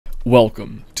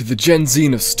Welcome to the Gen Z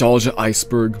Nostalgia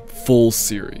Iceberg full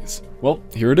series. Well,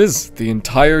 here it is, the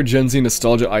entire Gen Z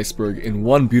Nostalgia Iceberg in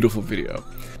one beautiful video.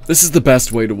 This is the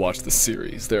best way to watch this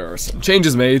series. There are some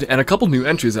changes made and a couple new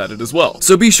entries added as well,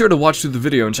 so be sure to watch through the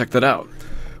video and check that out.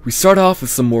 We start off with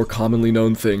some more commonly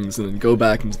known things and then go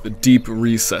back into the deep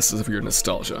recesses of your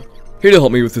nostalgia. Here to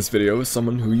help me with this video is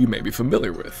someone who you may be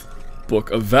familiar with, Book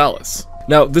of Valis.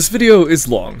 Now, this video is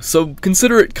long, so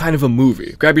consider it kind of a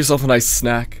movie. Grab yourself a nice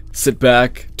snack, sit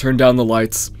back, turn down the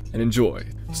lights, and enjoy.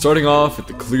 Starting off with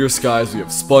the clear skies, we have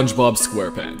SpongeBob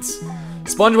SquarePants.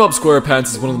 SpongeBob SquarePants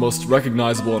is one of the most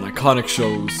recognizable and iconic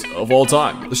shows of all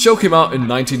time. The show came out in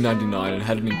 1999 and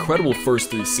had an incredible first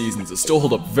 3 seasons that still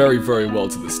hold up very, very well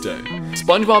to this day.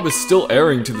 SpongeBob is still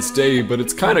airing to this day, but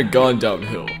it's kinda gone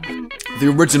downhill.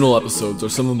 The original episodes are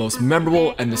some of the most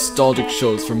memorable and nostalgic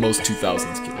shows for most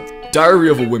 2000s kids. Diary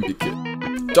of a Wimpy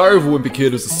Kid. Diary of a Wimpy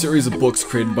Kid is a series of books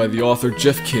created by the author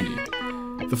Jeff Kinney.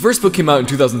 The first book came out in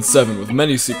 2007 with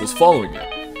many sequels following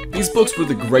it. These books were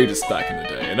the greatest back in the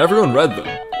day, and everyone read them.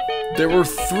 There were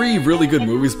 3 really good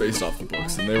movies based off the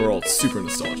books, and they were all super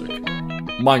nostalgic.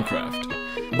 Minecraft.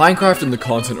 Minecraft and the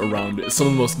content around it is some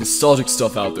of the most nostalgic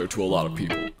stuff out there to a lot of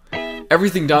people.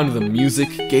 Everything down to the music,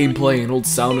 gameplay, and old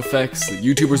sound effects, the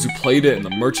YouTubers who played it, and the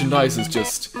merchandise is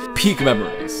just peak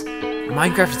memories.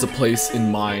 Minecraft is a place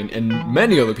in mine and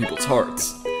many other people's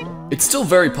hearts. It's still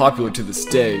very popular to this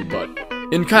day, but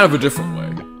in kind of a different way.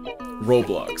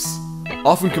 Roblox.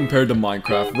 Often compared to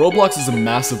Minecraft, Roblox is a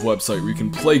massive website where you can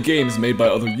play games made by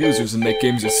other users and make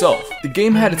games yourself. The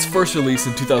game had its first release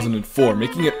in 2004,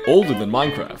 making it older than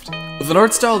Minecraft. With an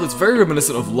art style that's very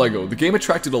reminiscent of Lego, the game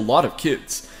attracted a lot of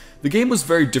kids. The game was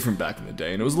very different back in the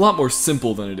day, and it was a lot more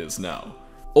simple than it is now.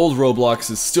 Old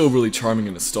Roblox is still really charming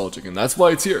and nostalgic, and that's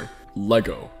why it's here.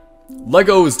 Lego.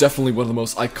 Lego is definitely one of the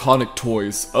most iconic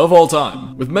toys of all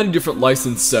time. With many different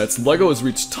licensed sets, Lego has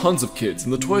reached tons of kids,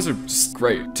 and the toys are just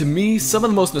great. To me, some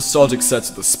of the most nostalgic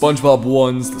sets are the SpongeBob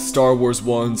ones, the Star Wars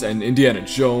ones, and Indiana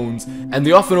Jones, and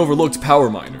the often overlooked Power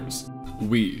Miners.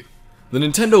 Wii. The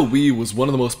Nintendo Wii was one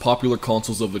of the most popular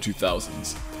consoles of the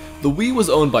 2000s. The Wii was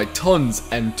owned by tons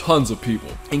and tons of people,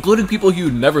 including people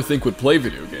you'd never think would play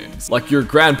video games, like your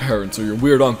grandparents or your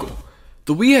weird uncle.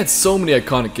 The Wii had so many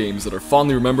iconic games that are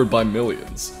fondly remembered by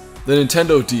millions. The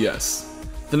Nintendo DS.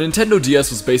 The Nintendo DS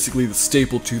was basically the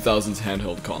staple 2000s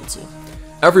handheld console.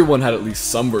 Everyone had at least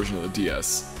some version of the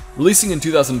DS. Releasing in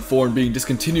 2004 and being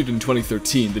discontinued in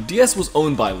 2013, the DS was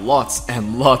owned by lots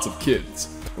and lots of kids.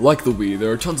 Like the Wii,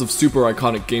 there are tons of super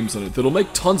iconic games on it that'll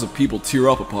make tons of people tear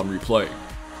up upon replaying.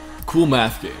 Cool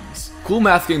Math Games.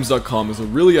 CoolMathGames.com is a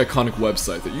really iconic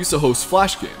website that used to host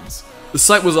Flash games. The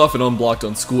site was often unblocked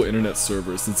on school internet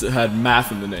servers since it had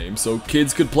math in the name, so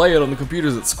kids could play it on the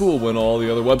computers at school when all the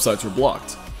other websites were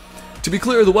blocked. To be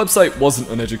clear, the website wasn't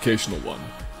an educational one.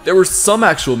 There were some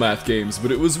actual math games, but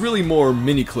it was really more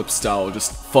mini-clip style,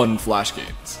 just fun Flash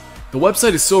games. The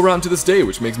website is still around to this day,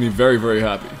 which makes me very, very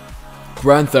happy.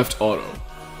 Grand Theft Auto.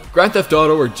 Grand Theft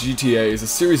Auto, or GTA, is a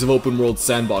series of open-world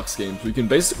sandbox games where you can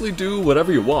basically do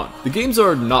whatever you want. The games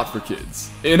are not for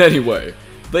kids, in any way.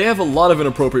 They have a lot of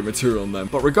inappropriate material in them,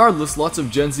 but regardless, lots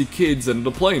of Gen Z kids ended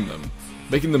up playing them,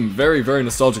 making them very, very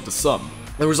nostalgic to some.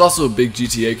 There was also a big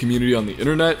GTA community on the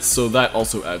internet, so that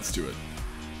also adds to it.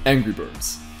 Angry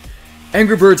Birds.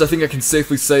 Angry Birds, I think I can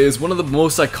safely say, is one of the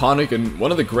most iconic and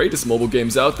one of the greatest mobile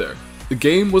games out there. The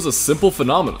game was a simple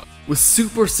phenomenon. With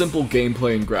super simple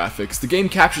gameplay and graphics, the game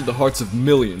captured the hearts of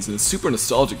millions and is super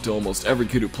nostalgic to almost every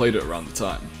kid who played it around the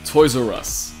time. Toys R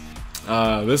Us.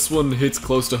 This one hits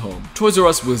close to home. Toys R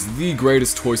Us was the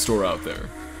greatest toy store out there.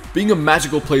 Being a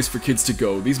magical place for kids to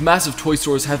go, these massive toy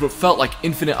stores had what felt like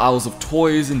infinite aisles of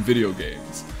toys and video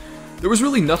games. There was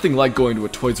really nothing like going to a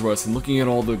Toys R Us and looking at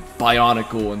all the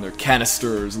Bionicle and their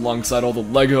canisters alongside all the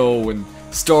Lego and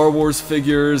Star Wars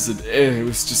figures, and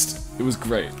it was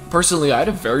great. Personally, I had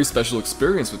a very special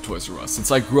experience with Toys R Us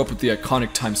since I grew up at the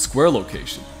iconic Times Square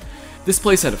location. This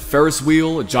place had a Ferris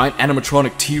wheel, a giant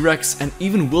animatronic T-Rex, and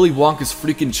even Willy Wonka's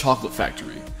freaking chocolate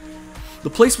factory. The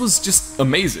place was just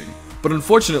amazing, but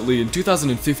unfortunately in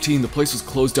 2015 the place was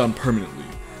closed down permanently.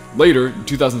 Later, in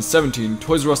 2017,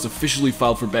 Toys R Us officially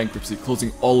filed for bankruptcy,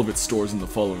 closing all of its stores in the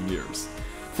following years.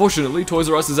 Fortunately, Toys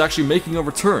R Us is actually making a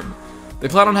return. They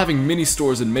plan on having mini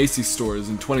stores and Macy's stores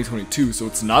in 2022, so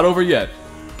it's not over yet.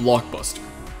 Blockbuster.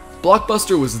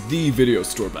 Blockbuster was the video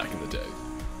store back in the day.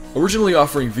 Originally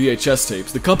offering VHS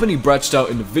tapes, the company branched out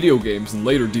into video games and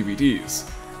later DVDs.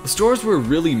 The stores were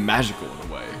really magical in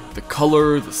a way. The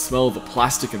color, the smell of the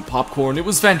plastic and popcorn, it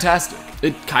was fantastic.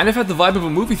 It kind of had the vibe of a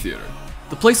movie theater.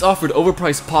 The place offered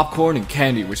overpriced popcorn and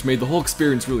candy, which made the whole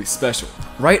experience really special.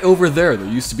 Right over there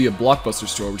used to be a Blockbuster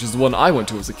store, which is the one I went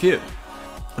to as a kid.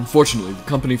 Unfortunately, the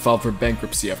company filed for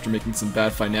bankruptcy after making some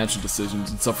bad financial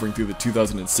decisions and suffering through the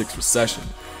 2006 recession.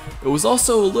 It was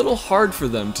also a little hard for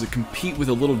them to compete with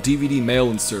a little DVD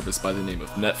mail-in service by the name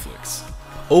of Netflix.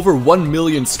 Over 1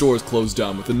 million stores closed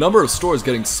down, with the number of stores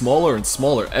getting smaller and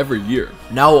smaller every year.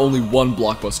 Now only one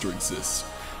Blockbuster exists.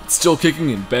 It's still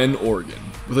kicking in Bend, Oregon.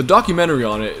 With a documentary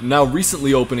on it, and now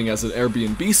recently opening as an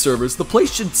Airbnb service, the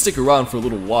place should stick around for a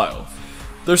little while.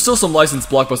 There's still some licensed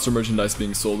Blockbuster merchandise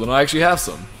being sold, and I actually have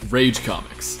some. Rage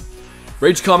comics.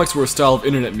 Rage comics were a style of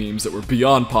internet memes that were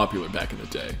beyond popular back in the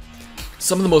day.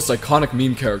 Some of the most iconic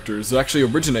meme characters actually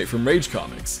originate from Rage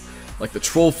comics, like the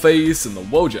Troll Face and the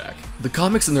Wojak. The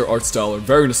comics and their art style are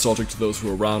very nostalgic to those who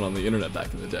were around on the internet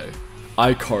back in the day.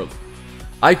 iCarly.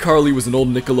 iCarly was an old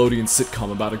Nickelodeon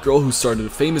sitcom about a girl who started a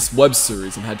famous web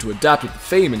series and had to adapt with the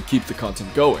fame and keep the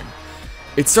content going.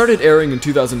 It started airing in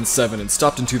 2007 and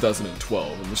stopped in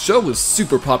 2012, and the show was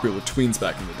super popular with tweens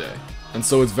back in the day, and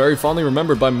so it's very fondly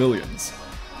remembered by millions.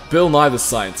 Bill Nye the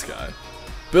Science Guy.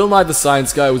 Bill Nye the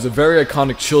Science Guy was a very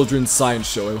iconic children's science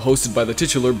show hosted by the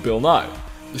titular Bill Nye.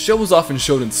 The show was often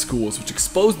shown in schools, which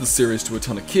exposed the series to a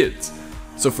ton of kids.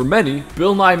 So for many,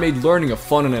 Bill Nye made learning a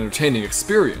fun and entertaining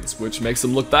experience, which makes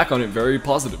them look back on it very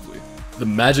positively. The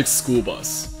Magic School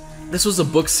Bus. This was a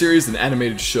book series and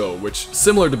animated show, which,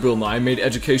 similar to Bill Nye, made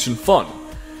education fun.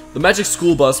 The Magic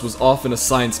School Bus was often a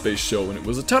science-based show, and it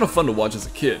was a ton of fun to watch as a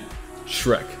kid.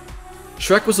 Shrek.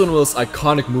 Shrek was one of the most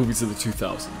iconic movies of the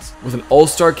 2000s. With an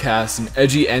all-star cast and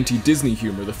edgy anti-Disney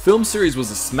humor, the film series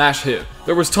was a smash hit.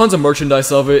 There was tons of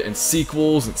merchandise of it, and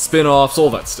sequels, and spin-offs, all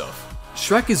that stuff.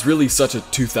 Shrek is really such a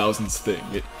 2000s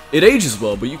thing. It ages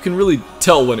well, but you can really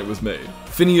tell when it was made.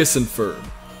 Phineas and Ferb.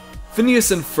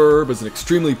 Phineas and Ferb is an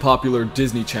extremely popular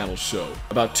Disney Channel show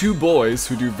about two boys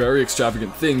who do very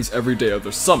extravagant things every day of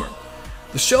their summer.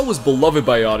 The show was beloved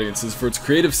by audiences for its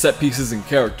creative set pieces and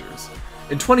characters.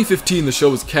 In 2015, the show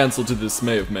was cancelled to the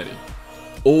dismay of many.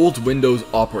 Old Windows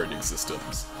operating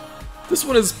systems. This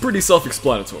one is pretty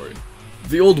self-explanatory.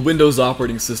 The old Windows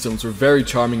operating systems were very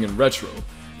charming and retro.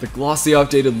 The glossy,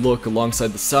 outdated look alongside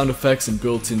the sound effects and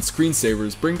built-in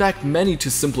screensavers bring back many to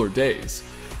simpler days.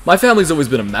 My family's always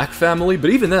been a Mac family, but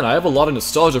even then I have a lot of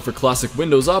nostalgia for classic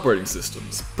Windows operating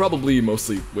systems, probably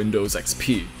mostly Windows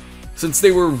XP, since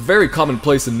they were very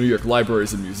commonplace in New York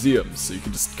libraries and museums, so you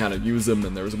could just kind of use them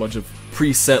and there was a bunch of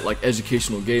preset like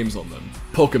educational games on them.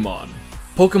 Pokemon.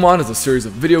 Pokemon is a series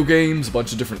of video games, a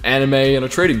bunch of different anime, and a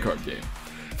trading card game.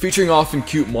 Featuring often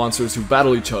cute monsters who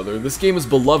battle each other, this game is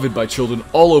beloved by children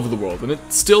all over the world, and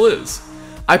it still is.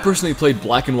 I personally played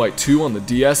Black and White 2 on the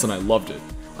DS and I loved it.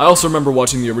 I also remember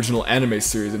watching the original anime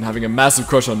series and having a massive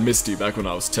crush on Misty back when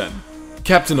I was 10.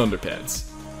 Captain Underpants.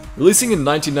 Releasing in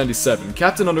 1997,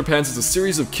 Captain Underpants is a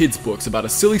series of kids' books about a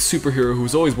silly superhero who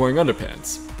is always wearing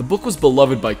underpants. The book was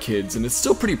beloved by kids and is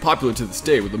still pretty popular to this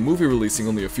day, with the movie releasing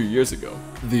only a few years ago.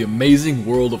 The Amazing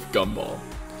World of Gumball.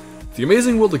 The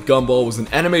Amazing World of Gumball was an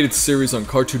animated series on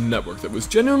Cartoon Network that was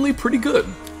genuinely pretty good.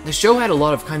 The show had a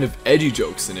lot of kind of edgy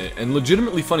jokes in it, and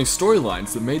legitimately funny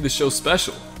storylines that made the show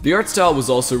special. The art style was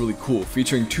also really cool,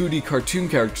 featuring 2D cartoon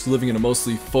characters living in a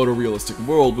mostly photorealistic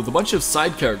world with a bunch of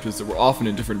side characters that were often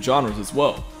in different genres as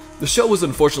well. The show was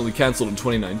unfortunately cancelled in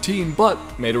 2019, but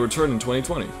made a return in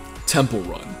 2020. Temple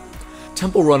Run.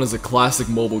 Temple Run is a classic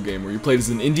mobile game where you played as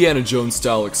an Indiana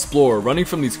Jones-style explorer running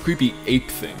from these creepy ape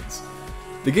things.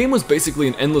 The game was basically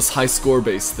an endless high score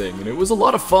based thing, and it was a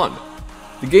lot of fun.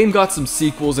 The game got some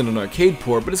sequels and an arcade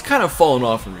port, but it's kind of fallen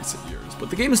off in recent years,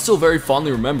 but the game is still very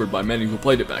fondly remembered by many who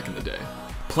played it back in the day.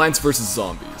 Plants vs.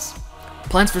 Zombies.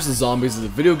 Plants vs. Zombies is a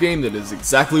video game that is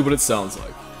exactly what it sounds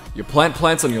like. You plant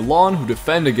plants on your lawn who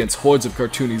defend against hordes of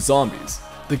cartoony zombies.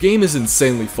 The game is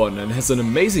insanely fun and has an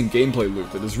amazing gameplay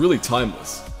loop that is really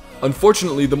timeless.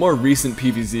 Unfortunately, the more recent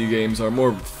PvZ games are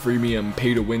more freemium,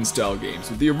 pay-to-win style games,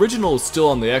 with the original still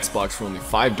on the Xbox for only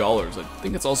 $5. I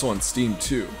think it's also on Steam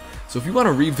too. So if you want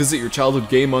to revisit your childhood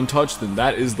game untouched, then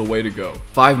that is the way to go.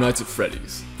 Five Nights at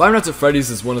Freddy's. Five Nights at Freddy's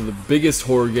is one of the biggest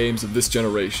horror games of this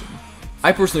generation.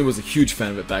 I personally was a huge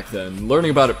fan of it back then,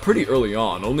 learning about it pretty early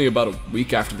on, only about a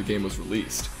week after the game was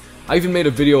released. I even made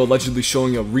a video allegedly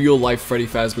showing a real-life Freddy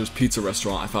Fazbear's Pizza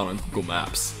restaurant I found on Google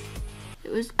Maps.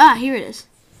 Here it is.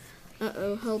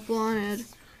 Uh-oh, help wanted.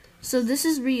 So this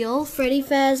is real. Freddy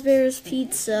Fazbear's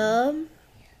Pizza.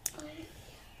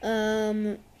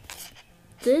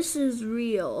 This is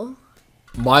real.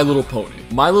 My Little Pony.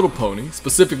 My Little Pony,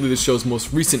 specifically the show's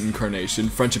most recent incarnation,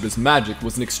 Friendship is Magic,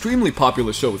 was an extremely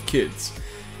popular show with kids.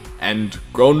 And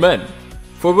grown men.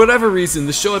 For whatever reason,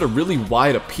 the show had a really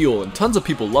wide appeal and tons of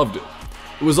people loved it.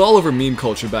 It was all over meme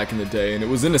culture back in the day, and it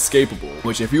was inescapable,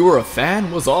 which if you were a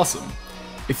fan, was awesome.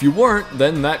 If you weren't,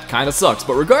 then that kinda sucks,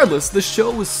 but regardless, the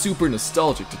show was super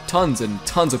nostalgic to tons and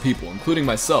tons of people, including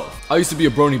myself. I used to be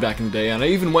a brony back in the day, and I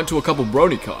even went to a couple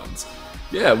brony cons.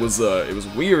 Yeah, it was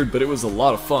weird, but it was a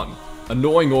lot of fun.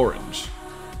 Annoying Orange.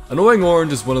 Annoying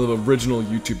Orange is one of the original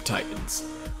YouTube titans.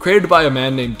 Created by a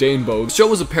man named Danebo, the show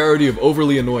was a parody of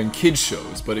overly annoying kids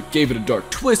shows, but it gave it a dark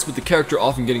twist with the character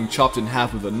often getting chopped in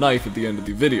half with a knife at the end of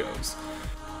the videos.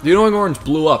 The Annoying Orange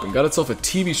blew up and got itself a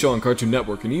TV show on Cartoon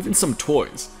Network and even some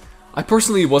toys. I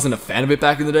personally wasn't a fan of it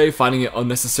back in the day, finding it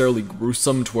unnecessarily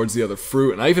gruesome towards the other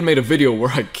fruit, and I even made a video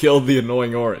where I killed the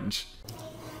Annoying Orange.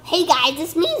 Hey guys,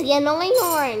 it's me, the Annoying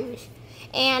Orange.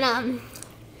 And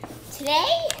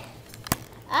today,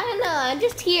 I don't know, I'm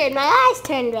just here and my eyes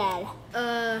turned red.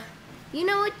 You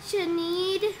know what you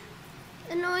need,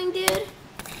 annoying dude?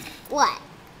 What?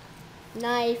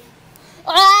 Knife.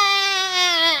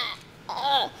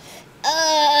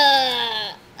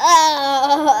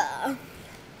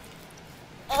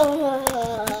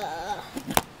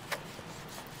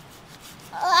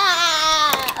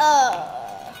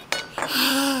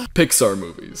 Pixar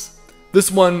movies.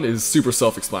 This one is super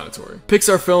self-explanatory.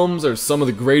 Pixar films are some of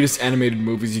the greatest animated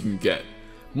movies you can get.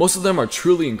 Most of them are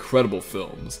truly incredible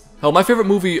films. Hell, my favorite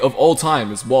movie of all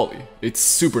time is WALL-E. It's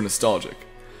super nostalgic.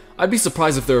 I'd be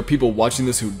surprised if there are people watching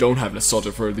this who don't have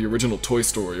nostalgia for the original Toy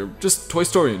Story, or just Toy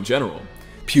Story in general.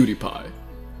 PewDiePie.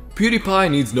 PewDiePie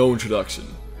needs no introduction.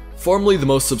 Formerly the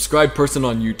most subscribed person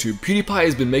on YouTube, PewDiePie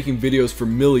has been making videos for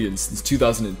millions since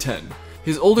 2010.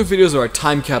 His older videos are a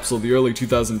time capsule of the early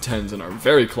 2010s and are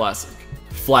very classic.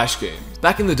 Flash games.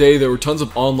 Back in the day, there were tons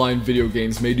of online video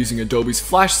games made using Adobe's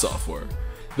Flash software.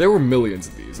 There were millions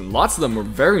of these, and lots of them were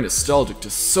very nostalgic to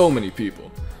so many people.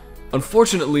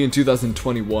 Unfortunately, in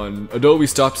 2021, Adobe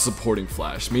stopped supporting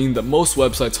Flash, meaning that most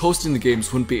websites hosting the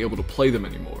games wouldn't be able to play them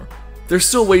anymore. There's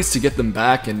still ways to get them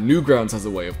back, and Newgrounds has a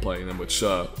way of playing them, which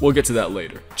we'll get to that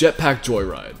later. Jetpack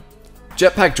Joyride.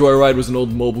 Jetpack Joyride was an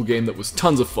old mobile game that was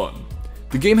tons of fun.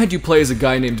 The game had you play as a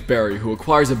guy named Barry who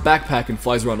acquires a backpack and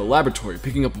flies around a laboratory,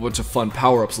 picking up a bunch of fun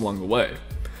power-ups along the way.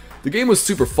 The game was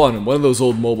super fun, and one of those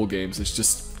old mobile games that's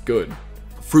just good.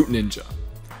 Fruit Ninja.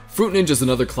 Fruit Ninja is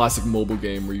another classic mobile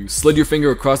game where you slid your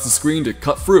finger across the screen to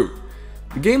cut fruit.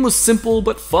 The game was simple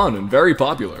but fun and very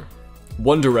popular.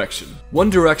 One Direction.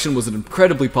 One Direction was an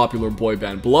incredibly popular boy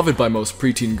band beloved by most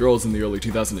preteen girls in the early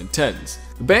 2010s.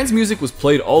 The band's music was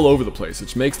played all over the place,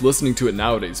 which makes listening to it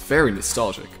nowadays very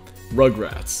nostalgic.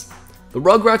 Rugrats. The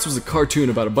Rugrats was a cartoon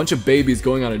about a bunch of babies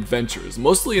going on adventures,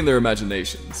 mostly in their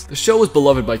imaginations. The show was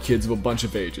beloved by kids of a bunch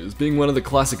of ages, being one of the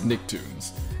classic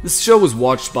Nicktoons. This show was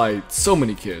watched by so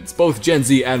many kids, both Gen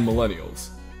Z and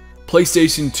millennials.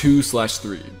 PlayStation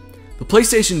 2/3. The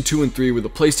PlayStation 2 and 3 were the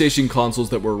PlayStation consoles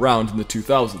that were around in the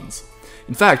 2000s.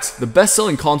 In fact, the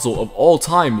best-selling console of all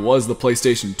time was the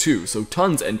PlayStation 2, so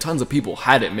tons and tons of people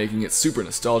had it, making it super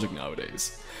nostalgic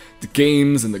nowadays. The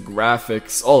games and the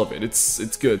graphics, all of it,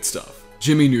 it's good stuff.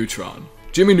 Jimmy Neutron.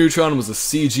 Jimmy Neutron was a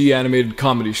CG animated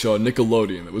comedy show on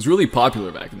Nickelodeon that was really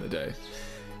popular back in the day.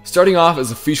 Starting off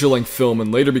as a feature-length film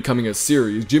and later becoming a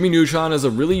series, Jimmy Neutron has a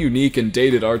really unique and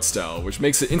dated art style, which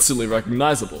makes it instantly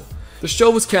recognizable. The show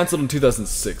was cancelled in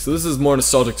 2006, so this is more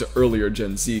nostalgic to earlier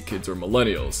Gen Z kids or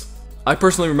millennials. I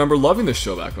personally remember loving this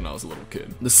show back when I was a little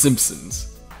kid. The Simpsons.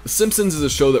 The Simpsons is a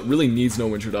show that really needs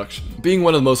no introduction. Being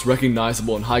one of the most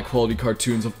recognizable and high-quality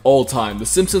cartoons of all time, The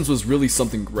Simpsons was really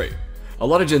something great. A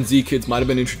lot of Gen Z kids might have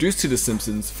been introduced to The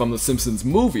Simpsons from The Simpsons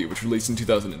movie, which released in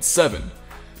 2007.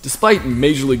 Despite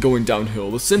majorly going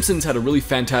downhill, The Simpsons had a really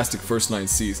fantastic first 9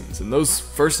 seasons, and those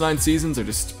first 9 seasons are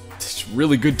just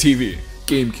really good TV.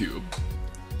 GameCube.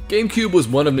 GameCube was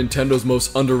one of Nintendo's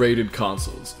most underrated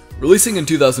consoles. Releasing in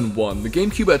 2001, the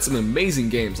GameCube had some amazing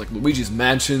games like Luigi's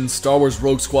Mansion, Star Wars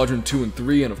Rogue Squadron 2 and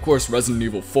 3, and of course Resident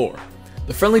Evil 4.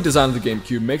 The friendly design of the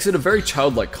GameCube makes it a very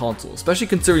childlike console, especially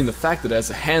considering the fact that it has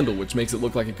a handle which makes it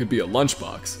look like it could be a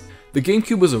lunchbox. The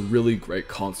GameCube was a really great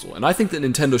console, and I think that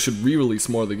Nintendo should re-release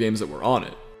more of the games that were on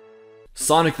it.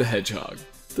 Sonic the Hedgehog.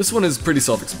 This one is pretty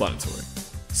self-explanatory.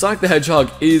 Sonic the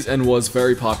Hedgehog is and was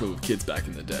very popular with kids back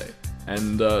in the day,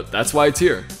 and that's why it's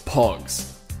here. Pogs.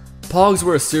 Pogs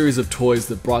were a series of toys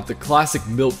that brought the classic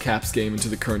Milk Caps game into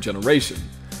the current generation.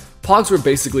 Pogs were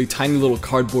basically tiny little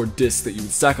cardboard discs that you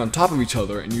would stack on top of each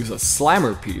other and use a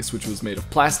slammer piece, which was made of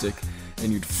plastic,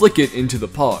 and you'd flick it into the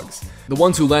Pogs. The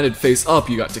ones who landed face up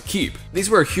you got to keep. These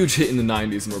were a huge hit in the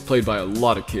 90s and were played by a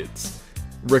lot of kids.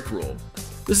 Rickroll.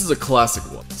 This is a classic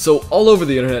one. So all over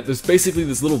the internet, there's basically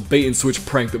this little bait and switch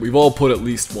prank that we've all put at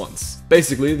least once.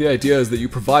 Basically, the idea is that you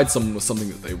provide someone with something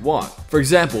that they want. For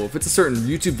example, if it's a certain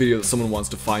YouTube video that someone wants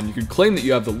to find, you could claim that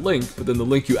you have the link, but then the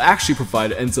link you actually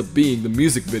provide ends up being the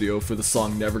music video for the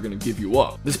song Never Gonna Give You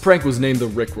Up. This prank was named the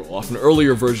Rickroll, off an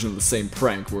earlier version of the same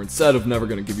prank, where instead of Never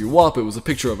Gonna Give You Up, it was a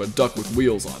picture of a duck with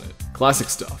wheels on it. Classic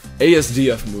stuff.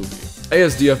 ASDF Movie.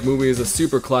 ASDF Movie is a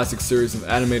super classic series of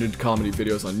animated comedy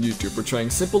videos on YouTube portraying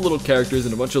simple little characters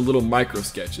and a bunch of little micro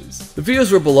sketches. The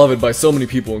videos were beloved by so many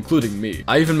people, including me.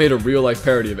 I even made a real-life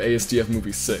parody of ASDF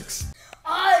Movie 6.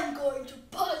 I'm going to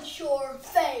punch your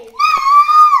face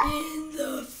in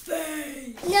the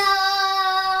face. No!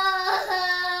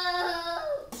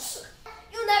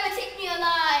 You'll never take me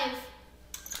alive.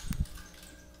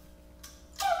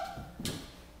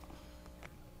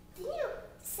 Didn't you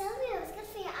tell me it was good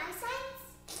for your eyesight?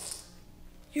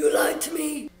 You lied to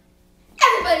me.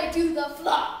 Everybody do the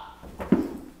flop.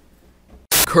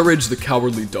 Courage the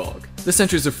Cowardly Dog. This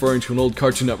entry is referring to an old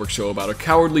Cartoon Network show about a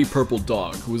cowardly purple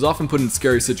dog who was often put in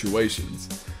scary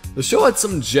situations. The show had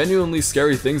some genuinely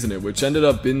scary things in it, which ended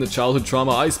up being the childhood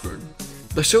trauma Iceberg.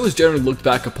 The show is generally looked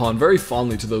back upon very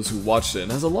fondly to those who watched it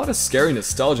and has a lot of scary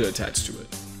nostalgia attached to it.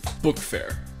 Book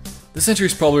Fair. This entry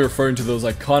is probably referring to those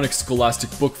iconic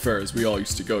Scholastic book fairs we all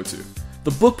used to go to.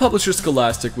 The book publisher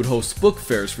Scholastic would host book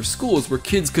fairs for schools where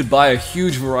kids could buy a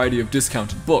huge variety of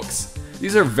discounted books.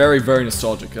 These are very, very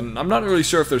nostalgic, and I'm not really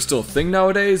sure if they're still a thing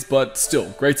nowadays, but still,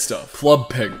 great stuff. Club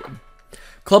Penguin.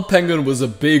 Club Penguin was a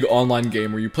big online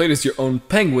game where you played as your own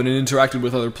penguin and interacted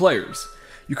with other players.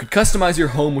 You could customize your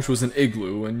home, which was an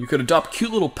igloo, and you could adopt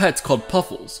cute little pets called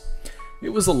Puffles. It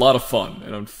was a lot of fun,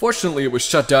 and unfortunately it was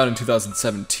shut down in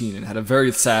 2017 and had a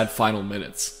very sad final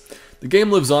minutes. The game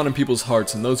lives on in people's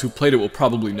hearts, and those who played it will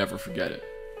probably never forget it.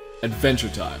 Adventure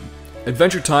Time.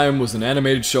 Adventure Time was an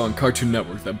animated show on Cartoon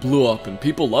Network that blew up and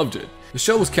people loved it. The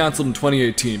show was cancelled in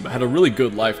 2018 but had a really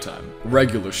good lifetime.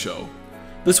 Regular Show.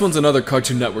 This one's another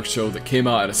Cartoon Network show that came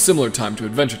out at a similar time to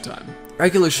Adventure Time.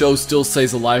 Regular Show still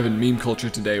stays alive in meme culture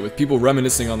today with people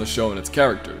reminiscing on the show and its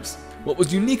characters. What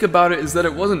was unique about it is that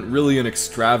it wasn't really an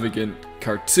extravagant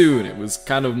cartoon, it was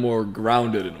kind of more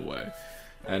grounded in a way.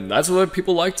 And that's why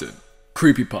people liked it.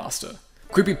 Creepypasta.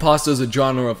 Creepypasta is a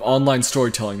genre of online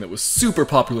storytelling that was super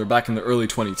popular back in the early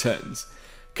 2010s.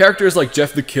 Characters like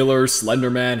Jeff the Killer,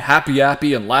 Slenderman, Happy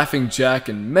Appy, and Laughing Jack,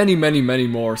 and many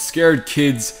more scared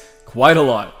kids quite a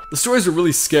lot. The stories were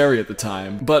really scary at the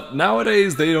time, but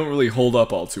nowadays they don't really hold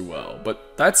up all too well,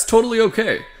 but that's totally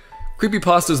okay.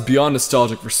 Creepypasta is beyond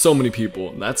nostalgic for so many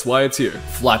people, and that's why it's here.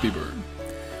 Flappy Bird.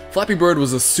 Flappy Bird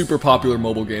was a super popular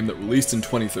mobile game that released in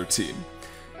 2013.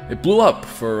 It blew up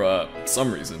for,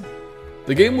 some reason.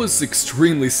 The game was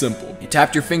extremely simple. You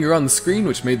tapped your finger on the screen,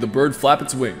 which made the bird flap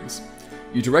its wings.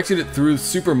 You directed it through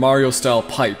Super Mario-style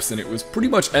pipes, and it was pretty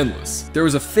much endless. There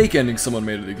was a fake ending someone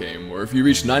made of the game, where if you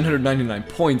reached 999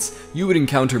 points, you would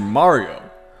encounter Mario.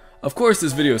 Of course,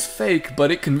 this video is fake,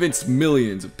 but it convinced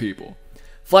millions of people.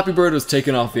 Flappy Bird was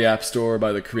taken off the App Store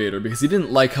by the creator because he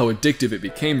didn't like how addictive it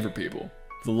became for people.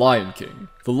 The Lion King.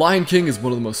 The Lion King is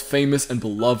one of the most famous and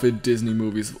beloved Disney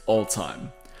movies of all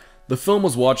time. The film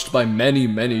was watched by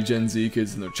many Gen Z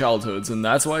kids in their childhoods, and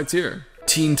that's why it's here.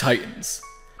 Teen Titans.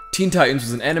 Teen Titans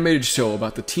was an animated show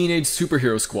about the teenage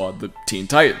superhero squad, the Teen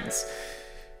Titans.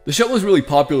 The show was really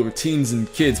popular with teens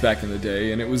and kids back in the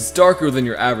day, and it was darker than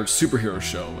your average superhero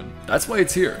show, and that's why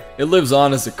it's here. It lives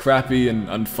on as a crappy and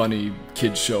unfunny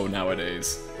kids show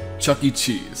nowadays. Chuck E.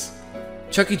 Cheese.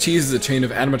 Chuck E. Cheese is a chain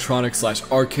of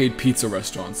animatronic/arcade pizza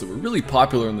restaurants that were really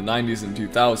popular in the 90s and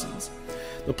 2000s.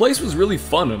 The place was really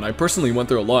fun, and I personally went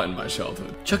there a lot in my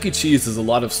childhood. Chuck E. Cheese has a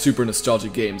lot of super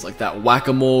nostalgic games, like that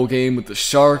whack-a-mole game with the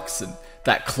sharks, and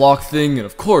that clock thing, and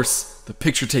of course, the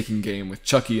picture-taking game with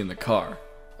Chucky in the car.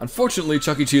 Unfortunately,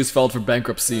 Chuck E. Cheese filed for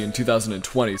bankruptcy in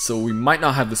 2020, so we might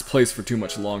not have this place for too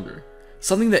much longer.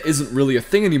 Something that isn't really a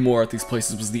thing anymore at these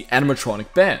places was the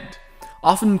animatronic band.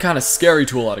 Often kinda scary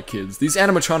to a lot of kids, these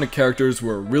animatronic characters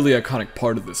were a really iconic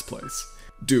part of this place.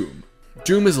 Doom.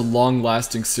 Doom is a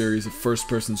long-lasting series of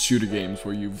first-person shooter games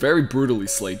where you very brutally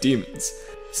slay demons.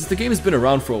 Since the game has been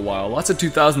around for a while, lots of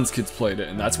 2000s kids played it,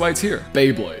 and that's why it's here.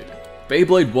 Beyblade.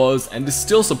 Beyblade was, and is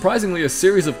still surprisingly, a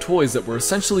series of toys that were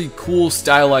essentially cool,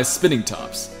 stylized spinning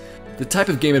tops. The type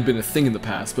of game had been a thing in the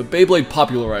past, but Beyblade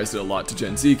popularized it a lot to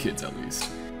Gen Z kids at least.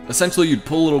 Essentially, you'd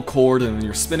pull a little cord and then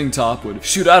your spinning top would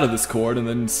shoot out of this cord and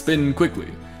then spin quickly.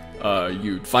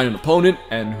 You'd find an opponent,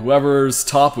 and whoever's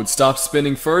top would stop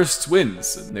spinning first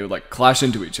wins, and they would like clash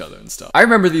into each other and stuff. I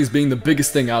remember these being the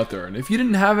biggest thing out there, and if you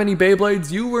didn't have any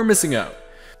Beyblades, you were missing out.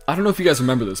 I don't know if you guys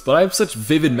remember this, but I have such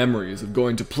vivid memories of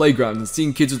going to playgrounds and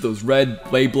seeing kids with those red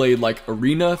Beyblade-like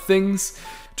arena things.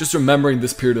 Just remembering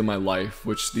this period of my life,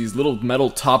 which these little metal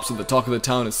tops at the talk of the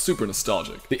town is super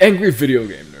nostalgic. The Angry Video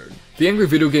Game Nerd. The Angry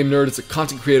Video Game Nerd is a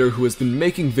content creator who has been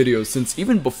making videos since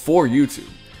even before YouTube.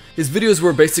 His videos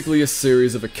were basically a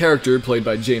series of a character played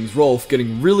by James Rolfe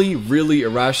getting really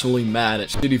irrationally mad at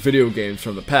shitty video games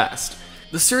from the past.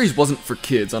 The series wasn't for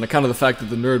kids on account of the fact that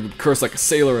the nerd would curse like a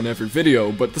sailor in every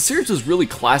video, but the series was really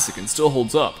classic and still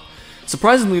holds up.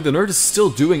 Surprisingly, the nerd is still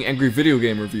doing angry video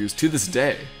game reviews to this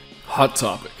day. Hot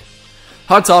Topic.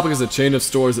 Hot Topic is a chain of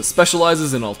stores that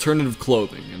specializes in alternative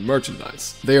clothing and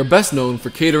merchandise. They are best known for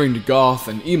catering to goth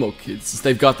and emo kids since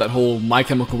they've got that whole My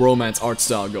Chemical Romance art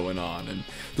style going on, and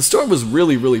the store was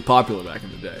really popular back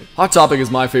in the day. Hot Topic is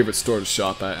my favorite store to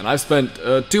shop at, and I've spent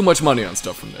too much money on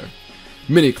stuff from there.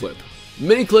 Miniclip.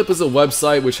 Miniclip is a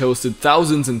website which hosted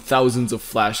thousands and thousands of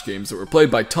flash games that were played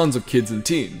by tons of kids and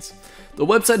teens. The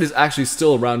website is actually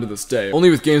still around to this day, only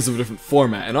with games of a different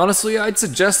format, and honestly, I'd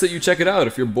suggest that you check it out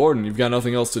if you're bored and you've got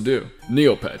nothing else to do.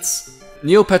 Neopets.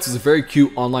 Neopets is a very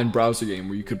cute online browser game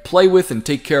where you could play with and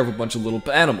take care of a bunch of little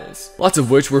animals, lots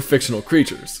of which were fictional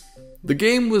creatures. The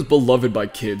game was beloved by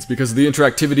kids because of the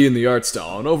interactivity and the art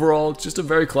style, and overall, it's just a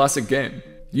very classic game.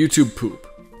 YouTube Poop.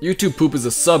 YouTube Poop is a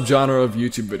subgenre of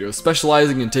YouTube videos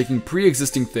specializing in taking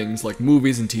pre-existing things like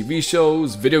movies and TV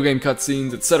shows, video game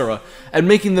cutscenes, etc., and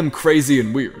making them crazy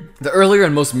and weird. The earlier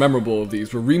and most memorable of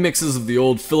these were remixes of the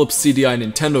old Philips CDI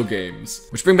Nintendo games,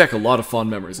 which bring back a lot of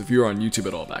fond memories if you were on YouTube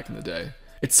at all back in the day.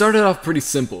 It started off pretty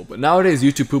simple, but nowadays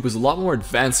YouTube Poop is a lot more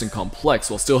advanced and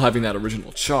complex while still having that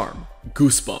original charm.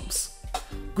 Goosebumps.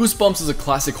 Goosebumps is a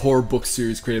classic horror book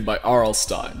series created by R.L.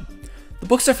 Stine. The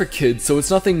books are for kids, so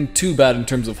it's nothing too bad in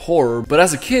terms of horror, but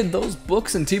as a kid, those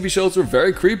books and TV shows were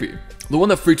very creepy. The one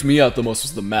that freaked me out the most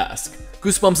was The Mask.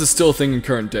 Goosebumps is still a thing in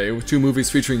current day, with 2 movies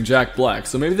featuring Jack Black,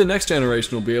 so maybe the next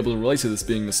generation will be able to relate to this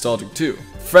being nostalgic too.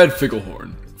 Fred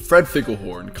Figglehorn. Fred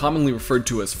Figglehorn, commonly referred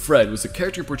to as Fred, was a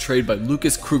character portrayed by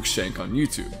Lucas Cruikshank on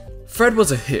YouTube. Fred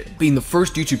was a hit, being the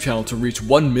first YouTube channel to reach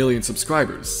 1 million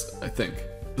subscribers, I think.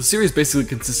 The series basically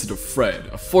consisted of Fred,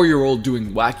 a 4-year-old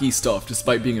doing wacky stuff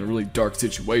despite being in a really dark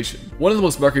situation. One of the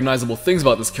most recognizable things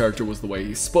about this character was the way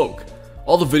he spoke.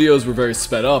 All the videos were very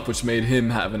sped up, which made him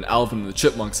have an Alvin and the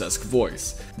Chipmunks-esque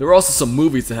voice. There were also some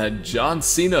movies that had John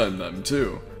Cena in them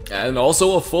too. And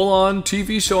also a full-on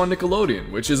TV show on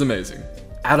Nickelodeon, which is amazing.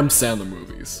 Adam Sandler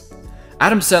movies.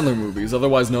 Adam Sandler movies,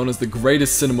 otherwise known as the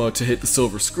greatest cinema to hit the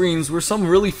silver screens, were some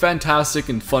really fantastic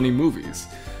and funny movies.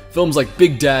 Films like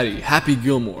Big Daddy, Happy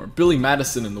Gilmore, Billy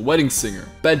Madison and the Wedding Singer,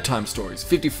 Bedtime Stories,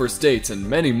 50 First Dates, and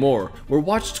many more were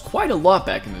watched quite a lot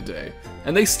back in the day,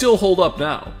 and they still hold up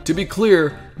now. To be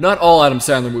clear, not all Adam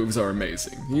Sandler movies are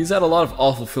amazing. He's had a lot of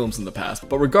awful films in the past,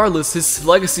 but regardless, his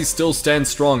legacy still stands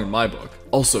strong in my book.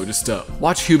 Also, just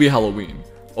watch Hubie Halloween.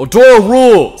 Odora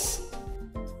rules!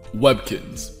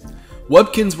 Webkins.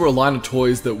 Webkins were a line of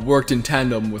toys that worked in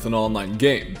tandem with an online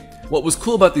game. What was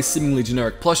cool about these seemingly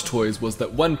generic plush toys was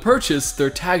that when purchased, their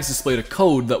tags displayed a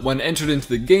code that when entered into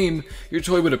the game, your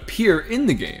toy would appear in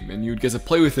the game, and you'd get to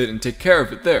play with it and take care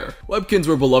of it there. Webkins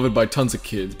were beloved by tons of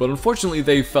kids, but unfortunately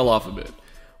they fell off a bit.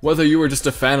 Whether you were just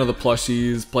a fan of the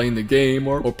plushies, playing the game,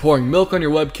 or pouring milk on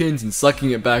your Webkins and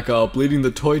sucking it back up, leaving the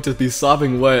toy to be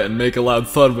sopping wet and make a loud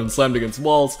thud when slammed against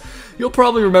walls, you'll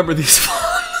probably remember these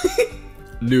fondly.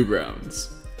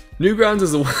 Newgrounds. Newgrounds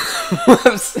is a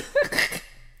website.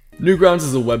 Newgrounds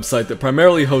is a website that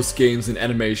primarily hosts games and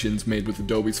animations made with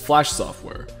Adobe's Flash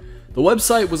software. The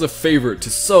website was a favorite to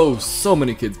so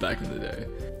many kids back in the day.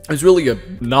 It was really a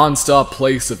non-stop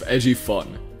place of edgy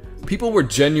fun. People were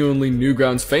genuinely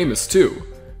Newgrounds famous too.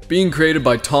 Being created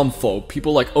by Tom Folk,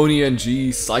 people like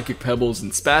OniNG, Psychic Pebbles,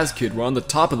 and Spaz Kid were on the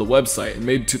top of the website and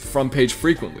made it to the front page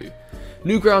frequently.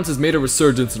 Newgrounds has made a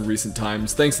resurgence in recent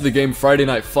times thanks to the game Friday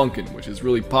Night Funkin', which is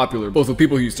really popular both with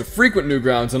people who used to frequent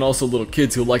Newgrounds and also little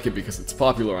kids who like it because it's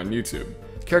popular on YouTube.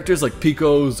 Characters like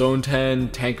Pico, Zone 10,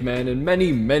 Tankman, and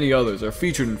many others are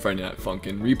featured in Friday Night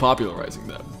Funkin', repopularizing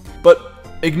them. But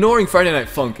ignoring Friday Night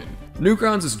Funkin',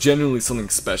 Newgrounds is genuinely something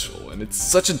special, and it's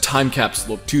such a time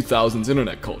capsule of 2000s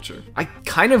internet culture. I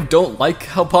kind of don't like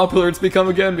how popular it's become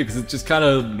again because it just kind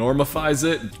of normifies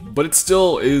it, but it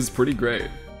still is pretty great.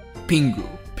 Pingu.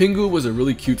 Pingu was a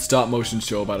really cute stop-motion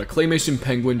show about a claymation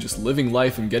penguin just living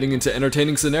life and getting into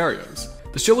entertaining scenarios.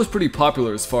 The show was pretty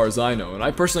popular as far as I know, and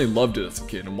I personally loved it as a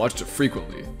kid and watched it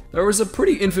frequently. There was a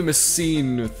pretty infamous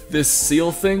scene with this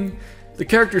seal thing. The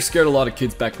character scared a lot of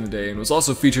kids back in the day and was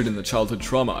also featured in the childhood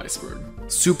trauma Iceberg.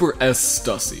 Super S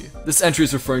Stussy. This entry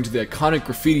is referring to the iconic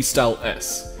graffiti style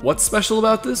S. What's special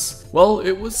about this? Well,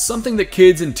 it was something that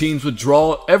kids and teens would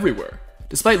draw everywhere.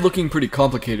 Despite looking pretty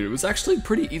complicated, it was actually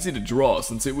pretty easy to draw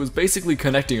since it was basically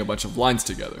connecting a bunch of lines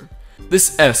together.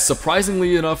 This S,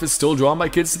 surprisingly enough, is still drawn by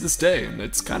kids to this day, and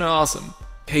it's kinda awesome.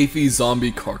 Hayfie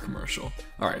zombie car commercial.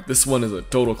 Alright, this one is a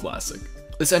total classic.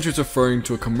 This entry is referring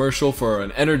to a commercial for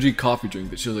an energy coffee drink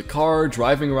that shows a car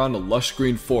driving around a lush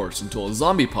green forest until a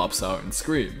zombie pops out and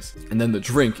screams, and then the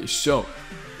drink is shown.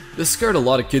 This scared a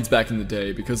lot of kids back in the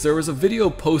day because there was a video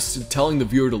posted telling the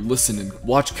viewer to listen and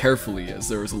watch carefully as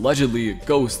there was allegedly a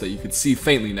ghost that you could see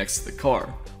faintly next to the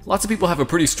car. Lots of people have a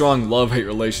pretty strong love-hate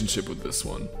relationship with this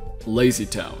one. Lazy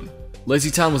Town.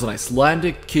 Lazy Town was an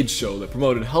Icelandic kids show that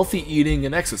promoted healthy eating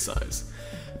and exercise.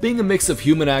 Being a mix of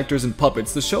human actors and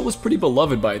puppets, the show was pretty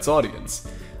beloved by its audience.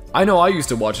 I know I used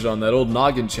to watch it on that old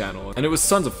Noggin channel, and it was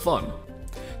tons of fun.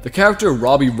 The character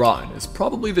Robbie Rotten is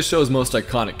probably the show's most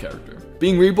iconic character,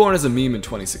 being reborn as a meme in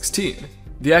 2016.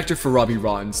 The actor for Robbie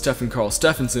Rotten, Stephen Carl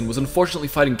Stephenson, was unfortunately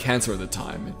fighting cancer at the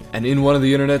time, and in one of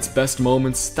the internet's best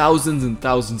moments, thousands and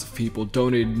thousands of people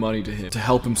donated money to him to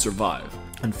help him survive.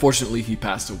 Unfortunately, he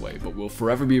passed away, but will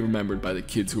forever be remembered by the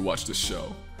kids who watched this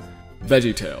show.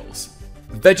 VeggieTales.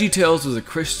 VeggieTales was a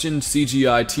Christian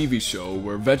CGI TV show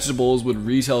where vegetables would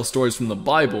retell stories from the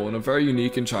Bible in a very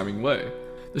unique and charming way.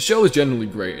 The show was generally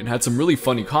great and had some really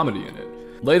funny comedy in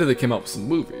it. Later they came out with some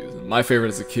movies, and my favorite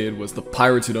as a kid was The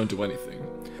Pirates Who Don't Do Anything.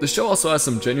 The show also has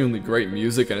some genuinely great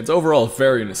music and it's overall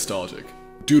very nostalgic.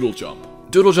 Doodle Jump.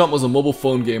 Doodle Jump was a mobile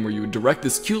phone game where you would direct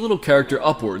this cute little character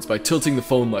upwards by tilting the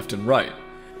phone left and right.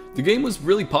 The game was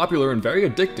really popular and very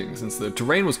addicting since the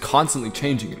terrain was constantly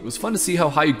changing and it was fun to see how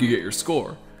high you could get your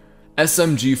score.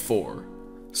 SMG4.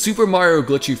 Super Mario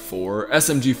Glitchy 4,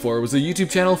 SMG4 was a YouTube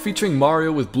channel featuring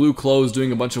Mario with blue clothes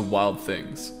doing a bunch of wild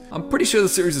things. I'm pretty sure the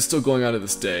series is still going on to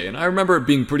this day, and I remember it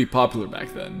being pretty popular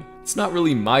back then. It's not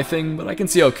really my thing, but I can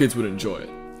see how kids would enjoy it.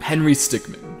 Henry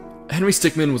Stickmin. Henry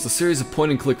Stickmin was a series of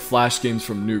point-and-click flash games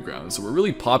from Newgrounds that were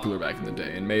really popular back in the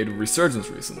day and made a resurgence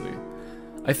recently.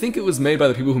 I think it was made by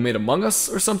the people who made Among Us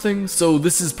or something, so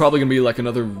this is probably gonna be like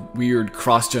another weird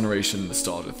cross-generation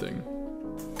nostalgia thing.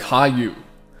 Caillou.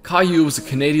 Caillou was a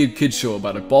Canadian kids show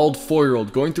about a bald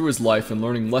 4-year-old going through his life and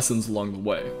learning lessons along the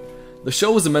way. The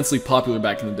show was immensely popular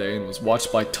back in the day and was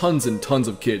watched by tons and tons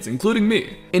of kids, including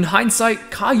me. In hindsight,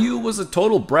 Caillou was a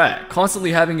total brat,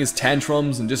 constantly having his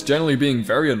tantrums and just generally being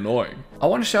very annoying. I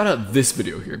want to shout out this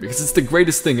video here because it's the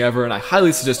greatest thing ever and I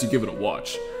highly suggest you give it a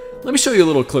watch. Let me show you a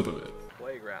little clip of it.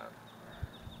 Playground.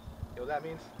 You know what that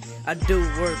means? I do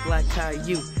work like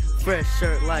Caillou, fresh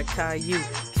shirt like Caillou,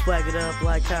 swag it up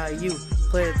like Caillou,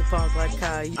 play at the park like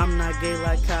Caillou. I'm not gay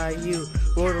like Caillou,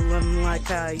 roll to London like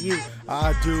Caillou.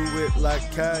 I do it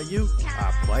like Caillou,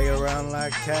 I play around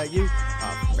like Caillou,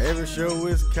 my favorite show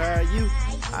is Caillou,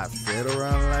 I sit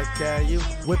around like Caillou,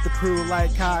 with the crew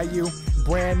like Caillou,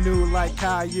 brand new like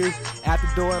Caillou, at the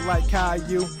door like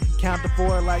Caillou, count to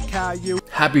 4 like Caillou.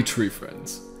 Happy Tree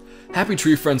Friends. Happy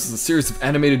Tree Friends is a series of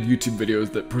animated YouTube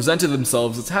videos that presented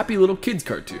themselves as happy little kids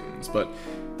cartoons, but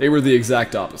they were the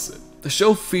exact opposite. The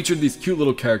show featured these cute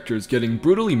little characters getting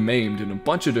brutally maimed in a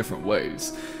bunch of different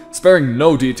ways, sparing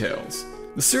no details.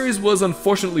 The series was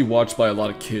unfortunately watched by a lot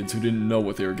of kids who didn't know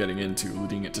what they were getting into,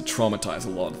 leading it to traumatize a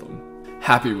lot of them.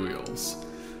 Happy Wheels.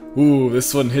 Ooh,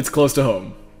 this one hits close to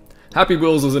home. Happy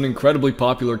Wheels was an incredibly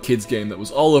popular kids game that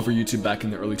was all over YouTube back in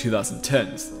the early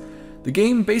 2010s. The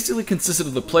game basically consisted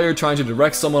of the player trying to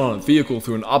direct someone on a vehicle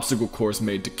through an obstacle course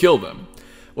made to kill them.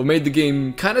 What made the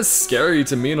game kinda scary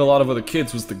to me and a lot of other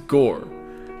kids was the gore.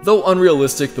 Though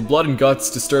unrealistic, the blood and guts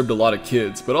disturbed a lot of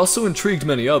kids, but also intrigued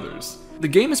many others. The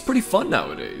game is pretty fun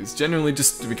nowadays, generally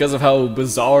just because of how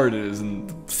bizarre it is, and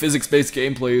the physics-based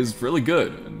gameplay is really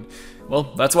good, and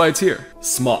well, that's why it's here.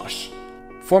 Smosh.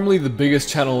 Formerly the biggest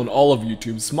channel in all of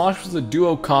YouTube, Smosh was a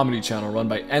duo comedy channel run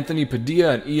by Anthony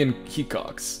Padilla and Ian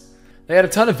Kecox. They had a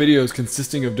ton of videos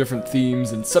consisting of different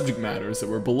themes and subject matters that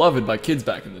were beloved by kids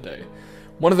back in the day.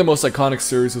 One of the most iconic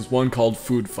series was one called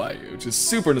Food Fight, which is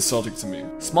super nostalgic to me.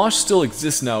 Smosh still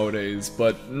exists nowadays,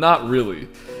 but not really.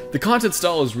 The content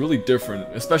style is really different,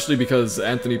 especially because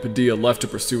Anthony Padilla left to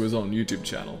pursue his own YouTube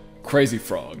channel. Crazy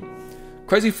Frog.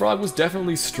 Crazy Frog was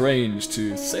definitely strange,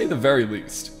 to say the very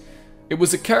least. It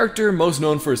was a character most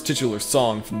known for his titular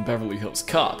song from Beverly Hills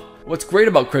Cop. What's great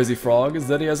about Crazy Frog is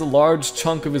that he has a large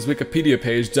chunk of his Wikipedia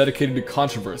page dedicated to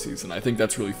controversies, and I think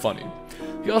that's really funny.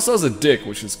 He also has a dick,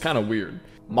 which is kinda weird.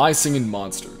 My Singing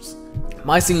Monsters.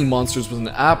 My Singing Monsters was an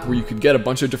app where you could get a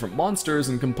bunch of different monsters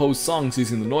and compose songs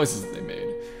using the noises that they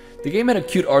made. The game had a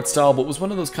cute art style, but was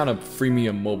one of those kind of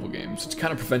freemium mobile games, which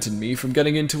kind of prevented me from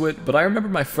getting into it, but I remember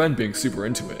my friend being super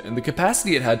into it, and the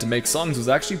capacity it had to make songs was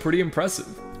actually pretty impressive.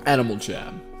 Animal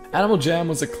Jam. Animal Jam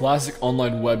was a classic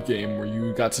online web game where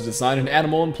you got to design an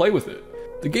animal and play with it.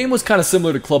 The game was kind of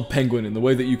similar to Club Penguin in the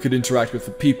way that you could interact with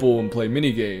the people and play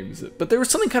mini-games, but there was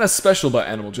something kind of special about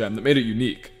Animal Jam that made it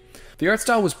unique. The art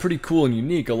style was pretty cool and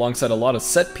unique alongside a lot of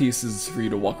set pieces for you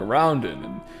to walk around in,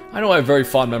 and I know I have very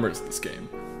fond memories of this game.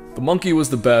 The monkey was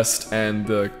the best, and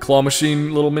the claw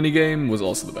machine little minigame was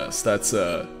also the best.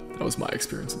 That was my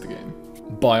experience with the game.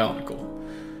 Bionicle.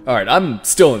 Alright, I'm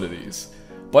still into these.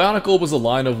 Bionicle was a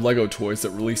line of LEGO toys that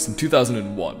released in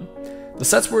 2001. The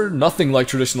sets were nothing like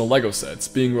traditional LEGO sets,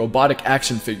 being robotic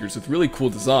action figures with really cool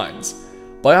designs.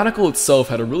 Bionicle itself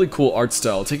had a really cool art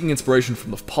style, taking inspiration from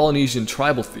the Polynesian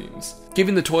tribal themes,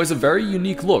 giving the toys a very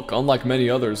unique look, unlike many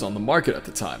others on the market at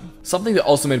the time. Something that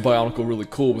also made Bionicle really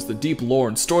cool was the deep lore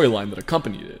and storyline that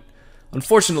accompanied it.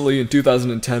 Unfortunately, in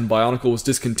 2010, Bionicle was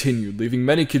discontinued, leaving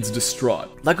many kids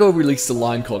distraught. LEGO released a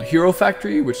line called Hero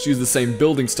Factory, which used the same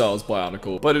building style as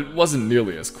Bionicle, but it wasn't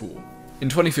nearly as cool. In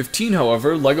 2015,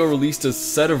 however, LEGO released a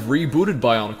set of rebooted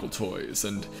Bionicle toys,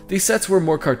 and these sets were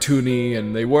more cartoony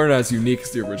and they weren't as unique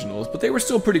as the originals, but they were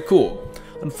still pretty cool.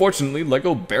 Unfortunately,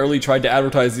 LEGO barely tried to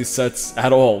advertise these sets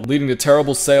at all, leading to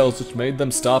terrible sales which made them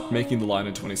stop making the line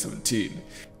in 2017.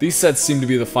 These sets seem to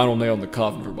be the final nail in the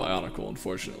coffin for Bionicle,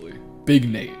 unfortunately. Big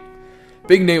Nate.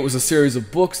 Big Nate was a series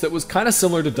of books that was kinda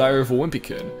similar to Diary of a Wimpy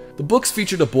Kid. The books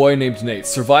featured a boy named Nate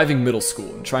surviving middle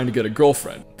school and trying to get a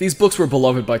girlfriend. These books were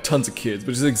beloved by tons of kids,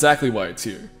 which is exactly why it's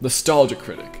here. Nostalgia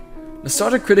Critic.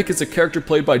 Nostalgia Critic is a character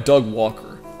played by Doug Walker.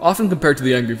 Often compared to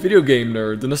the angry video game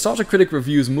nerd, the Nostalgia Critic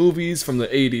reviews movies from the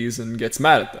 80s and gets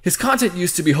mad at them. His content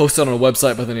used to be hosted on a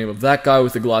website by the name of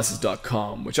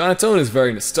thatguywiththeglasses.com, which on its own is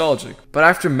very nostalgic, but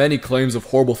after many claims of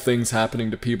horrible things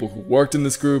happening to people who worked in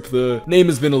this group, the name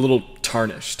has been a little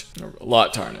tarnished, or a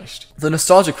lot tarnished. The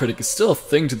Nostalgia Critic is still a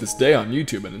thing to this day on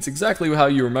YouTube, and it's exactly how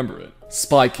you remember it.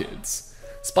 Spy Kids.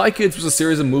 Spy Kids was a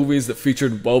series of movies that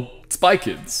featured, well, Spy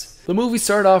Kids. The movies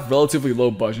started off relatively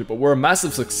low budget, but were a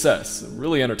massive success,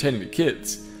 really entertaining to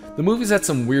kids. The movies had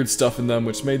some weird stuff in them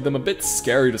which made them a bit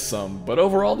scary to some, but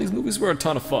overall these movies were a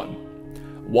ton of fun.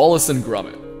 Wallace and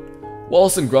Gromit.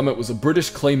 Wallace and Gromit was a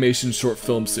British claymation short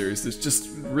film series that's just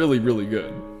really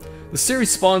good. The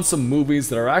series spawned some movies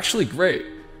that are actually great.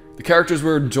 The characters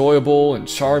were enjoyable and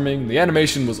charming, the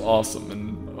animation was awesome,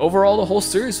 and overall the whole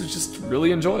series was just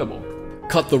really enjoyable.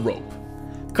 Cut the Rope.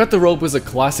 Cut the Rope was a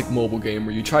classic mobile game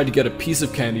where you tried to get a piece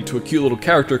of candy to a cute little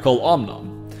character called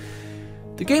Om-Nom.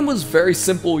 The game was very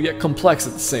simple yet complex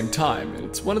at the same time, and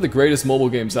it's one of the greatest mobile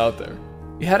games out there.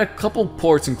 It had a couple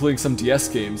ports including some DS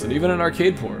games and even an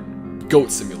arcade port.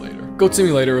 Goat Simulator. Goat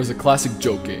Simulator is a classic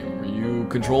joke game where you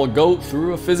control a goat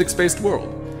through a physics-based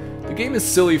world. The game is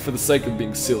silly for the sake of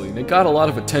being silly, and it got a lot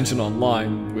of attention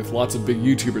online with lots of big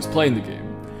YouTubers playing the game.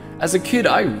 As a kid,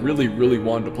 I really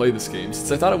wanted to play this game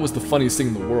since I thought it was the funniest thing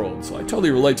in the world, so I totally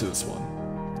relate to this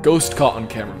one. Ghost Caught on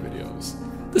Camera videos.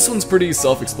 This one's pretty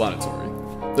self-explanatory.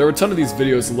 There were a ton of these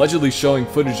videos allegedly showing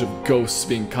footage of ghosts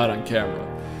being caught on camera.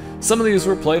 Some of these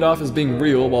were played off as being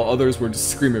real, while others were just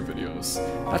screamer videos.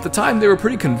 At the time, they were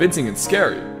pretty convincing and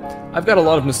scary. I've got a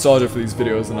lot of nostalgia for these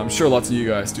videos, and I'm sure lots of you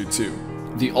guys do too.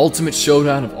 The Ultimate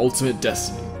Showdown of Ultimate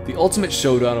Destiny. The Ultimate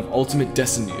Showdown of Ultimate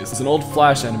Destiny is an old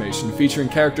Flash animation featuring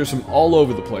characters from all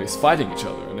over the place fighting each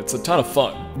other, and it's a ton of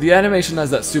fun. The animation has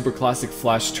that super classic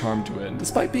Flash charm to it, and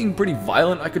despite being pretty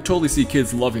violent, I could totally see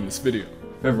kids loving this video.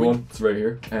 Hey everyone, it's Ray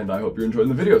here, and I hope you're enjoying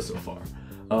the video so far.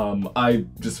 I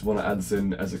just want to add this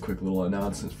in as a quick little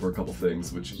announcement for a couple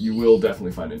things, which you will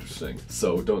definitely find interesting,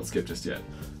 so don't skip just yet.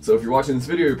 So if you're watching this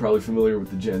video, you're probably familiar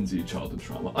with the Gen Z childhood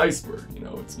trauma Iceberg. You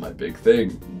know, it's my big thing.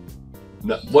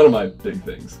 One of my big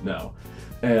things now.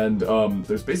 And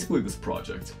there's basically this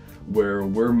project where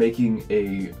we're making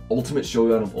a Ultimate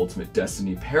Showdown of Ultimate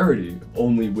Destiny parody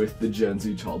only with the Gen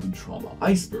Z childhood trauma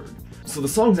Iceberg. So the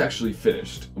song's actually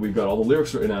finished, we've got all the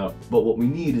lyrics written out, but what we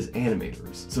need is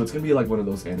animators. So it's gonna be like one of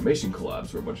those animation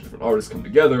collabs where a bunch of different artists come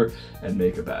together and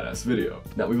make a badass video.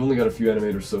 Now we've only got a few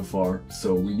animators so far,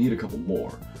 so we need a couple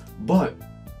more. But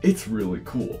it's really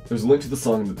cool. There's a link to the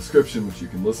song in the description which you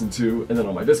can listen to, and then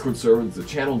on my Discord server there's a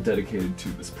channel dedicated to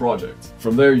this project.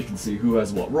 From there you can see who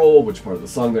has what role, which part of the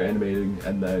song they're animating,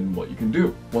 and then what you can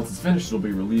do. Once it's finished it'll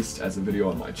be released as a video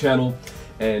on my channel,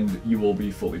 and you will be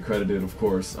fully credited, of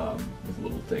course, with a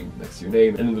little thing next to your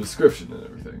name and in the description and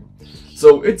everything.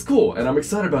 So it's cool, and I'm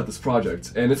excited about this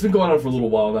project, and it's been going on for a little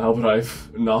while now, but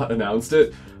I've not announced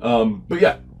it. But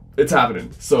yeah, it's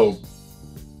happening, so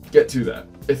get to that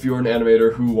if you're an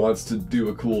animator who wants to do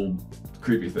a cool,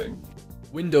 creepy thing.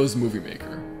 Windows Movie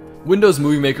Maker. Windows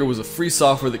Movie Maker was a free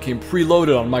software that came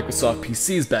preloaded on Microsoft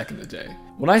PCs back in the day.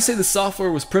 When I say the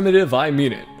software was primitive, I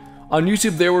mean it. On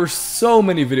YouTube there were so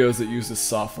many videos that used this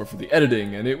software for the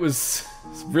editing, and it was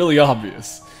really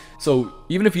obvious. So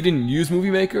even if you didn't use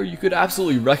Movie Maker, you could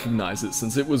absolutely recognize it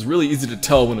since it was really easy to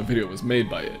tell when a video was made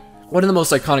by it. One of the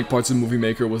most iconic parts of Movie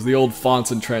Maker was the old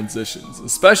fonts and transitions,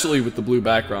 especially with the blue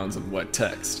backgrounds and wet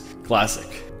text. Classic.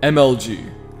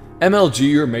 MLG.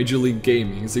 MLG, or Major League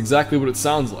Gaming, is exactly what it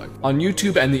sounds like. On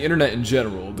YouTube and the internet in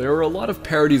general, there were a lot of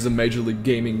parodies of Major League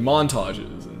Gaming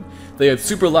montages, and they had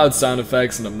super loud sound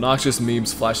effects and obnoxious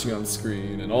memes flashing on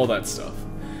screen and all that stuff.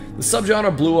 The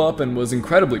subgenre blew up and was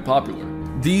incredibly popular.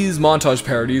 These montage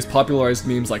parodies popularized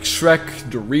memes like Shrek,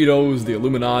 Doritos, the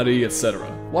Illuminati,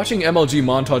 etc. Watching MLG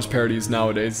montage parodies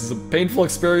nowadays is a painful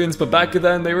experience, but back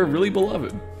then they were really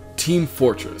beloved. Team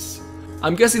Fortress.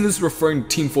 I'm guessing this is referring to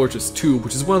Team Fortress 2,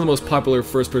 which is one of the most popular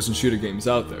first-person shooter games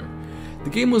out there.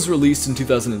 The game was released in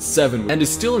 2007 and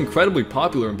is still incredibly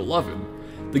popular and beloved.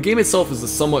 The game itself is a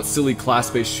somewhat silly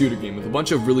class-based shooter game with a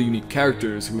bunch of really unique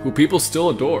characters who people still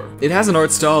adore. It has an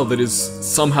art style that is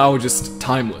somehow just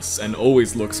timeless and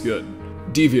always looks good.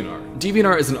 DeviantArt.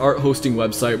 DeviantArt is an art hosting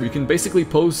website where you can basically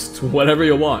post whatever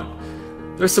you want.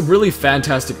 There's some really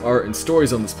fantastic art and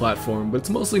stories on this platform, but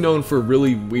it's mostly known for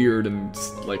really weird and,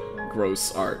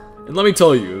 gross art. And let me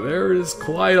tell you, there is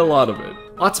quite a lot of it.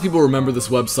 Lots of people remember this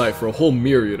website for a whole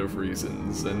myriad of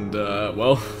reasons, and,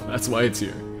 well, that's why it's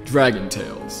here. Dragon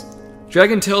Tales.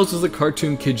 Dragon Tales was a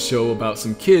cartoon kids show about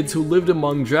some kids who lived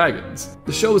among dragons.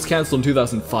 The show was cancelled in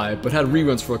 2005, but had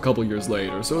reruns for a couple years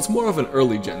later, so it's more of an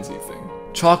early Gen Z thing.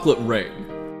 Chocolate Rain.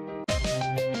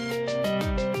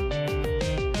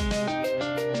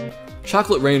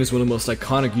 Chocolate Rain is one of the most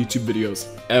iconic YouTube videos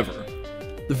ever.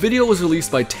 The video was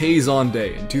released by Tay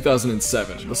Day in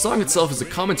 2007. The song itself is a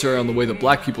commentary on the way that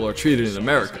black people are treated in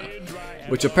America,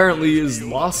 which apparently is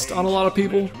lost on a lot of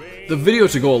people. The video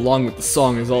to go along with the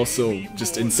song is also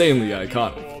just insanely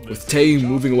iconic, with Tay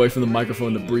moving away from the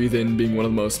microphone to breathe in being one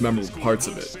of the most memorable parts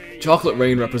of it. Chocolate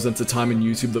Rain represents a time in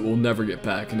YouTube that will never get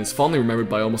back and is fondly remembered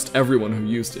by almost everyone who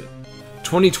used it.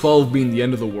 2012 being the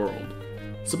end of the world.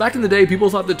 So back in the day, people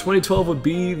thought that 2012 would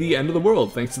be the end of the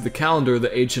world thanks to the calendar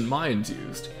the ancient Mayans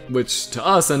used, which to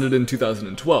us ended in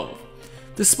 2012.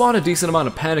 This spawned a decent amount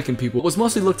of panic in people, but was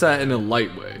mostly looked at in a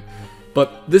light way.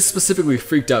 But this specifically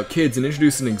freaked out kids and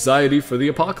introduced an anxiety for the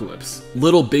apocalypse.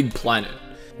 Little Big Planet.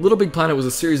 Little Big Planet was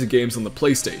a series of games on the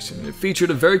PlayStation. It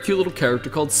featured a very cute little character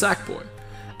called Sackboy.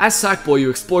 As Sackboy,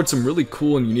 you explored some really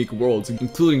cool and unique worlds,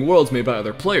 including worlds made by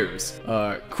other players.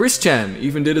 Chris Chan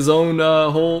even did his own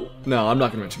No, I'm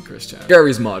not gonna mention Chris Chan.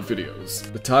 Garry's Mod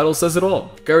videos. The title says it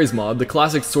all. Garry's Mod, the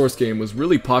classic Source game, was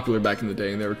really popular back in the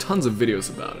day, and there were tons of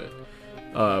videos about it.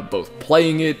 Both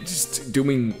playing it, just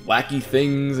doing wacky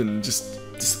things, and just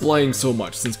displaying so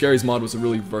much, since Garry's Mod was a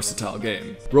really versatile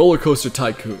game. Roller Coaster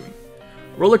Tycoon.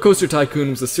 Roller Coaster Tycoon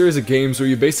was a series of games where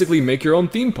you basically make your own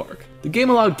theme park. The game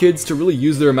allowed kids to really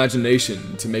use their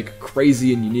imagination to make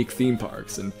crazy and unique theme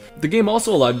parks, and the game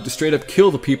also allowed you to straight up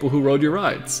kill the people who rode your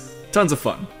rides. Tons of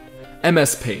fun.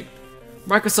 MS Paint.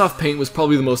 Microsoft Paint was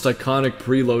probably the most iconic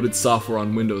preloaded software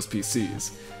on Windows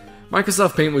PCs.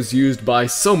 Microsoft Paint was used by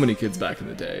so many kids back in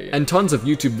the day, and tons of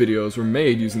YouTube videos were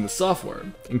made using the software,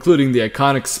 including the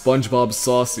iconic SpongeBob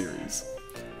Saw series.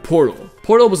 Portal.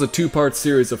 Portal was a two-part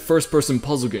series of first-person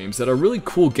puzzle games that had a really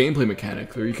cool gameplay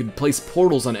mechanic where you could place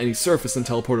portals on any surface and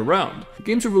teleport around. The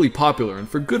games were really popular, and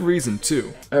for good reason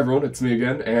too. Hey everyone, it's me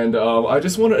again, and I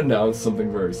just want to announce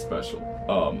something very special.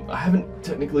 I haven't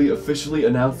technically officially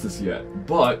announced this yet,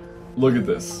 but look at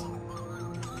this.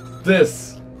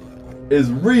 This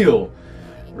is real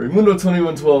Raymundo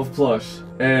 2112 plush,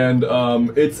 and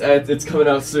it's coming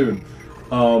out soon.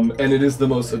 And it is the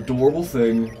most adorable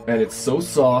thing, and it's so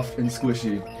soft and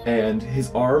squishy, and his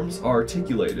arms are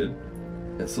articulated,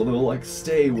 and so they'll like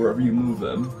stay wherever you move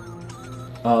them.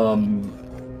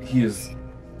 He is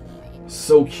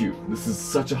so cute. This is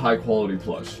such a high quality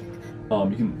plush.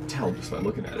 You can tell just by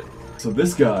looking at it. So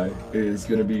this guy is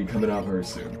gonna be coming out very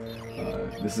soon.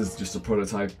 This is just a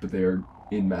prototype, but they are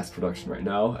in mass production right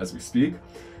now as we speak,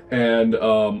 and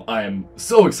I am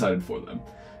so excited for them.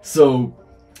 So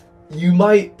you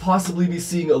might possibly be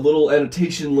seeing a little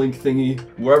annotation link thingy,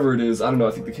 wherever it is, I don't know,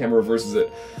 I think the camera reverses it,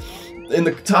 in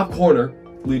the top corner,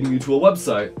 leading you to a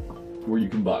website where you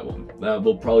can buy one. Now,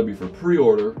 they'll probably be for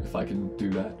pre-order, if I can do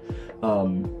that,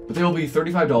 but they will be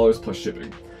 $35 plus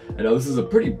shipping. And now this is a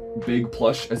pretty big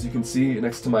plush, as you can see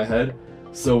next to my head,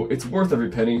 so it's worth every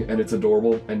penny, and it's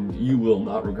adorable, and you will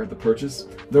not regret the purchase.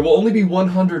 There will only be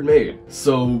 100 made,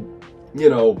 so, you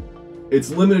know, it's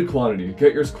limited quantity,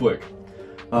 get yours quick.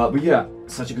 But yeah,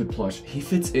 such a good plush. He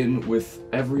fits in with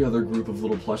every other group of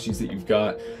little plushies that you've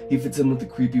got. He fits in with the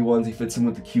creepy ones, he fits in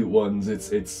with the cute ones.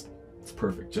 It's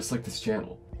perfect, just like this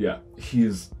channel. Yeah, he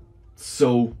is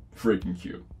so freaking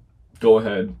cute. Go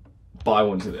ahead, buy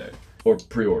one today. Or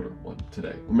pre-order one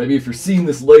today. Or maybe if you're seeing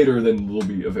this later, then they'll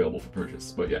be available for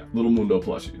purchase. But yeah, Little Mundo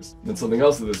plushies. And something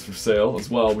else that is for sale as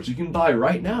well, which you can buy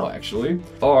right now actually,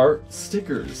 are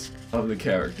stickers of the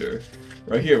character.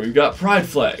 Right here, we've got pride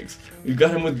flags. We've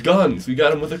got him with guns. We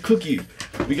got him with a cookie.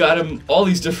 We got him all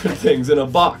these different things in a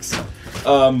box.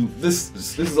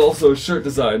 This is also a shirt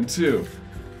design too.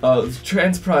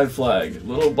 Trans pride flag,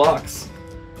 little box.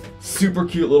 Super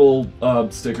cute little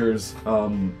stickers.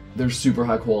 They're super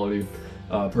high quality,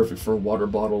 perfect for water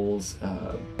bottles,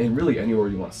 and really anywhere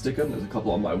you want to stick them. There's a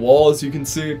couple on my wall, as you can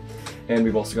see. And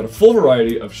we've also got a full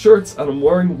variety of shirts, and I'm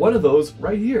wearing one of those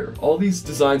right here. All these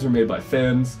designs were made by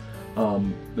fans.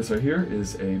 This right here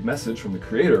is a message from the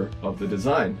creator of the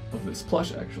design of this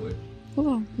plush, actually.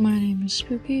 Hello, my name is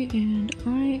Spooky, and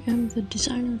I am the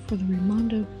designer for the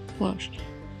Raymundo plush.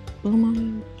 Little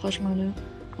Mondo, Plush Mondo,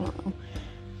 I don't know.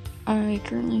 I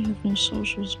currently have no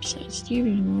socials besides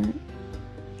Stevie anymore,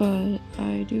 but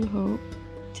I do hope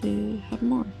to have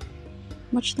more.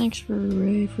 Much thanks for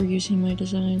Ray for using my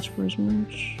designs for his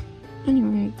merch.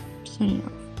 Anyway, signing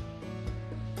off.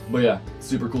 But yeah,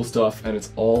 super cool stuff, and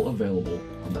it's all available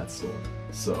on that store.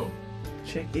 So,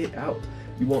 check it out.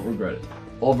 You won't regret it.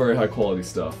 All very high quality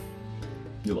stuff.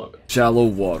 You'll love it. Shallow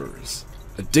Waters.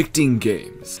 Addicting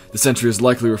Games. This entry is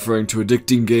likely referring to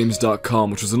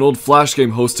addictinggames.com, which was an old Flash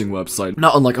game hosting website,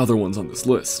 not unlike other ones on this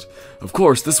list. Of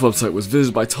course, this website was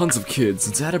visited by tons of kids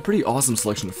since it had a pretty awesome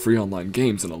selection of free online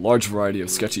games and a large variety of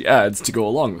sketchy ads to go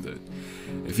along with it.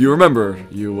 If you remember,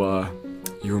 you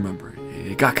remember,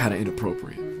 it got kinda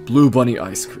inappropriate. Blue Bunny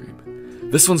Ice Cream.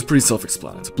 This one's pretty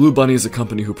self-explanatory. Blue Bunny is a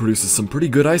company who produces some pretty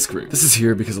good ice cream. This is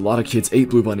here because a lot of kids ate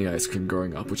Blue Bunny ice cream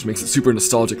growing up, which makes it super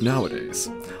nostalgic nowadays.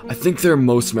 I think their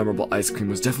most memorable ice cream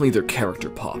was definitely their character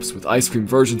pops, with ice cream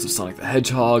versions of Sonic the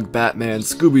Hedgehog, Batman,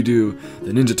 Scooby-Doo,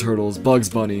 the Ninja Turtles, Bugs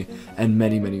Bunny, and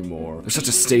many, many more. They're such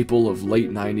a staple of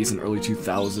late 90s and early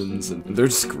 2000s, and they're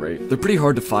just great. They're pretty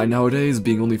hard to find nowadays,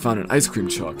 being only found in ice cream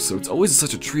trucks, so it's always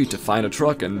such a treat to find a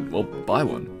truck and, well, buy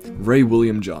one. Ray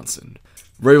William Johnson.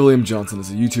 Ray William Johnson is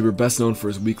a YouTuber best known for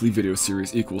his weekly video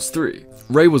series Equals 3.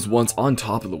 Ray was once on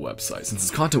top of the website since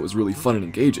his content was really fun and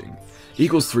engaging.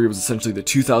 Equals 3 was essentially the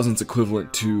 2000s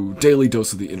equivalent to Daily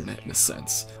Dose of the Internet in a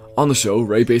sense. On the show,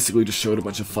 Ray basically just showed a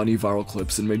bunch of funny viral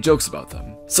clips and made jokes about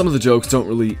them. Some of the jokes don't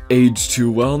really age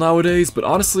too well nowadays, but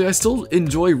honestly I still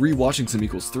enjoy rewatching some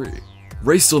Equals 3.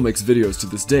 Ray still makes videos to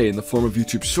this day in the form of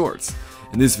YouTube Shorts.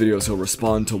 In these videos he'll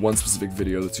respond to one specific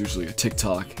video that's usually a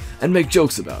TikTok and make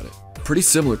jokes about it. Pretty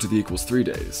similar to the Equals 3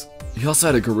 days. He also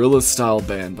had a Gorillaz-style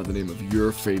band by the name of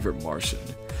Your Favorite Martian.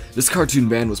 This cartoon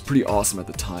band was pretty awesome at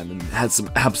the time and had some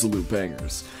absolute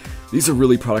bangers. These are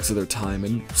really products of their time,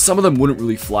 and some of them wouldn't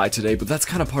really fly today, but that's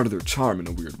kind of part of their charm in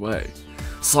a weird way.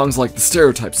 Songs like the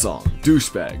Stereotype Song,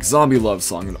 Douchebag, Zombie Love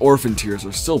Song, and Orphan Tears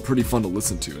are still pretty fun to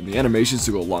listen to, and the animations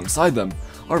to go alongside them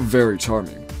are very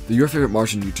charming. The Your Favorite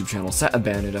Martian YouTube channel sat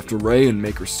abandoned after Ray and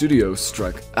Maker Studios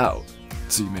struck out.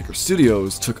 So Maker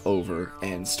Studios took over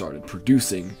and started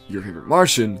producing Your Favorite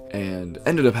Martian and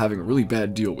ended up having a really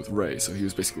bad deal with Ray, so he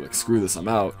was basically like, screw this, I'm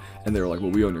out, and they were like, well,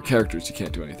 we own your characters, you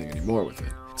can't do anything anymore with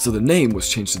it. So the name was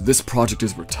changed to This Project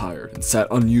is Retired and sat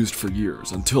unused for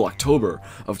years until October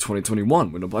of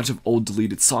 2021 when a bunch of old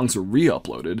deleted songs were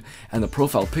re-uploaded and the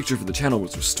profile picture for the channel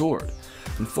was restored.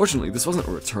 Unfortunately, this wasn't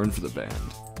a return for the band.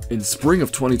 In spring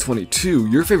of 2022,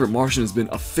 Your Favorite Martian has been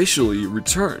officially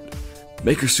returned.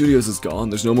 Maker Studios is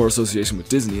gone, there's no more association with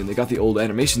Disney, and they got the old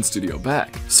animation studio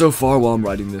back. So far, while I'm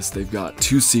writing this, they've got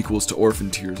 2 sequels to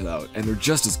Orphan Tears out, and they're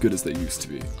just as good as they used to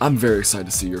be. I'm very excited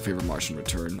to see Your Favorite Martian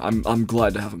return. I'm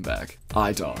glad to have him back.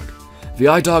 iDog. The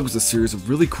iDog was a series of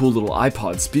really cool little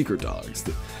iPod speaker dogs.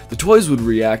 The toys would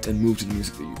react and move to the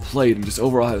music that you played, and just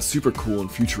overall had a super cool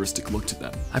and futuristic look to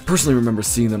them. I personally remember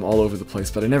seeing them all over the place,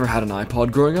 but I never had an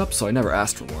iPod growing up, so I never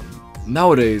asked for one.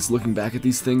 Nowadays, looking back at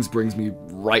these things brings me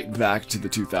right back to the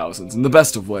 2000s, in the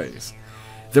best of ways.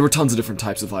 There were tons of different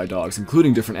types of iDogs,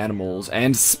 including different animals,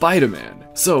 and Spider-Man,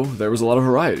 so there was a lot of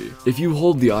variety. If you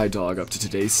hold the iDog up to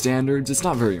today's standards, it's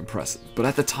not very impressive, but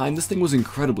at the time this thing was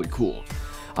incredibly cool.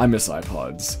 I miss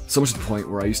iPods, so much to the point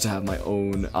where I used to have my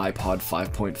own iPod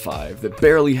 5.5 that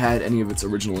barely had any of its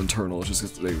original internals just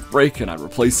because they would break and I'd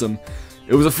replace them.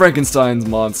 It was a Frankenstein's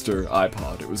monster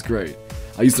iPod, it was great.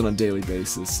 I used it on a daily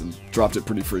basis and dropped it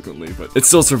pretty frequently, but it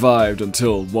still survived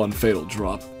until one fatal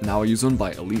drop. Now I use one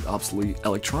by Elite Obsolete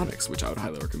Electronics, which I would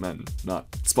highly recommend. Not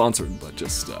sponsored, but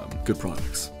just good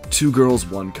products. 2 Girls,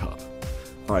 1 Cup.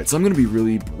 Alright, so I'm going to be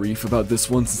really brief about this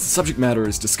one since the subject matter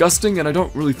is disgusting and I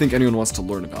don't really think anyone wants to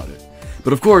learn about it.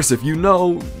 But of course, if you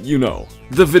know, you know.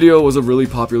 The video was a really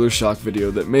popular shock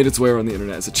video that made its way around the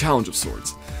internet as a challenge of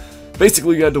sorts.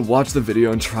 Basically, you had to watch the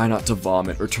video and try not to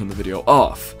vomit or turn the video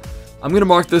off. I'm gonna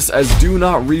mark this as do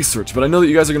not research, but I know that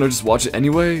you guys are gonna just watch it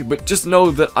anyway, but just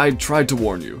know that I tried to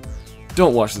warn you.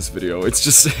 Don't watch this video, it's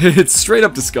just, it's straight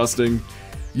up disgusting.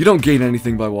 You don't gain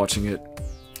anything by watching it.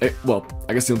 Well,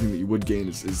 I guess the only thing that you would gain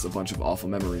is a bunch of awful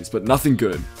memories, but nothing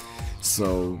good.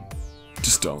 So,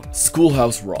 just don't.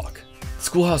 Schoolhouse Rock.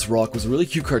 Schoolhouse Rock was a really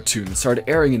cute cartoon that started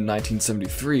airing in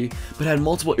 1973, but had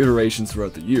multiple iterations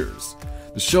throughout the years.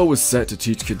 The show was set to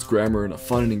teach kids grammar in a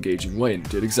fun and engaging way, and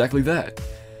did exactly that.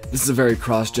 This is a very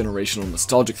cross-generational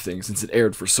nostalgic thing since it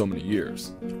aired for so many years.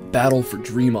 Battle for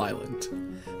Dream Island.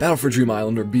 Battle for Dream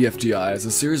Island, or BFDI, is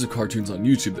a series of cartoons on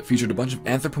YouTube that featured a bunch of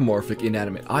anthropomorphic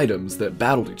inanimate items that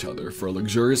battled each other for a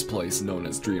luxurious place known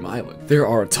as Dream Island. There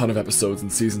are a ton of episodes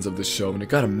and seasons of this show, and it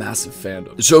got a massive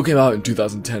fandom. The show came out in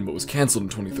 2010 but was cancelled in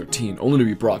 2013, only to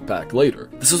be brought back later.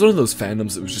 This was one of those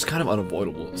fandoms that was just kind of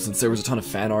unavoidable, since there was a ton of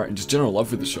fan art and just general love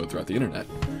for the show throughout the internet.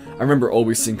 I remember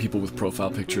always seeing people with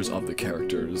profile pictures of the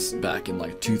characters back in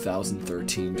like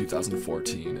 2013,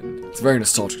 2014, and it's very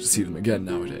nostalgic to see them again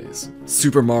nowadays.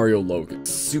 Super Mario Logan.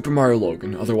 Super Mario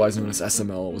Logan, otherwise known as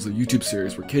SML, was a YouTube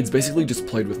series where kids basically just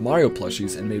played with Mario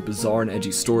plushies and made bizarre and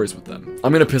edgy stories with them.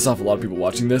 I'm gonna piss off a lot of people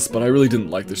watching this, but I really didn't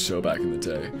like this show back in the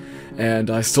day, and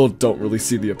I still don't really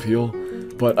see the appeal,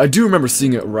 but I do remember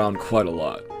seeing it around quite a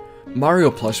lot.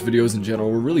 Mario plush videos in general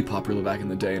were really popular back in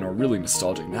the day and are really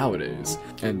nostalgic nowadays,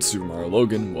 and Super Mario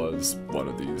Logan was one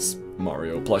of these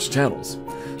Mario plush channels.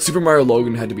 Super Mario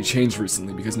Logan had to be changed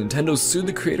recently because Nintendo sued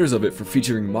the creators of it for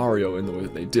featuring Mario in the way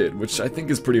that they did, which I think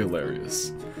is pretty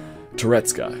hilarious.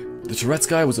 Tourette's Guy. The Tourette's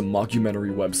Guy was a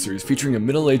mockumentary web series featuring a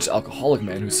middle-aged alcoholic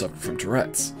man who suffered from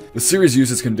Tourette's. The series used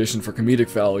his condition for comedic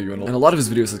value, and a lot of his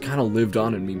videos have kind of lived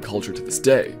on in meme culture to this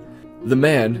day. The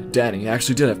man, Danny,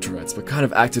 actually did have Tourette's, but kind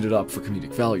of acted it up for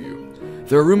comedic value.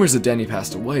 There are rumors that Danny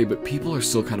passed away, but people are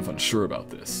still kind of unsure about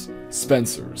this.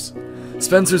 Spencer's.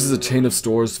 Spencer's is a chain of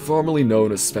stores formerly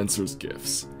known as Spencer's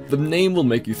Gifts. The name will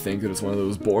make you think that it's one of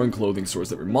those boring clothing stores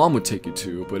that your mom would take you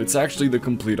to, but it's actually the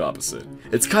complete opposite.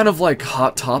 It's kind of like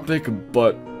Hot Topic,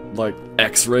 but like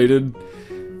X-rated.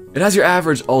 It has your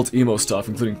average alt-emo stuff,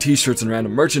 including t-shirts and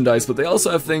random merchandise, but they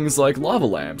also have things like lava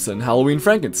lamps and Halloween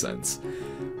frankincense.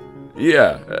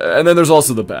 Yeah, and then there's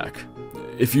also the back.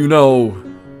 If you know,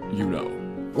 you know.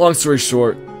 Long story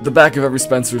short, the back of every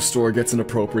Spencer's store gets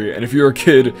inappropriate, and if you're a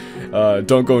kid,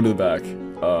 don't go into the back.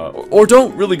 Or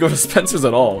don't really go to Spencer's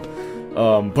at all.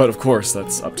 But of course,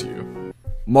 that's up to you.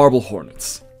 Marble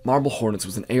Hornets. Marble Hornets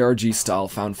was an ARG-style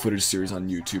found footage series on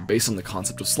YouTube based on the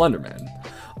concept of Slender Man.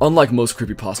 Unlike most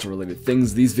creepypasta-related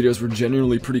things, these videos were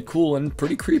genuinely pretty cool and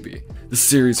pretty creepy. The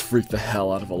series freaked the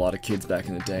hell out of a lot of kids back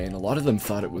in the day, and a lot of them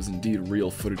thought it was indeed real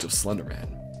footage of Slender Man.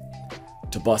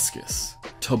 Tobuscus.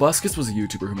 Tobuscus was a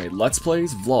YouTuber who made Let's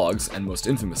Plays, vlogs, and most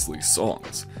infamously,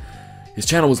 songs. His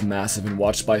channel was massive and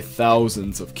watched by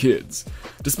thousands of kids,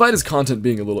 despite his content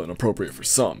being a little inappropriate for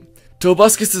some.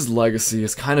 Tobuscus' legacy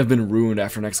has kind of been ruined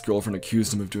after an ex-girlfriend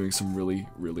accused him of doing some really,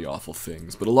 really awful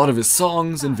things, but a lot of his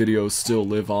songs and videos still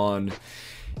live on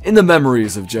in the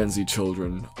memories of Gen Z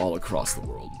children all across the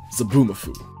world.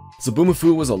 Zaboomafoo.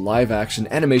 Zaboomafoo was a live-action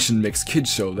animation mixed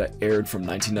kids show that aired from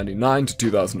 1999 to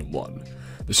 2001.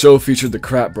 The show featured the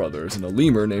Kratt brothers and a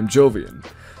lemur named Jovian.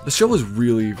 The show was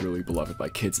really, really beloved by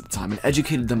kids at the time and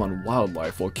educated them on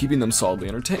wildlife while keeping them solidly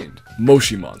entertained.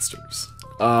 Moshi Monsters.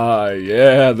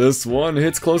 Yeah, this one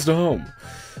hits close to home.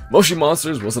 Moshi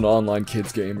Monsters was an online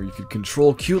kids game where you could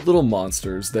control cute little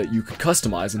monsters that you could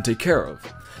customize and take care of.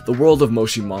 The world of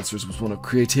Moshi Monsters was one of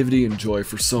creativity and joy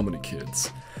for so many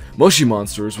kids. Moshi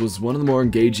Monsters was one of the more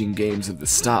engaging games of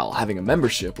this style, having a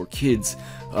membership where kids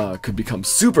could become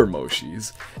super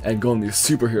Moshis and go on these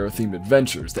superhero-themed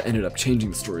adventures that ended up changing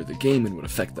the story of the game and would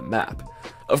affect the map.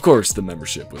 Of course, the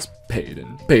membership was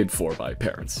paid for by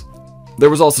parents. There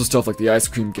was also stuff like the ice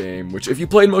cream game, which if you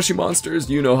played Moshi Monsters,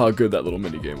 you know how good that little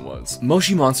minigame was.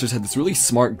 Moshi Monsters had this really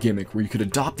smart gimmick where you could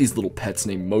adopt these little pets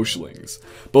named Moshlings,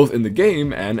 both in the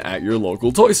game and at your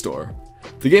local toy store.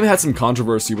 The game had some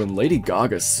controversy when Lady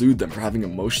Gaga sued them for having a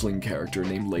Moshling character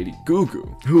named Lady Goo,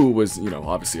 who was, you know,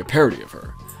 obviously a parody of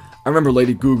her. I remember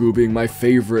Lady Goo being my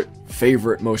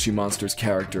favorite Moshi Monsters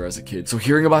character as a kid, so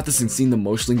hearing about this and seeing the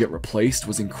Moshling get replaced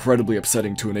was incredibly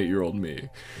upsetting to an 8-year-old me.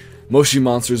 Moshi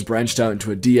Monsters branched out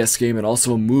into a DS game and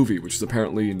also a movie, which is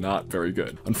apparently not very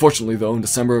good. Unfortunately though, in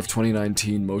December of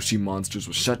 2019, Moshi Monsters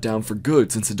was shut down for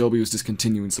good since Adobe was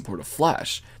discontinuing support of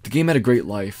Flash. The game had a great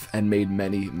life and made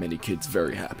many kids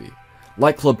very happy.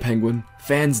 Like Club Penguin,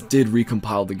 fans did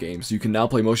recompile the game, so you can now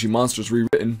play Moshi Monsters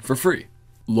rewritten for free.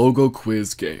 Logo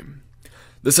Quiz Game.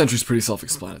 This entry is pretty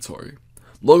self-explanatory.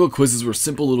 Logo quizzes were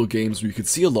simple little games where you could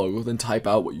see a logo, then type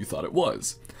out what you thought it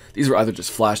was. These were either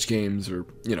just Flash games or,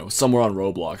 somewhere on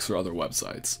Roblox or other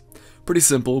websites. Pretty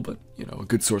simple, but, a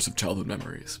good source of childhood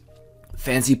memories.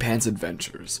 Fancy Pants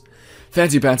Adventures.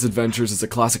 Fancy Pants Adventures is a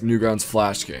classic Newgrounds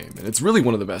Flash game, and it's really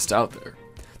one of the best out there.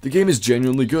 The game is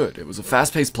genuinely good. It was a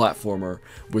fast-paced platformer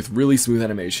with really smooth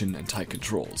animation and tight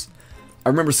controls. I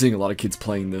remember seeing a lot of kids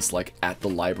playing this at the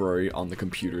library on the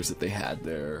computers that they had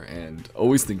there, and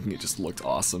always thinking it just looked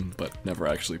awesome, but never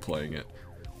actually playing it.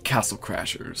 Castle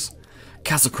Crashers.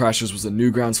 Castle Crashers was a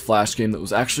Newgrounds Flash game that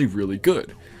was actually really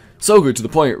good. So good to the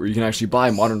point where you can actually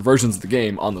buy modern versions of the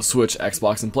game on the Switch,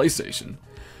 Xbox, and PlayStation.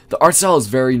 The art style is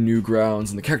very Newgrounds,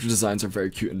 and the character designs are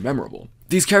very cute and memorable.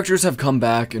 These characters have come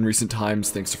back in recent times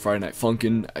thanks to Friday Night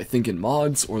Funkin', I think in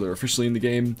mods, or they're officially in the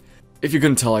game. If you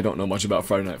couldn't tell, I don't know much about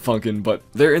Friday Night Funkin', but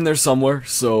they're in there somewhere,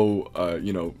 so,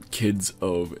 kids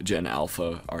of Gen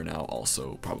Alpha are now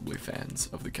also probably fans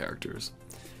of the characters.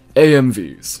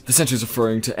 AMVs. This entry is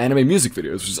referring to anime music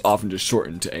videos, which is often just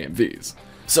shortened to AMVs.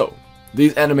 So,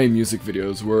 these anime music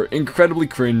videos were incredibly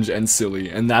cringe and silly,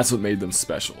 and that's what made them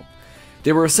special.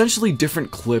 They were essentially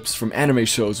different clips from anime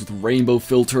shows with rainbow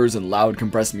filters and loud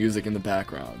compressed music in the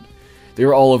background. They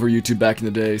were all over YouTube back in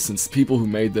the day, since the people who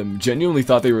made them genuinely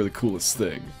thought they were the coolest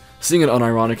thing. Seeing an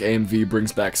unironic AMV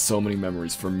brings back so many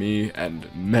memories for me, and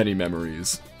many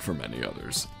memories for many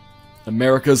others.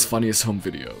 America's Funniest Home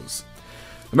Videos.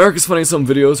 America's Funniest Home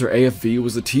Videos, or AFV,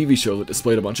 was a TV show that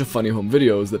displayed a bunch of funny home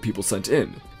videos that people sent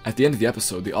in. At the end of the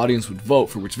episode, the audience would vote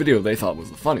for which video they thought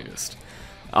was the funniest.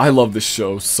 I loved this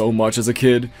show so much as a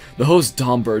kid. The host,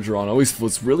 Tom Bergeron, always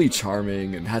was really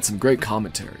charming and had some great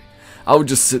commentary. I would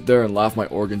just sit there and laugh my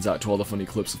organs out to all the funny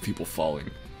clips of people falling.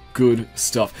 Good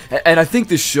stuff. And I think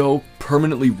this show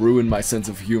permanently ruined my sense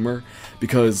of humor,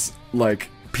 because,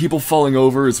 people falling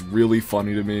over is really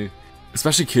funny to me.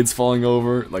 Especially kids falling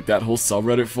over, that whole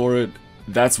subreddit for it,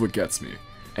 that's what gets me.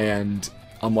 And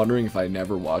I'm wondering if I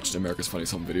never watched America's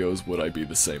Funniest Home Videos, would I be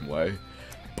the same way?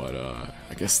 But,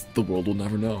 I guess the world will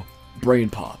never know. Brain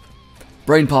Pop.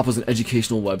 Brain Pop was an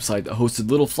educational website that hosted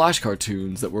little Flash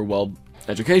cartoons that were, well,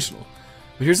 educational.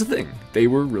 But here's the thing, they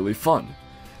were really fun.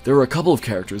 There were a couple of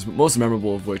characters, but most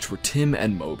memorable of which were Tim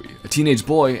and Moby, a teenage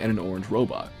boy and an orange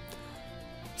robot.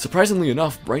 Surprisingly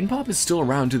enough, Brain Pop is still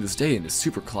around to this day and is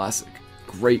super classic.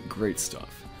 Great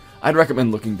stuff. I'd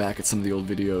recommend looking back at some of the old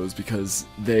videos because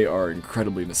they are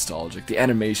incredibly nostalgic. The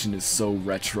animation is so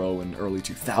retro and early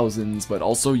 2000s, but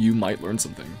also you might learn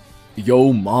something.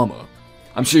 Yo Mama.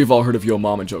 I'm sure you've all heard of Yo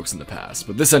Mama jokes in the past,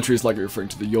 but this entry is likely referring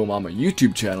to the Yo Mama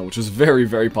YouTube channel, which was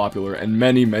very popular, and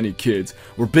many kids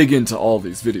were big into all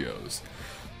these videos.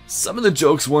 Some of the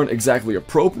jokes weren't exactly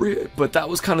appropriate, but that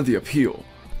was kind of the appeal.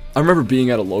 I remember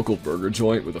being at a local burger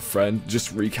joint with a friend,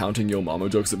 just recounting Yo Mama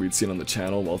jokes that we'd seen on the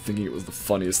channel while thinking it was the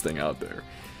funniest thing out there.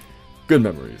 Good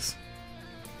memories.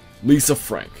 Lisa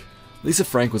Frank. Lisa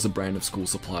Frank was a brand of school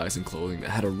supplies and clothing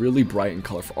that had a really bright and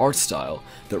colorful art style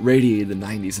that radiated the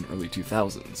 90s and early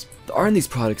 2000s. The art in these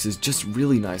products is just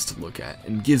really nice to look at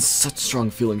and gives such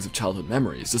strong feelings of childhood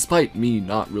memories, despite me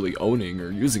not really owning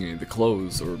or using any of the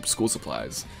clothes or school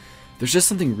supplies. There's just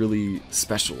something really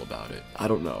special about it. I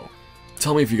don't know.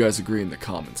 Tell me if you guys agree in the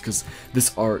comments, because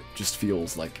this art just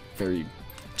feels very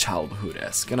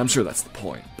childhood-esque, and I'm sure that's the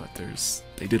point, but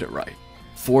they did it right.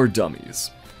 For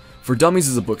Dummies. For Dummies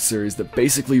is a book series that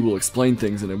basically will explain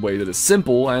things in a way that is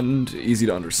simple and easy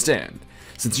to understand,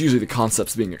 since usually the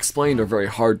concepts being explained are very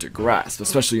hard to grasp,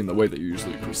 especially in the way that you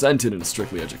usually present it in a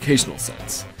strictly educational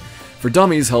sense. For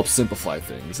Dummies helps simplify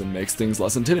things and makes things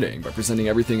less intimidating by presenting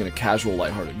everything in a casual,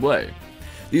 lighthearted way.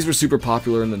 These were super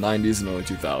popular in the 90s and early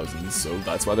 2000s, so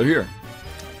that's why they're here.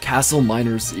 Castle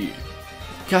Miner Z.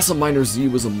 Castle Miner Z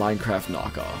was a Minecraft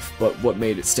knockoff, but what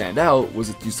made it stand out was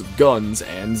its use of guns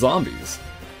and zombies.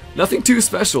 Nothing too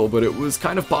special, but it was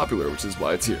kind of popular, which is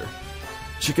why it's here.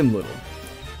 Chicken Little.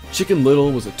 Chicken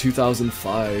Little was a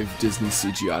 2005 Disney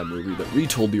CGI movie that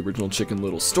retold the original Chicken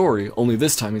Little story, only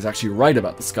this time he's actually right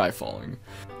about the sky falling.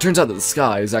 Turns out that the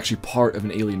sky is actually part of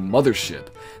an alien mothership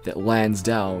that lands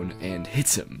down and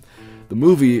hits him. The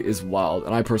movie is wild,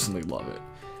 and I personally love it.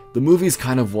 The movie's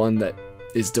kind of one that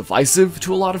is divisive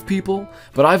to a lot of people,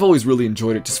 but I've always really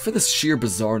enjoyed it just for the sheer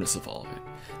bizarreness of all of it.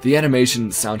 The animation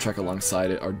and the soundtrack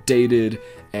alongside it are dated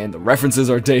and the references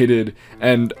are dated,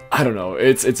 and I don't know,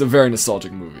 it's a very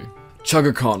nostalgic movie.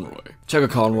 Chugga Conroy. Chugga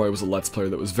Conroy was a Let's Player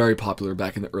that was very popular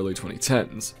back in the early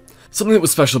 2010s. Something that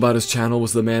was special about his channel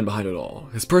was the man behind it all.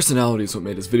 His personality is what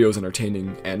made his videos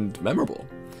entertaining and memorable.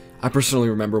 I personally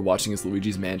remember watching his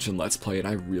Luigi's Mansion Let's Play and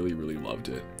I really loved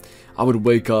it. I would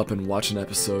wake up and watch an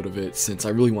episode of it since I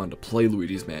really wanted to play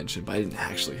Luigi's Mansion, but I didn't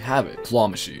actually have it. Claw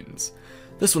machines.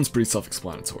 This one's pretty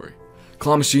self-explanatory.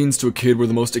 Claw machines to a kid were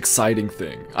the most exciting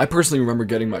thing. I personally remember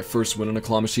getting my first win on a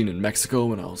claw machine in Mexico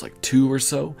when I was like 2 or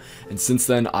so, and since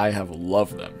then I have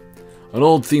loved them. An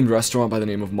old themed restaurant by the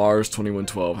name of Mars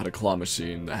 2112 had a claw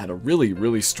machine that had a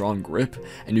really strong grip,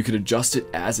 and you could adjust it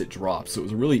as it dropped, so it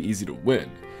was really easy to win.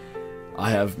 I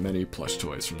have many plush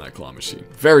toys from that claw machine.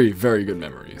 Very good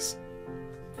memories.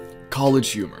 College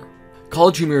Humor.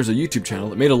 College Humor is a YouTube channel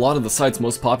that made a lot of the site's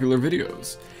most popular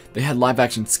videos. They had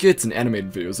live-action skits and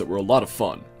animated videos that were a lot of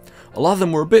fun. A lot of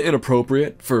them were a bit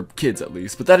inappropriate, for kids at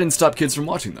least, but that didn't stop kids from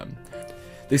watching them.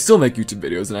 They still make YouTube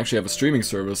videos and actually have a streaming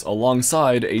service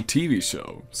alongside a TV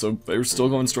show, so they're still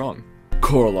going strong.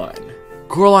 Coraline.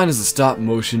 Coraline is a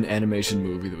stop-motion animation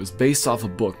movie that was based off a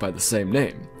book by the same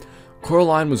name.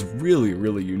 Coraline was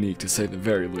really unique to say the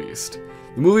very least.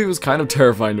 The movie was kind of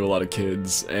terrifying to a lot of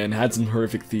kids, and had some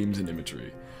horrific themes and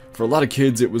imagery. For a lot of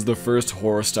kids, it was the first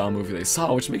horror-style movie they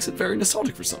saw, which makes it very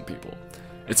nostalgic for some people.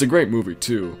 It's a great movie,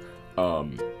 too.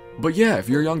 But yeah, if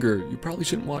you're younger, you probably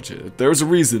shouldn't watch it. There's a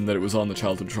reason that it was on the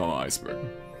Childhood Trauma Iceberg.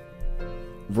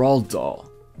 Roald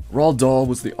Dahl. Roald Dahl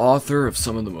was the author of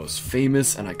some of the most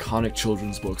famous and iconic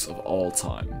children's books of all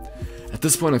time. At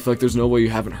this point, I feel like there's no way you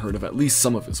haven't heard of at least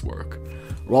some of his work.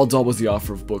 Roald Dahl was the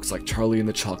author of books like Charlie and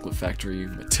the Chocolate Factory,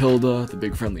 Matilda, The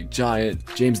Big Friendly Giant,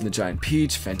 James and the Giant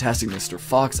Peach, Fantastic Mr.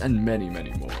 Fox, and many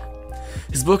more.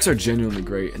 His books are genuinely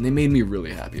great, and they made me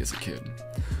really happy as a kid.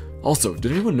 Also,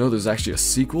 did anyone know there's actually a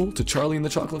sequel to Charlie and the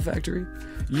Chocolate Factory?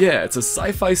 Yeah, it's a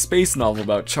sci-fi space novel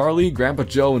about Charlie, Grandpa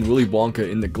Joe, and Willy Wonka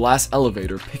in the glass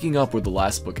elevator picking up where the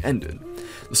last book ended.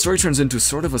 The story turns into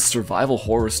sort of a survival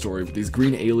horror story with these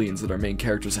green aliens that our main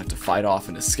characters have to fight off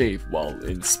and escape while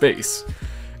in space.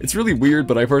 It's really weird,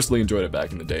 but I personally enjoyed it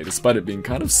back in the day, despite it being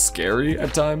kind of scary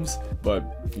at times. But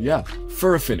yeah,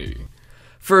 Fur Affinity.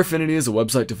 Fur Affinity is a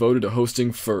website devoted to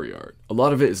hosting furry art. A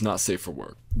lot of it is not safe for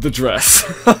work. The dress.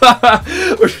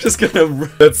 We're just gonna...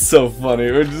 That's so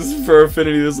funny. We're just... Fur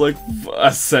Affinity is like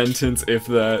a sentence, if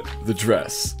that. The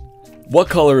dress. What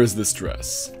color is this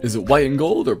dress? Is it white and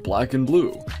gold or black and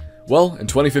blue? Well, in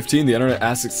 2015, the internet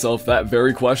asked itself that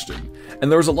very question,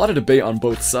 and there was a lot of debate on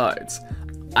both sides.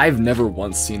 I've never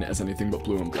once seen it as anything but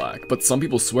blue and black, but some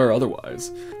people swear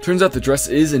otherwise. Turns out the dress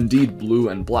is indeed blue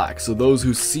and black, so those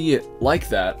who see it like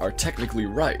that are technically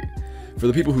right. For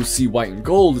the people who see white and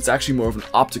gold, it's actually more of an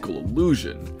optical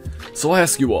illusion. So I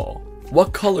ask you all,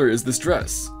 what color is this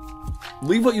dress?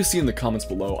 Leave what you see in the comments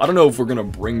below. I don't know if we're gonna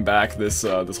bring back this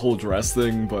this whole dress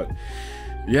thing, but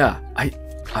yeah,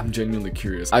 I'm genuinely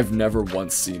curious. I've never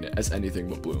once seen it as anything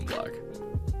but blue and black.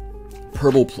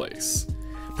 Purple Place.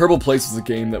 Purple Place was a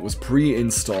game that was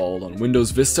pre-installed on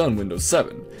Windows Vista and Windows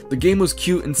 7. The game was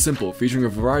cute and simple, featuring a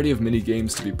variety of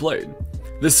mini-games to be played.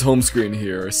 This home screen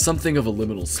here is something of a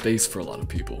liminal space for a lot of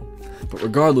people. But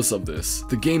regardless of this,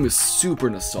 the game is super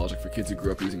nostalgic for kids who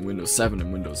grew up using Windows 7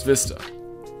 and Windows Vista.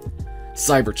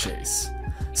 Cyber Chase.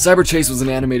 Cyber Chase was an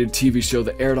animated TV show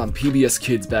that aired on PBS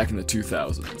Kids back in the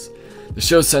 2000s. The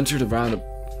show centered around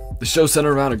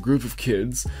a group of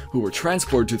kids who were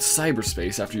transported to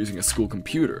cyberspace after using a school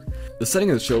computer. The setting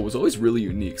of the show was always really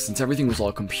unique since everything was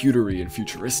all computery and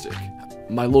futuristic.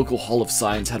 My local Hall of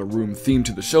Science had a room themed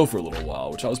to the show for a little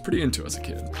while, which I was pretty into as a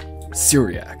kid.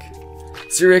 Syriac.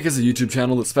 Syriac is a YouTube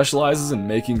channel that specializes in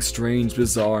making strange,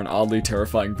 bizarre, and oddly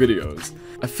terrifying videos.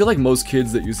 I feel like most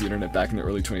kids that used the internet back in the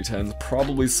early 2010s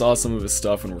probably saw some of his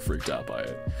stuff and were freaked out by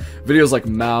it. Videos like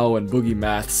Mao and Boogie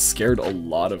Maths scared a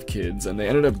lot of kids, and they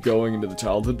ended up going into the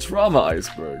Childhood Trauma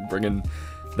Iceberg, bringing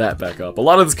that back up. A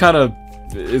lot of this kind of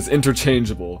is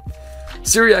interchangeable.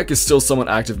 Syriac is still somewhat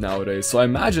active nowadays, so I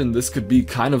imagine this could be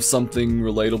kind of something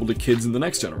relatable to kids in the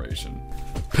next generation.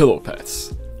 Pillow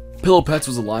Pets. Pillow Pets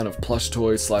was a line of plush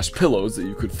toys / pillows that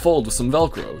you could fold with some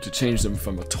Velcro to change them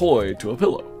from a toy to a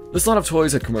pillow. This line of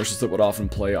toys had commercials that would often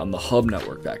play on the Hub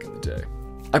network back in the day.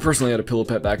 I personally had a Pillow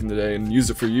Pet back in the day and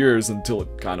used it for years until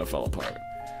it kind of fell apart.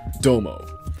 Domo.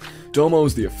 Domo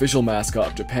is the official mascot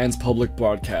of Japan's public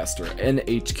broadcaster,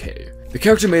 NHK. The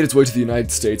character made its way to the United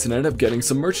States and ended up getting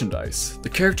some merchandise. The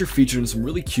character featured in some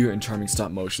really cute and charming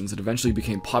stop motions that eventually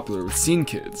became popular with scene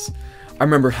kids. I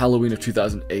remember Halloween of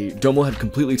 2008, Domo had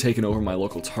completely taken over my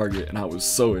local Target and I was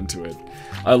so into it.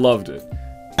 I loved it.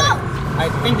 I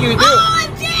think you do.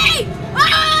 OMG!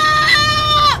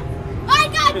 Ah!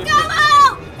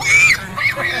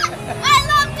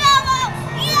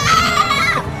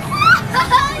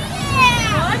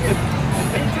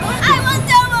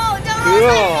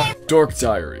 Dork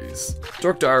Diaries.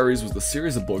 Dork Diaries was the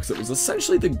series of books that was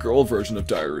essentially the girl version of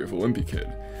Diary of a Wimpy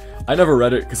Kid. I never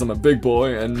read it because I'm a big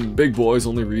boy, and big boys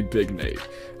only read Big Nate.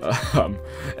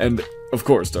 And, of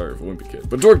course, Diary of a Wimpy Kid.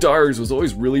 But Dork Diaries was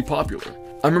always really popular.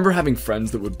 I remember having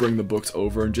friends that would bring the books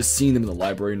over and just seeing them in the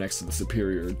library next to the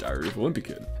superior Diary of a Wimpy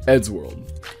Kid.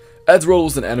 Eddsworld. Eddsworld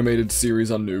was an animated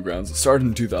series on Newgrounds that started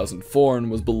in 2004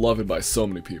 and was beloved by so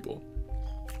many people.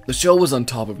 The show was on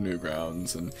top of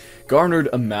Newgrounds and garnered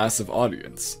a massive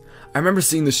audience. I remember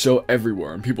seeing the show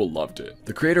everywhere and people loved it.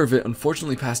 The creator of it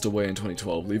unfortunately passed away in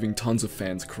 2012, leaving tons of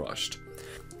fans crushed.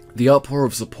 The outpour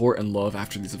of support and love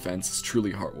after these events is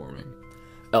truly heartwarming.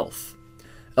 Elf.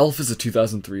 Elf is a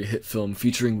 2003 hit film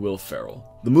featuring Will Ferrell.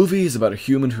 The movie is about a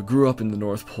human who grew up in the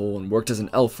North Pole and worked as an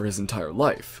elf for his entire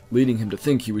life, leading him to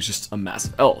think he was just a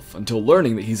massive elf, until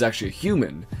learning that he's actually a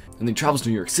human, and then travels to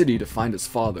New York City to find his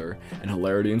father, and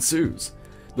hilarity ensues.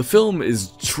 The film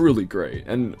is truly great,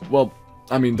 and, well,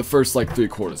 I mean, the first,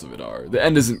 3/4 of it are. The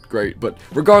end isn't great, but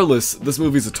regardless, this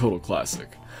movie's a total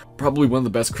classic. Probably one of the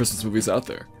best Christmas movies out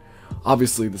there.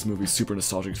 Obviously, this movie's super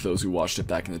nostalgic to those who watched it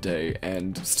back in the day,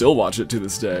 and still watch it to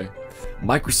this day.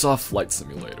 Microsoft Flight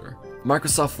Simulator.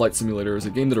 Microsoft Flight Simulator is a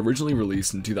game that originally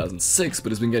released in 2006,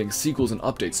 but has been getting sequels and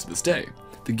updates to this day.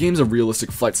 The game's a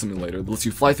realistic flight simulator that lets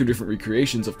you fly through different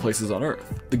recreations of places on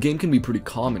Earth. The game can be pretty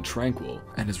calm and tranquil,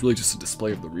 and is really just a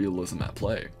display of the realism at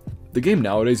play. The game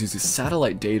nowadays uses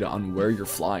satellite data on where you're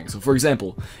flying. So for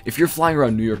example, if you're flying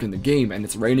around New York in the game and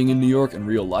it's raining in New York in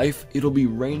real life, it'll be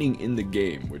raining in the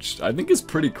game, which I think is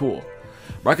pretty cool.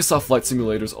 Microsoft Flight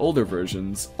Simulator's older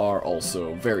versions are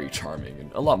also very charming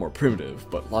and a lot more primitive,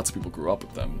 but lots of people grew up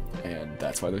with them, and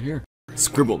that's why they're here.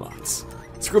 Scribblenauts.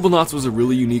 Scribblenauts was a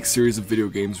really unique series of video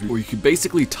games where you could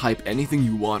basically type anything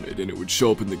you wanted and it would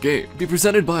show up in the game. Be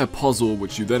presented by a puzzle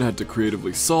which you then had to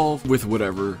creatively solve with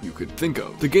whatever you could think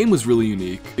of. The game was really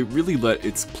unique. It really let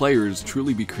its players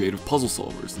truly be creative puzzle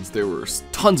solvers, since there were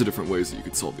tons of different ways that you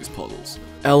could solve these puzzles.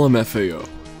 LMFAO.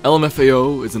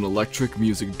 LMFAO is an electric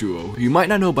music duo who you might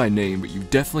not know by name, but you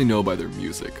definitely know by their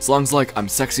music. Songs like I'm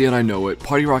Sexy and I Know It,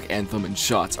 Party Rock Anthem, and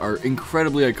Shots are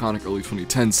incredibly iconic early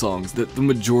 2010 songs that the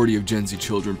majority of Gen Z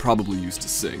children probably used to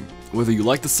sing. Whether you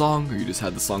like the song or you just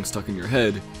had the song stuck in your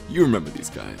head, you remember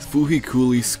these guys. Fooey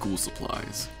Cooley School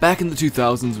Supplies. Back in the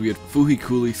 2000s, we had Fooey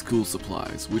Cooley School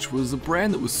Supplies, which was a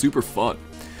brand that was super fun.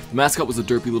 The mascot was a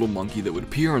derpy little monkey that would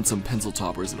appear on some pencil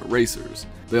toppers and erasers.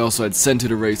 They also had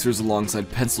scented erasers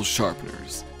alongside pencil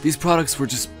sharpeners. These products were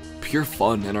just pure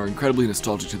fun and are incredibly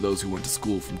nostalgic to those who went to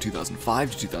school from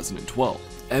 2005 to 2012.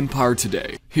 Empire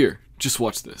Today. Here, just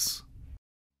watch this.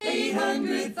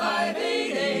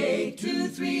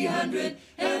 800-588-2300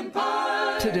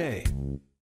 Empire Today.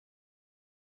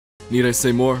 Need I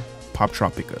say more? Pop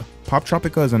Tropica. Pop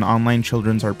Tropica is an online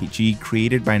children's RPG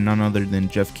created by none other than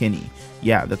Jeff Kinney.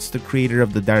 Yeah, that's the creator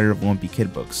of the Diary of a Wimpy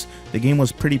Kid books. The game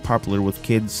was pretty popular with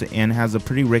kids and has a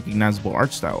pretty recognizable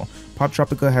art style. Pop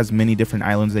Tropica has many different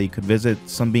islands that you could visit,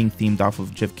 some being themed off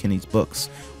of Jeff Kinney's books.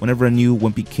 Whenever a new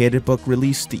Wimpy Kid book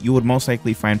released, you would most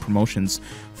likely find promotions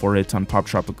for it on Pop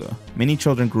Tropica. Many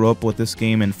children grew up with this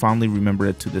game and fondly remember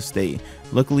it to this day.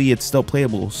 Luckily, it's still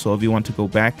playable, so if you want to go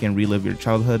back and relive your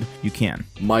childhood, you can.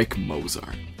 Mike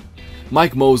Mozart.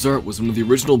 Mike Mozart was one of the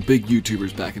original big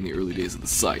YouTubers back in the early days of the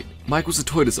site. Mike was a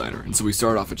toy designer, and so he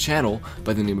started off a channel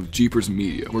by the name of Jeepers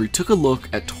Media, where he took a look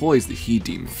at toys that he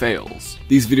deemed fails.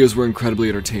 These videos were incredibly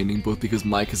entertaining, both because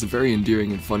Mike has a very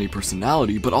endearing and funny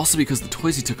personality, but also because the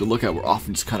toys he took a look at were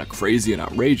often just kind of crazy and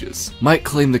outrageous. Mike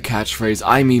claimed the catchphrase,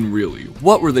 "I mean really,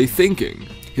 what were they thinking?"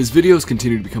 His videos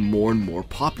continued to become more and more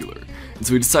popular, and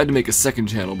so he decided to make a second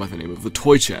channel by the name of The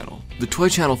Toy Channel. The Toy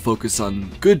Channel focused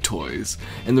on good toys,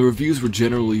 and the reviews were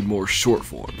generally more short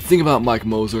form. The thing about Mike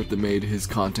Mozart that made his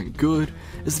content good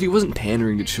is that he wasn't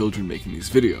pandering to children making these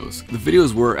videos. The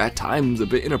videos were, at times, a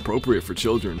bit inappropriate for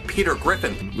children. Peter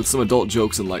Griffin! With some adult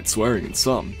jokes and light swearing in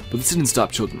some, but this didn't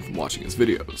stop children from watching his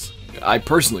videos. I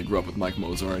personally grew up with Mike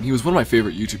Mozart, and he was one of my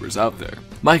favorite YouTubers out there.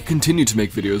 Mike continued to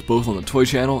make videos both on the Toy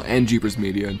Channel and Jeepers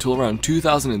Media until around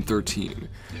 2013,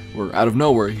 where out of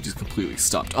nowhere he just completely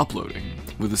stopped uploading,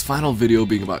 with his final video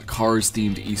being about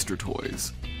Cars-themed Easter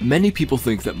toys. Many people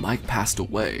think that Mike passed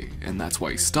away, and that's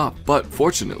why he stopped, but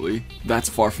fortunately, that's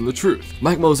far from the truth.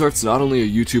 Mike Mozart's not only a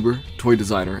YouTuber, toy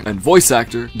designer, and voice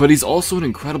actor, but he's also an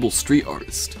incredible street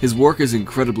artist. His work is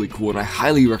incredibly cool, and I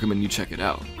highly recommend you check it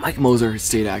out. Mike Mozart has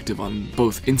stayed active on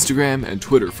both Instagram and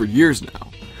Twitter for years now.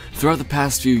 Throughout the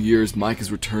past few years, Mike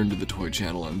has returned to the Toy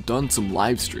Channel and done some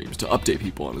live streams to update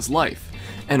people on his life,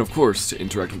 and of course, to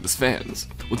interact with his fans.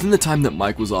 Within the time that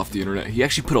Mike was off the internet, he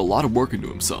actually put a lot of work into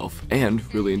himself,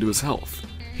 and really into his health.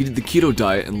 He did the keto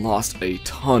diet and lost a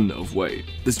ton of weight.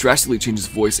 This drastically changed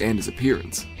his voice and his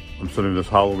appearance. I'm sending this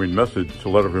Halloween message to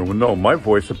let everyone know my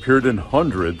voice appeared in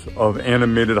hundreds of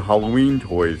animated Halloween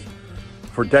toys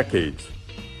for decades.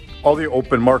 All the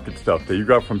open market stuff that you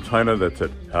got from China that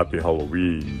said, Happy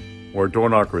Halloween, or door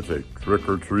knockers say, trick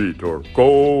or treat, or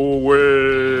go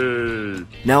away.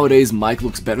 Nowadays, Mike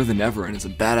looks better than ever and has a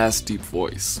badass deep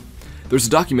voice. There's a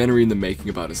documentary in the making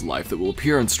about his life that will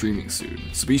appear on streaming soon,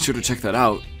 so be sure to check that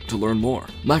out to learn more.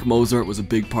 Mike Mozart was a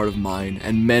big part of mine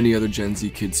and many other Gen Z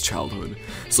kids' childhood,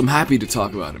 so I'm happy to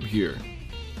talk about him here.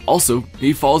 Also,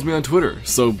 he follows me on Twitter,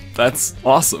 so that's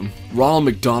awesome. Ronald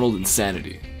McDonald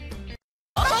Insanity.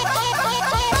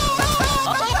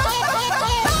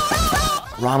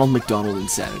 Ronald McDonald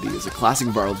Insanity is a classic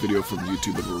viral video from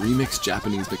YouTube of a remixed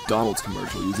Japanese McDonald's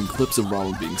commercial using clips of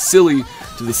Ronald being silly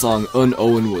to the song Un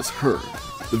Owen Was Heard.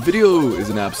 The video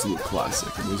is an absolute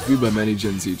classic and was viewed by many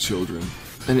Gen Z children,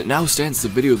 and it now stands as a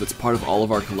video that's part of all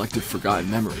of our collective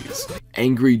forgotten memories.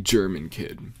 Angry German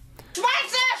Kid.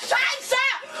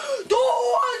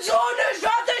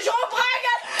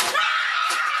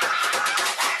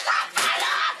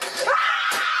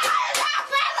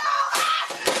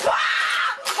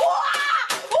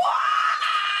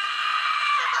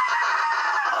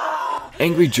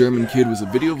 Angry German Kid was a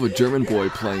video of a German boy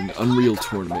playing Unreal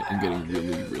Tournament and getting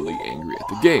really angry at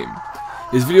the game.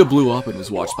 His video blew up and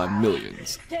was watched by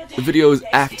millions. The video is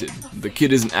acted, the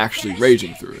kid isn't actually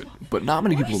raging through it, but not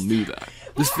many people knew that.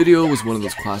 This video was one of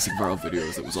those classic viral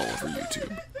videos that was all over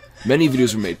YouTube. Many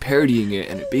videos were made parodying it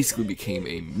and it basically became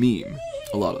a meme.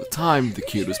 A lot of the time, the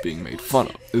kid was being made fun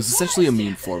of. It was essentially a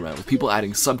meme format with people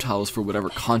adding subtitles for whatever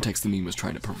context the meme was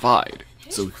trying to provide.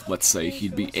 So let's say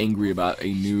he'd be angry about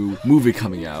a new movie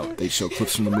coming out, they'd show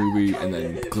clips from the movie and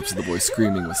then clips of the boy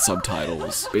screaming with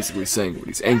subtitles, basically saying what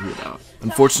he's angry about.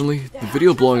 Unfortunately, the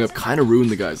video blowing up kinda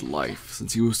ruined the guy's life,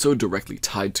 since he was so directly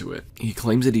tied to it. He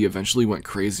claims that he eventually went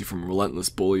crazy from relentless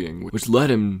bullying, which led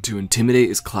him to intimidate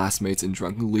his classmates and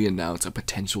drunkenly announce a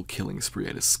potential killing spree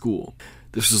at his school.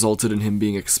 This resulted in him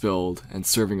being expelled and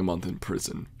serving a month in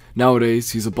prison.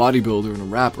 Nowadays, he's a bodybuilder and a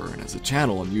rapper and has a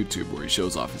channel on YouTube where he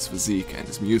shows off his physique and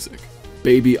his music.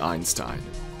 Baby Einstein.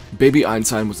 Baby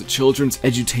Einstein was a children's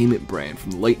edutainment brand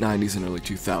from the late 90s and early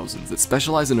 2000s that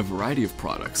specialized in a variety of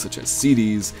products such as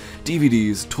CDs,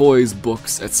 DVDs, toys,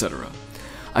 books, etc.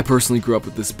 I personally grew up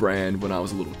with this brand when I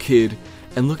was a little kid,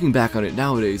 and looking back on it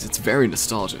nowadays, it's very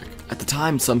nostalgic. At the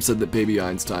time, some said that Baby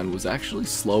Einstein was actually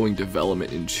slowing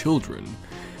development in children,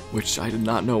 which I did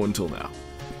not know until now.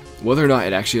 Whether or not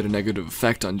it actually had a negative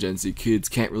effect on Gen Z kids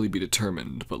can't really be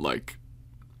determined, but like,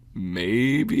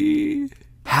 maybe?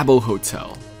 Habbo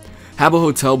Hotel. Habbo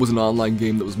Hotel was an online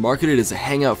game that was marketed as a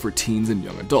hangout for teens and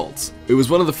young adults. It was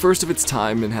one of the first of its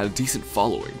time and had a decent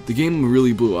following. The game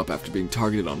really blew up after being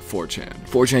targeted on 4chan.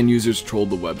 4chan users trolled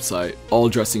the website, all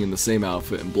dressing in the same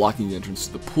outfit and blocking the entrance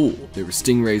to the pool. There were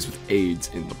stingrays with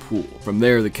AIDS in the pool. From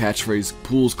there, the catchphrase,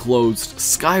 "Pools closed,"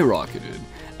 skyrocketed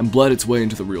and bled its way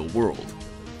into the real world.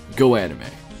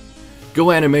 GoAnimate.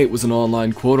 GoAnimate was an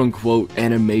online quote-unquote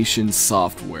animation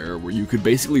software where you could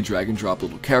basically drag and drop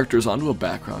little characters onto a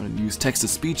background and use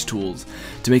text-to-speech tools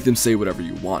to make them say whatever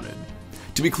you wanted.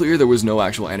 To be clear, there was no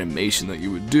actual animation that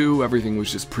you would do, everything was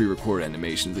just pre-recorded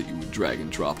animations that you would drag and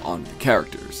drop onto the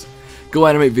characters.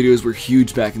 GoAnimate videos were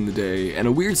huge back in the day, and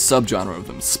a weird subgenre of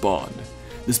them spawned,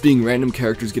 this being random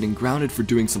characters getting grounded for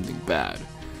doing something bad.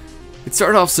 It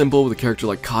started off simple with a character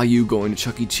like Caillou going to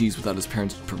Chuck E. Cheese without his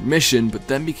parents' permission, but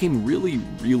then became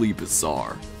really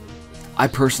bizarre. I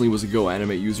personally was a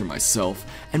GoAnimate user myself,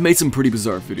 and made some pretty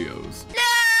bizarre videos.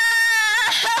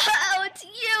 No! It's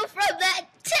you from that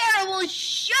terrible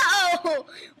show!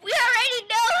 We already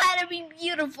know how to be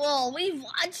beautiful. We've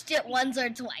watched it once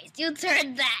or twice. You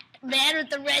turned that man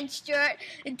with the red shirt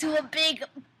into a big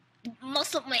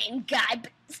muscle man guy.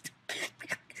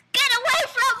 Get away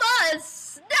from us!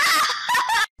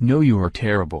 No, you are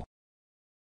terrible.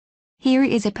 Here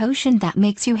is a potion that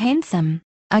makes you handsome.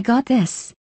 I got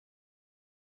this.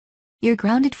 You're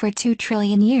grounded for 2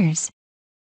 trillion years.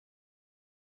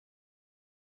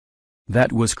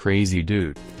 That was crazy,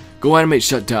 dude. GoAnimate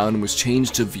shut down and was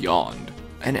changed to Vyond,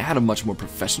 and it had a much more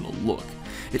professional look.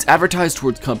 It's advertised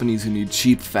towards companies who need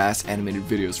cheap, fast animated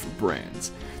videos for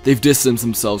brands. They've distanced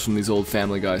themselves from these old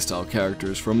Family Guy style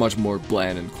characters for a much more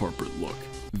bland and corporate look.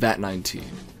 VAT19.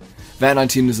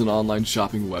 VAT19 is an online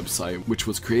shopping website which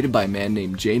was created by a man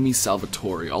named Jamie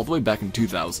Salvatore all the way back in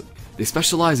 2000. They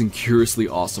specialize in curiously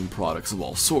awesome products of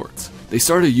all sorts. They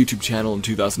started a YouTube channel in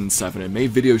 2007 and made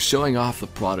videos showing off the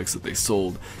products that they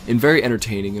sold in very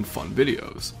entertaining and fun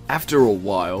videos. After a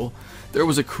while, There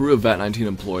was a crew of VAT19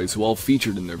 employees who all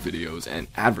featured in their videos and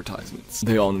advertisements.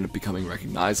 They all ended up becoming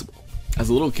recognizable. As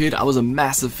a little kid, I was a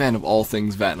massive fan of all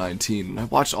things VAT19, and I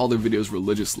watched all their videos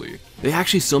religiously. They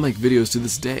actually still make videos to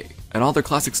this day, and all their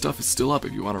classic stuff is still up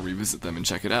if you want to revisit them and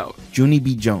check it out. Junie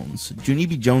B. Jones. Junie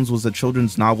B. Jones was a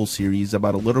children's novel series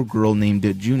about a little girl named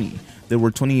Junie. There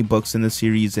were 28 books in the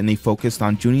series, and they focused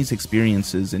on Junie's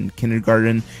experiences in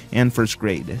kindergarten and first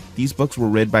grade. These books were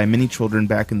read by many children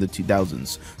back in the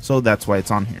 2000s, so that's why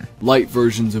it's on here. Light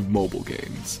versions of mobile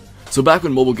games. So back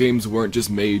when mobile games weren't just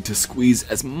made to squeeze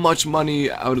as much money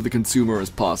out of the consumer as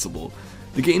possible,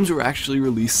 the games were actually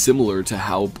released similar to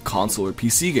how console or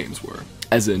PC games were.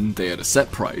 As in, they had a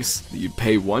set price that you'd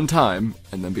pay one time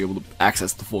and then be able to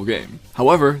access the full game.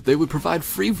 However, they would provide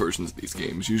free versions of these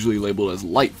games, usually labeled as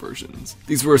light versions.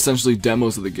 These were essentially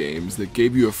demos of the games that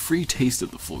gave you a free taste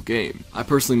of the full game. I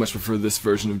personally much prefer this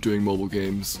version of doing mobile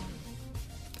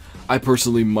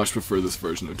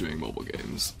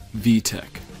games. VTech.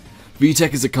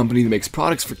 VTech is a company that makes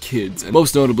products for kids, and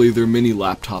most notably their mini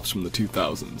laptops from the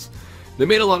 2000s. They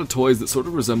made a lot of toys that sort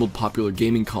of resembled popular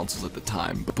gaming consoles at the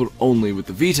time, but only with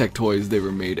the VTech toys they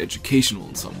were made educational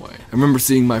in some way. I remember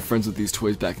seeing my friends with these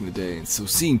toys back in the day, and so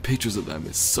seeing pictures of them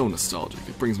is so nostalgic,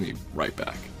 it brings me right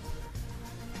back.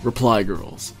 Reply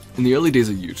Girls. In the early days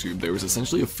of YouTube, there was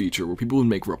essentially a feature where people would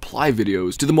make reply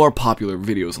videos to the more popular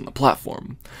videos on the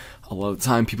platform. A lot of the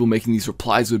time, people making these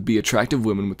replies would be attractive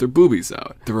women with their boobies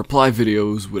out. The reply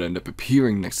videos would end up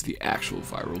appearing next to the actual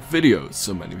viral videos,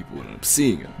 so many people would end up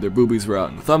seeing it. Their boobies were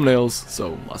out in the thumbnails,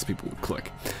 so lots of people would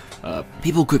click.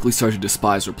 People quickly started to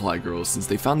despise reply girls since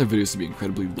they found their videos to be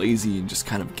incredibly lazy and just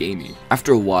kind of gamey.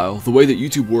 After a while, the way that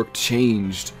YouTube worked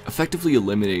changed, effectively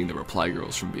eliminating the reply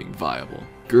girls from being viable.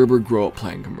 Gerber Grow Up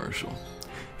Plan commercial.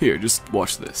 Here, just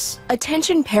watch this.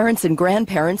 Attention parents and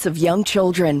grandparents of young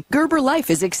children. Gerber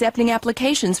Life is accepting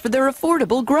applications for their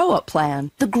affordable Grow Up Plan.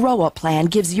 The Grow Up Plan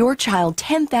gives your child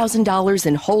 $10,000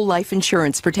 in whole life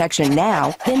insurance protection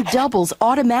now, then doubles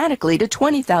automatically to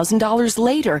 $20,000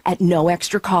 later at no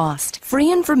extra cost.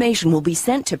 Free information will be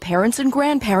sent to parents and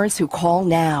grandparents who call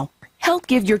now. Help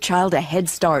give your child a head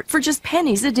start for just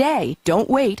pennies a day. Don't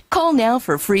wait. Call now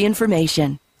for free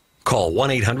information. Call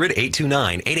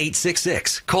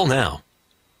 1-800-829-8866. Call now.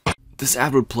 This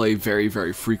ad would play very,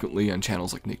 very frequently on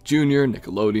channels like Nick Jr.,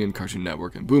 Nickelodeon, Cartoon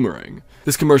Network, and Boomerang.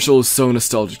 This commercial is so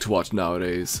nostalgic to watch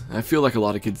nowadays. I feel like a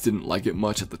lot of kids didn't like it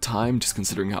much at the time, just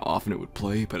considering how often it would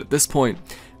play, but at this point,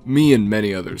 me and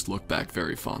many others look back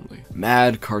very fondly.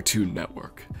 Mad Cartoon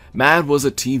Network. Mad was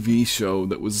a TV show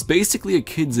that was basically a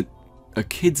kids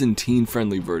and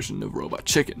teen-friendly version of Robot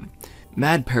Chicken.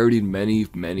 Mad parodied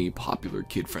many popular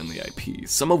kid-friendly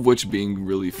IPs, some of which being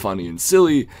really funny and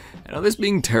silly, and others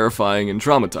being terrifying and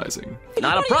traumatizing.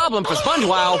 Not a problem for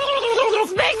SpongeWow.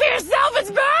 Speak for yourself,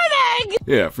 it's burning!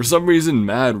 Yeah, for some reason,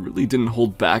 Mad really didn't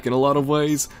hold back in a lot of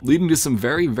ways, leading to some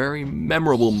very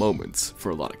memorable moments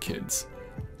for a lot of kids.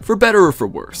 For better or for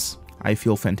worse. I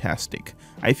Feel Fantastic.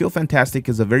 I Feel Fantastic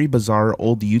is a very bizarre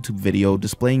old YouTube video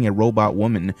displaying a robot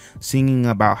woman singing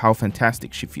about how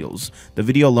fantastic she feels. The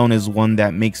video alone is one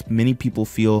that makes many people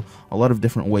feel a lot of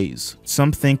different ways.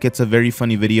 Some think it's a very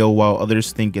funny video while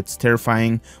others think it's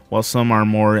terrifying, while some are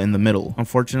more in the middle.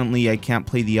 Unfortunately, I can't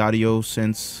play the audio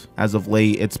since, as of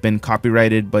late, it's been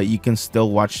copyrighted, but you can still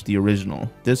watch the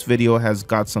original. This video has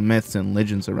got some myths and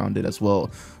legends around it as well.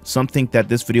 Some think that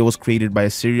this video was created by a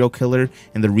serial killer,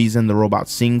 and the reason the robot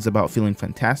sings about feeling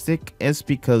fantastic is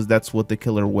because that's what the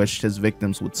killer wished his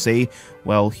victims would say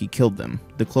while he killed them.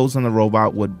 The clothes on the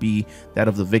robot would be that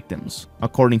of the victims,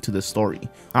 according to the story.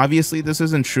 Obviously, this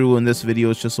isn't true, and this video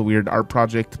is just a weird art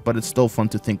project, but it's still fun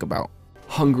to think about.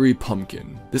 Hungry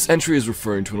Pumpkin. This entry is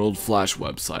referring to an old Flash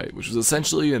website, which was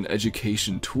essentially an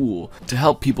education tool to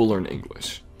help people learn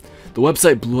English. The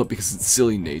website blew up because of its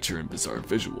silly nature and bizarre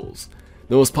visuals.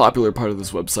 The most popular part of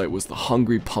this website was the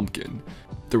Hungry Pumpkin.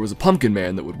 There was a pumpkin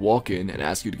man that would walk in and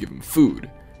ask you to give him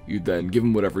food. You'd then give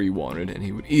him whatever he wanted and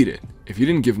he would eat it. If you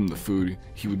didn't give him the food,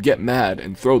 he would get mad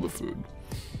and throw the food.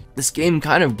 This game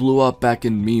kind of blew up back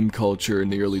in meme culture in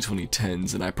the early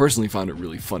 2010s, and I personally found it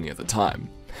really funny at the time.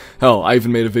 Hell, I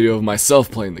even made a video of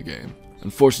myself playing the game.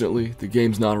 Unfortunately, the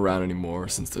game's not around anymore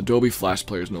since the Adobe Flash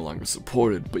player is no longer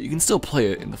supported, but you can still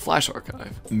play it in the Flash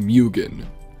archive. Mugen.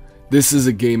 This is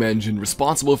a game engine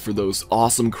responsible for those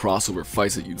awesome crossover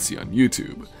fights that you'd see on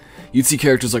YouTube. You'd see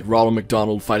characters like Ronald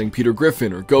McDonald fighting Peter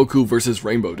Griffin, or Goku versus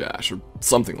Rainbow Dash, or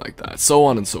something like that, so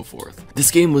on and so forth. This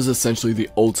game was essentially the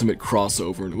ultimate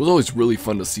crossover, and it was always really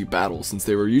fun to see battles since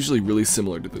they were usually really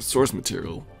similar to the source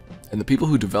material, and the people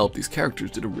who developed these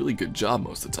characters did a really good job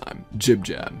most of the time. Jib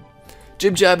Jab.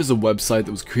 Jib Jab is a website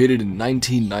that was created in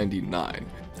 1999.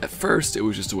 At first, it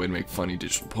was just a way to make funny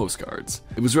digital postcards.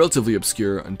 It was relatively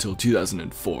obscure until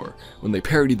 2004, when they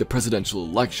parodied the presidential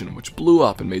election, which blew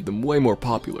up and made them way more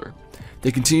popular.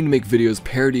 They continued to make videos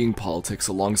parodying politics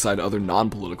alongside other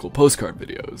non-political postcard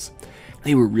videos.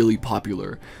 They were really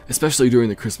popular, especially during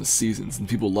the Christmas seasons, and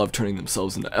people loved turning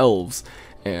themselves into elves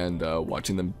and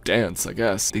watching them dance, I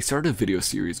guess. They started a video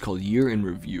series called Year in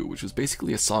Review, which was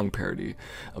basically a song parody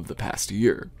of the past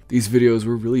year. These videos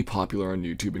were really popular on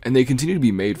YouTube, and they continued to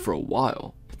be made for a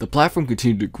while. The platform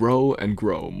continued to grow and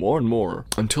grow more and more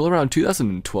until around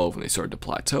 2012 when they started to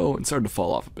plateau and started to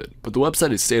fall off a bit, but the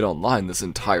website has stayed online this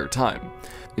entire time.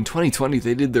 In 2020,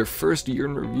 they did their first Year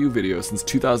in Review video since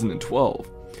 2012.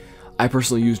 I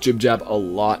personally used JibJab a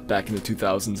lot back in the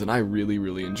 2000s, and I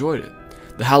really enjoyed it.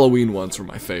 The Halloween ones were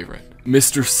my favorite.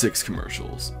 Mr. Six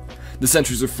commercials. This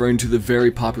entry is referring to the very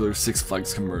popular Six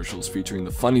Flags commercials featuring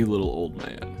the funny little old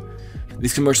man.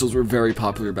 These commercials were very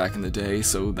popular back in the day,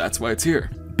 so that's why it's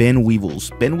here. Ben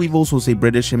Weevils. Ben Weevils was a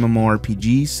British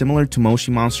MMORPG similar to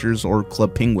Moshi Monsters or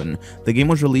Club Penguin. The game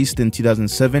was released in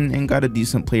 2007 and got a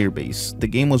decent player base. The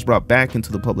game was brought back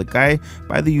into the public eye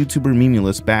by the YouTuber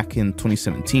Memulus back in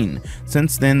 2017.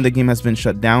 Since then, the game has been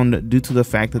shut down due to the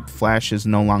fact that Flash is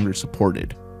no longer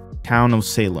supported. Town of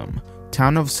Salem.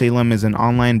 Town of Salem is an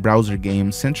online browser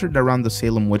game centered around the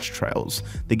Salem witch trials.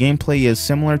 The gameplay is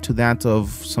similar to that of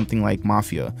something like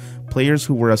Mafia. Players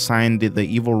who were assigned the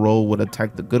evil role would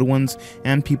attack the good ones,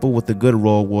 and people with the good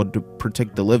role would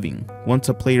protect the living. Once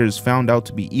a player is found out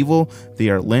to be evil, they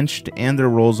are lynched and their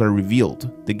roles are revealed.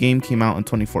 The game came out in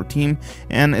 2014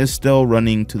 and is still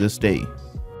running to this day.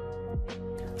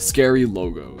 Scary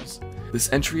logos.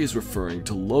 This entry is referring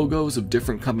to logos of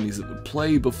different companies that would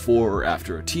play before or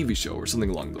after a TV show or something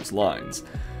along those lines.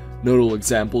 Notable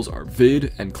examples are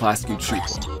Vid and Classic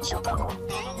Triple.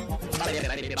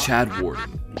 Chad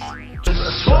Warden.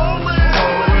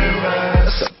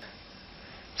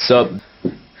 Sup,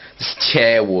 it's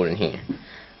Chad Warden here.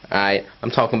 Alright,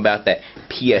 I'm talking about that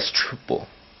PS Triple.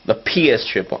 The PS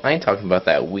Triple. I ain't talking about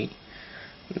that Wii.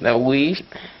 That Wii.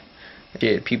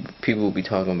 Yeah, people will be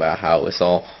talking about how it's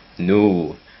all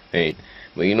new. Hey,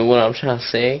 but you know what I'm trying to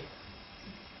say?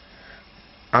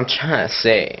 I'm trying to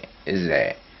say is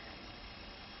that,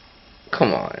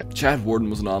 come on. Chad Warden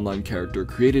was an online character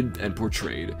created and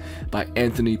portrayed by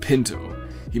Anthony Pinto.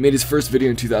 He made his first video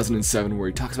in 2007 where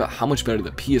he talks about how much better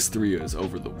the PS3 is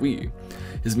over the Wii.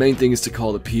 His main thing is to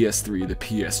call the PS3 the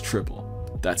PS Triple.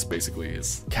 That's basically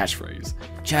his catchphrase.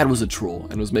 Chad was a troll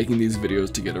and was making these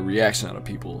videos to get a reaction out of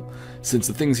people, since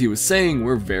the things he was saying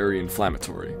were very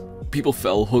inflammatory. People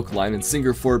fell hook, line, and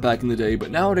sinker for it back in the day, but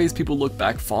nowadays people look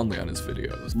back fondly on his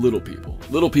videos. Little People.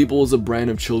 Little People is a brand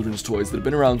of children's toys that have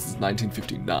been around since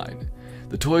 1959.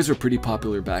 The toys were pretty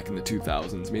popular back in the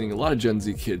 2000s, meaning a lot of Gen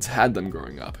Z kids had them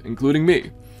growing up, including me.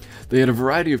 They had a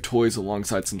variety of toys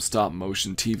alongside some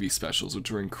stop-motion TV specials, which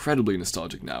are incredibly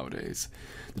nostalgic nowadays.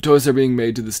 The toys are being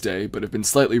made to this day, but have been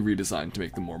slightly redesigned to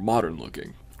make them more modern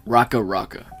looking. Raka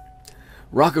Raka.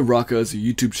 Raka Raka is a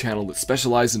YouTube channel that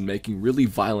specializes in making really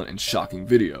violent and shocking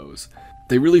videos.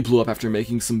 They really blew up after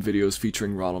making some videos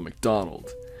featuring Ronald McDonald.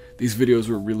 These videos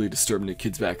were really disturbing to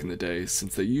kids back in the day,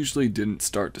 since they usually didn't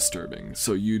start disturbing,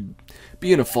 so you'd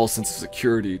be in a false sense of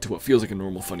security to what feels like a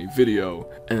normal funny video,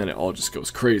 and then it all just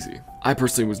goes crazy. I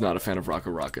personally was not a fan of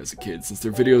Raka Raka as a kid, since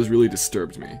their videos really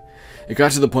disturbed me. It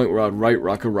got to the point where I'd write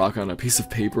Raka Raka on a piece of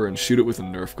paper and shoot it with a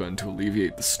Nerf gun to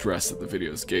alleviate the stress that the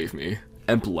videos gave me.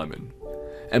 Emp Lemon.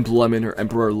 Emp Lemon, or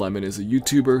Emperor Lemon, is a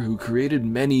YouTuber who created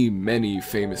many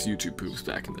famous YouTube poofs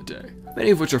back in the day, many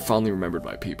of which are fondly remembered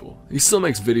by people. He still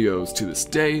makes videos to this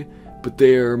day, but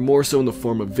they are more so in the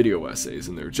form of video essays,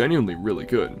 and they're genuinely really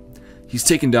good. He's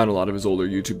taken down a lot of his older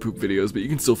YouTube poop videos, but you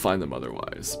can still find them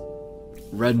otherwise.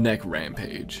 Redneck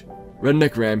Rampage.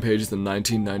 Redneck Rampage is the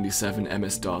 1997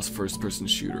 MS-DOS first-person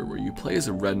shooter where you play as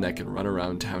a redneck and run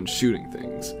around town shooting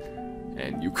things.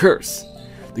 And you curse.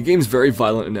 The game's very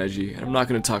violent and edgy, and I'm not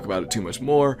going to talk about it too much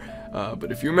more,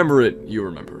 but if you remember it, you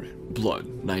remember it.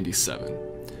 Blood, 97.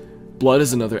 Blood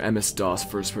is another MS-DOS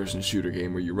first-person shooter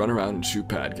game where you run around and shoot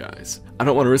bad guys. I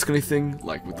don't want to risk anything,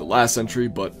 like with the last entry,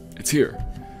 but it's here.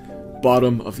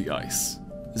 Bottom of the Ice.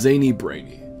 Zany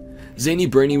Brainy. Zany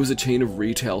Brainy was a chain of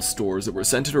retail stores that were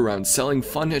centered around selling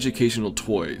fun educational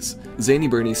toys. Zany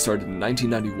Brainy started in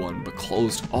 1991 but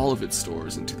closed all of its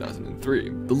stores in 2003.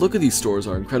 The look of these stores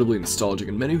are incredibly nostalgic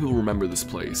and many people remember this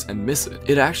place and miss it.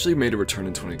 It actually made a return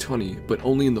in 2020, but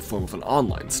only in the form of an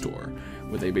online store,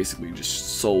 where they basically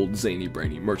just sold Zany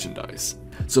Brainy merchandise.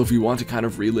 So if you want to kind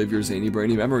of relive your Zany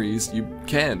Brainy memories, you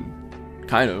can.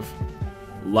 Kind of.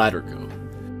 Ladder Go.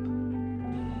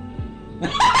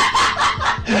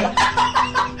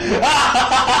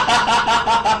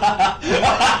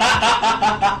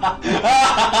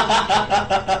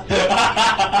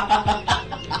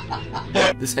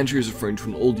 This entry is referring to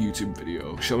an old YouTube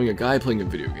video showing a guy playing a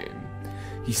video game.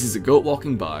 He sees a goat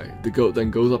walking by, the goat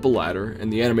then goes up a ladder,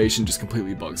 and the animation just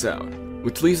completely bugs out,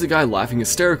 which leaves the guy laughing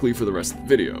hysterically for the rest of the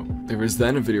video. There is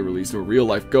then a video released of a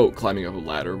real-life goat climbing up a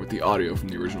ladder with the audio from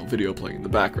the original video playing in the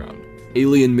background.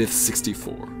 Alien Myth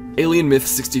 64. Alien Myth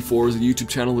 64 is a YouTube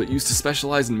channel that used to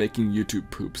specialize in making YouTube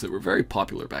poops that were very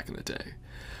popular back in the day.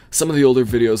 Some of the older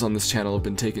videos on this channel have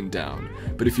been taken down,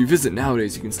 but if you visit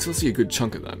nowadays you can still see a good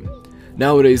chunk of them.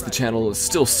 Nowadays, the channel is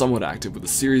still somewhat active with a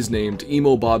series named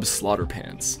Emo Bob's Slaughter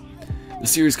Pants. The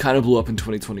series kind of blew up in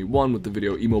 2021 with the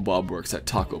video Emo Bob Works at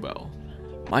Taco Bell.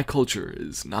 My culture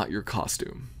is not your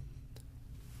costume.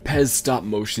 Pez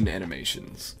stop-motion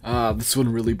animations. This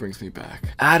one really brings me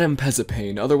back. Adam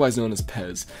Pezapane, otherwise known as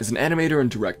Pez, is an animator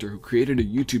and director who created a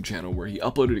YouTube channel where he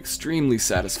uploaded extremely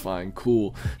satisfying,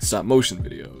 cool stop-motion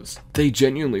videos. They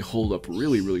genuinely hold up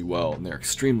really well, and they're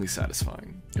extremely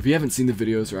satisfying. If you haven't seen the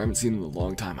videos or haven't seen them in a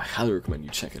long time, I highly recommend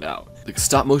you check it out. The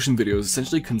stop-motion videos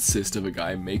essentially consist of a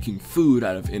guy making food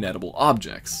out of inedible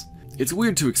objects. It's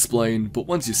weird to explain, but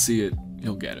once you see it,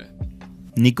 you'll get it.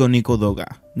 Nico Nico Doga.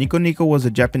 Nico Nico was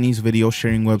a Japanese video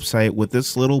sharing website with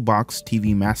this little box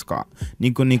TV mascot,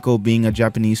 Nico Nico being a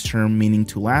Japanese term meaning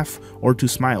to laugh or to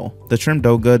smile. The term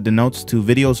Doga denotes to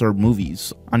videos or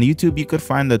movies. On YouTube you could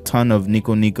find a ton of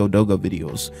Nico Nico Doga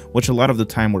videos, which a lot of the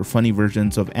time were funny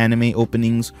versions of anime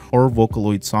openings or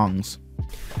Vocaloid songs.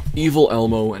 Evil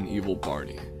Elmo and Evil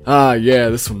Barney. Yeah,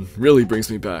 this one really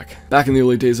brings me back. Back in the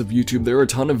early days of YouTube, there were a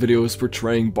ton of videos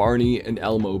portraying Barney and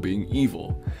Elmo being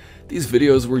evil. These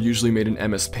videos were usually made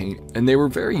in MS Paint, and they were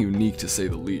very unique to say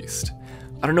the least.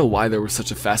 I don't know why there was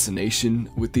such a fascination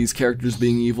with these characters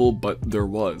being evil, but there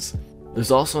was.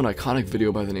 There's also an iconic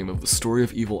video by the name of The Story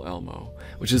of Evil Elmo,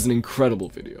 which is an incredible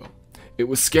video. It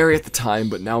was scary at the time,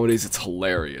 but nowadays it's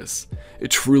hilarious. It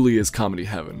truly is comedy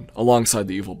heaven, alongside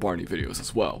the Evil Barney videos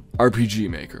as well. RPG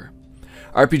Maker.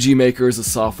 RPG Maker is a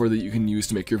software that you can use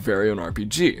to make your very own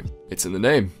RPG. It's in the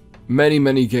name.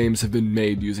 Many games have been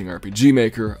made using RPG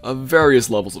Maker of various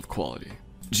levels of quality.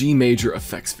 G Major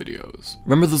effects videos.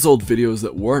 Remember those old videos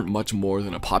that weren't much more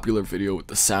than a popular video with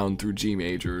the sound through G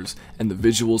majors and the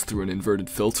visuals through an inverted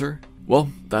filter?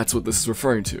 Well, that's what this is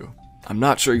referring to. I'm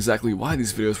not sure exactly why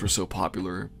these videos were so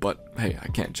popular, but hey, I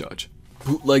can't judge.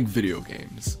 Bootleg video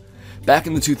games. Back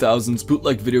in the 2000s,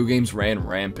 bootleg video games ran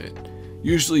rampant.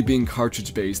 Usually being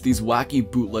cartridge-based, these wacky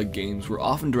bootleg games were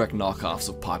often direct knockoffs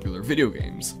of popular video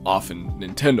games, often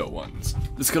Nintendo ones.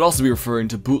 This could also be referring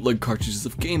to bootleg cartridges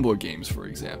of Game Boy games, for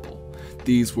example.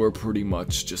 These were pretty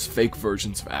much just fake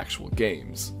versions of actual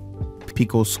games.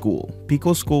 Pico School.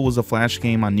 Pico School was a flash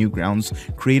game on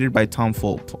Newgrounds created by Tom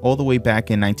Fulp all the way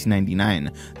back in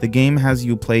 1999. The game has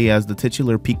you play as the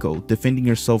titular Pico, defending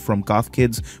yourself from goth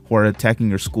kids who are attacking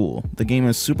your school. The game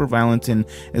is super violent and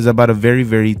is about a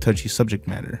very touchy subject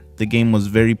matter. The game was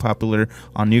very popular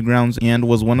on Newgrounds and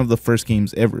was one of the first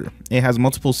games ever. It has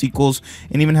multiple sequels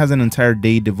and even has an entire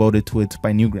day devoted to it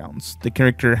by Newgrounds. The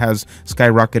character has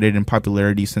skyrocketed in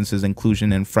popularity since his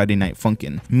inclusion in Friday Night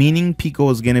Funkin', meaning Pico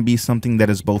is gonna be something that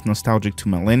is both nostalgic to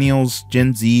millennials,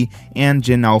 Gen Z, and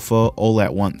Gen Alpha all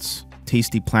at once.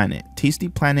 Tasty Planet. Tasty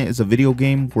Planet is a video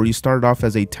game where you start off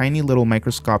as a tiny little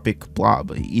microscopic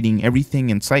blob, eating everything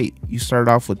in sight. You start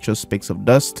off with just specks of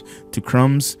dust to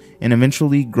crumbs, and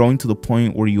eventually growing to the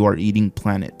point where you are eating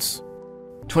planets.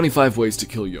 25 Ways to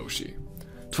Kill Yoshi.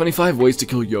 25 Ways to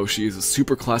Kill Yoshi is a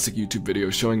super classic YouTube video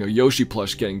showing a Yoshi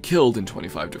plush getting killed in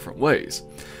 25 different ways.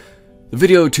 The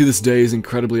video to this day is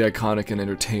incredibly iconic and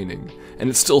entertaining, and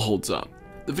it still holds up.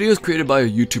 The video is created by a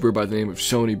YouTuber by the name of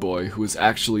Shoney Boy, who is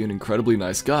actually an incredibly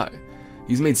nice guy.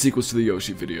 He's made sequels to the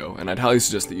Yoshi video, and I'd highly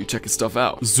suggest that you check his stuff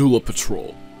out. Zula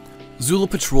Patrol. Zula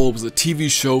Patrol was a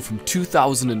TV show from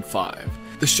 2005.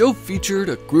 The show featured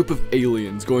a group of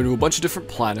aliens going to a bunch of different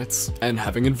planets and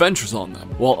having adventures on them,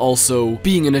 while also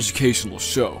being an educational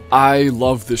show. I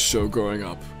loved this show growing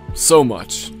up so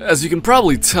much. As you can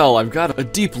probably tell, I've got a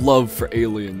deep love for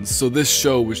aliens, so this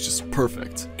show was just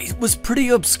perfect. It was pretty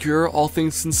obscure, all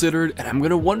things considered, and I'm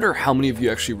gonna wonder how many of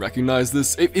you actually recognize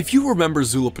this. If you remember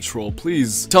Zula Patrol,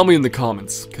 please tell me in the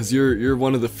comments, because you're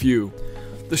one of the few.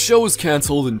 The show was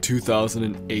cancelled in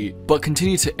 2008, but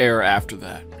continued to air after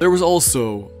that. There was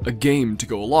also a game to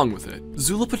go along with it.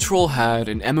 Zula Patrol had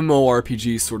an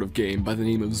MMORPG sort of game by the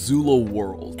name of Zula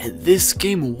World, and this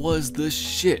game was the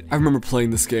shit. I remember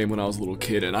playing this game when I was a little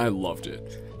kid, and I loved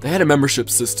it. They had a membership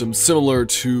system similar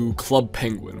to Club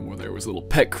Penguin, where there was little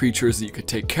pet creatures that you could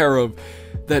take care of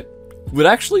that would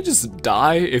actually just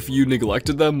die if you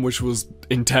neglected them, which was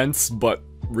intense, but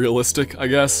realistic, I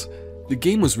guess. The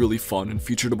game was really fun and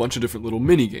featured a bunch of different little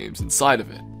mini games inside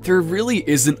of it. There really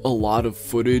isn't a lot of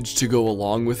footage to go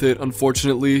along with it,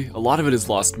 unfortunately. A lot of it is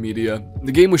lost media.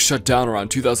 The game was shut down around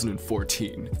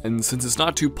 2014, and since it's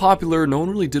not too popular, no one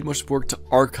really did much work to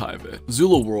archive it.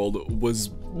 Zula World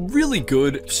was really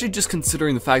good, especially just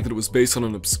considering the fact that it was based on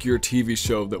an obscure TV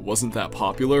show that wasn't that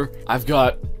popular. I've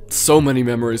got so many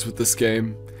memories with this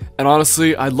game. And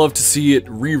honestly, I'd love to see it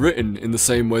rewritten in the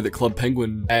same way that Club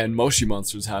Penguin and Moshi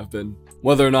Monsters have been.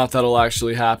 Whether or not that'll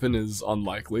actually happen is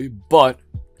unlikely, but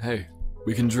hey,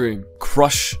 we can dream.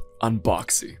 Crush on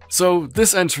Boxy. So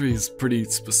this entry is pretty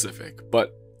specific,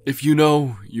 but if you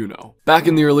know, you know. Back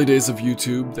in the early days of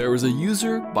YouTube, there was a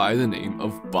user by the name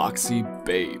of Boxy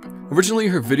Babe. Originally,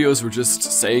 her videos were just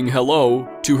saying hello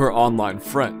to her online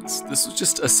friends. This was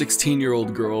just a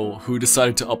 16-year-old girl who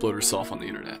decided to upload herself on the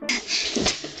internet.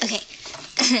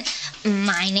 Okay,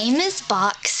 my name is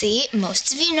Boxy.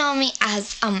 Most of you know me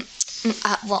as,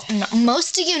 well, no,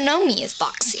 most of you know me as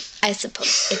Boxy, I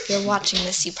suppose. If you're watching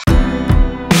this, you probably...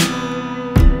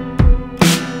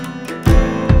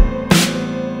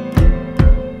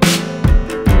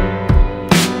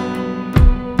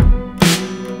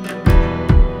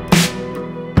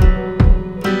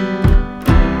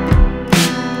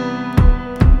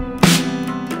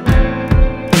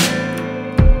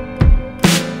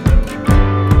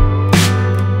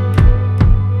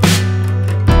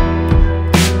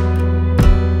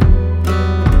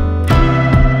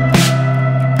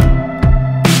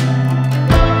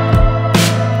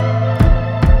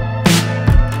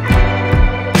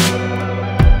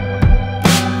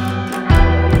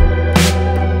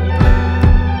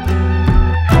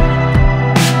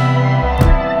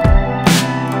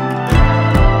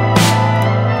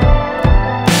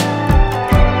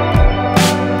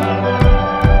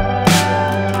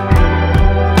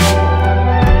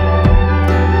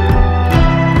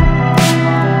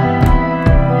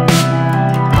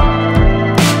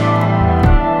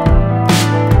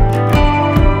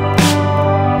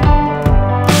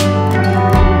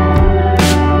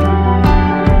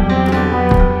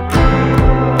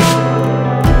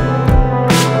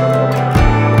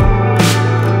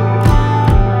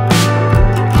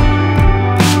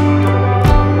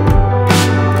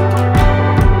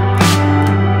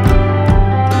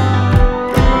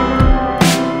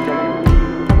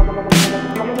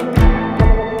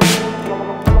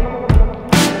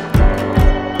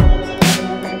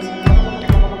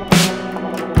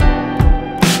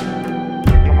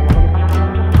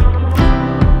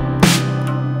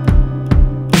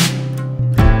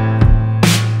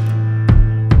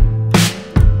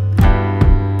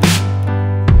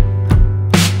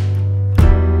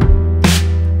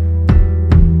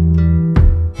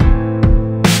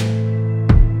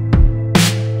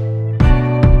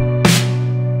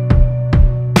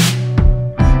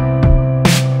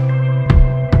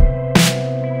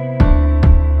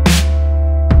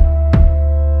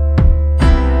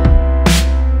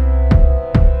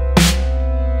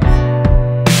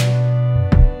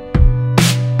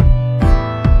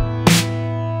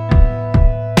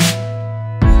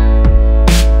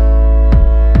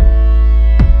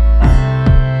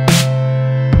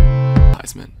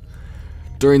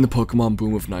 During the Pokemon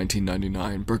boom of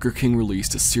 1999, Burger King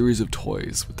released a series of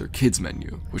toys with their kids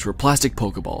menu, which were plastic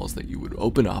Pokeballs that you would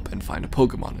open up and find a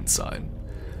Pokemon inside.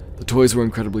 The toys were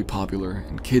incredibly popular,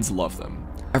 and kids loved them.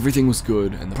 Everything was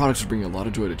good, and the products were bringing a lot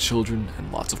of joy to children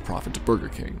and lots of profit to Burger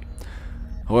King.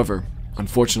 However,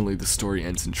 unfortunately, the story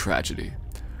ends in tragedy.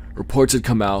 Reports had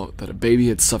come out that a baby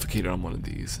had suffocated on one of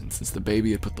these, and since the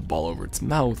baby had put the ball over its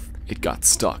mouth, it got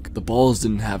stuck. The balls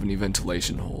didn't have any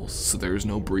ventilation holes, so there was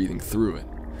no breathing through it.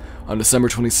 On December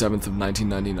 27th of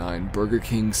 1999, Burger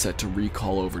King set to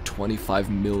recall over 25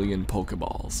 million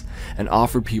Pokeballs, and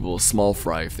offered people a small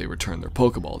fry if they returned their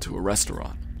Pokeball to a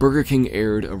restaurant. Burger King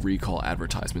aired a recall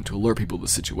advertisement to alert people of the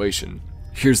situation.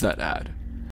 Here's that ad.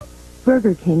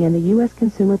 Burger King and the U.S.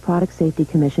 Consumer Product Safety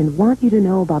Commission want you to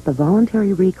know about the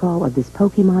voluntary recall of this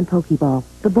Pokemon Pokeball.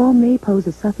 The ball may pose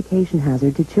a suffocation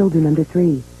hazard to children under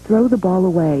 3. Throw the ball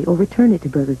away or return it to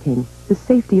Burger King. The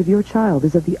safety of your child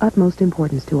is of the utmost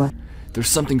importance to us. There's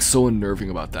something so unnerving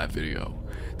about that video.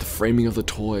 The framing of the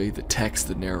toy, the text,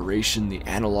 the narration, the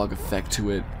analog effect to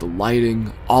it, the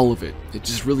lighting, all of it. It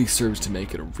just really serves to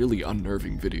make it a really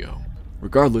unnerving video.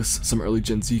 Regardless, some early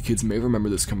Gen Z kids may remember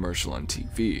this commercial on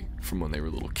TV, from when they were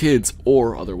little kids,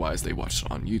 or otherwise they watched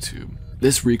it on YouTube.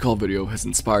 This recall video has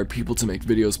inspired people to make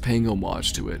videos paying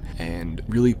homage to it, and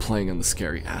really playing on the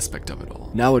scary aspect of it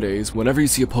all. Nowadays, whenever you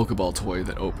see a Pokeball toy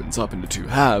that opens up into 2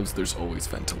 halves, there's always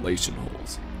ventilation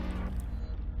holes.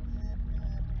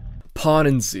 Pawn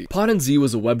and Z. Pawn and Z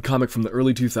was a webcomic from the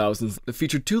early 2000s that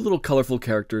featured two little colorful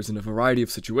characters in a variety of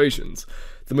situations,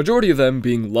 the majority of them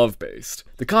being love-based.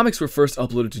 The comics were first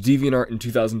uploaded to DeviantArt in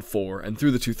 2004, and through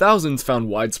the 2000s found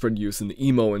widespread use in the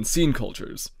emo and scene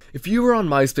cultures. If you were on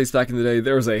MySpace back in the day,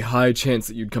 there was a high chance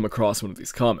that you'd come across one of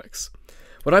these comics.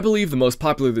 What I believe the most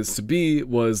popular this to be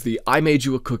was the I made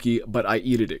you a cookie, but I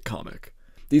eated it comic.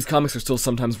 These comics are still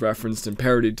sometimes referenced and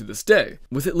parodied to this day,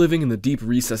 with it living in the deep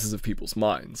recesses of people's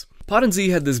minds. Pawn and Z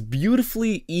had this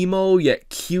beautifully emo yet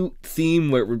cute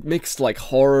theme where it mixed like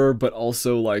horror but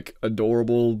also like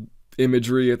adorable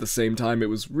imagery at the same time. It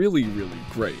was really, really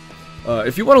great.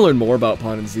 If you want to learn more about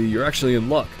Pawn and Z, you're actually in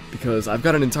luck, because I've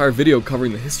got an entire video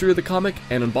covering the history of the comic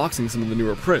and unboxing some of the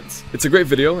newer prints. It's a great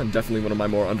video and definitely one of my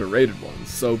more underrated ones,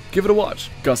 so give it a watch.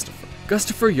 Gustafer.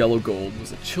 Gustafer Yellow Gold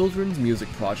was a children's music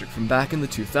project from back in the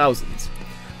 2000s.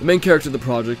 The main character of the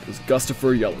project was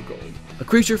Gustafer Yellow Gold, a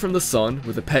creature from the sun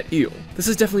with a pet eel. This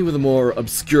is definitely one of the more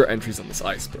obscure entries on this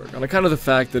iceberg, on account of the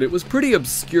fact that it was pretty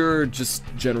obscure just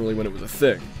generally when it was a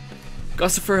thing.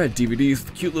 Gustafer had DVDs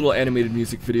with cute little animated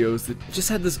music videos that just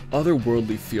had this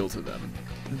otherworldly feel to them.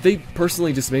 They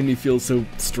personally just made me feel so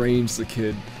strange as a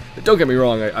kid. Don't get me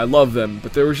wrong, I love them,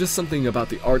 but there was just something about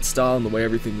the art style and the way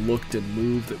everything looked and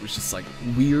moved that was just like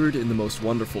weird in the most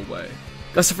wonderful way.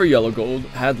 Gustafer Yellow Gold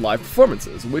had live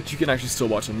performances, which you can actually still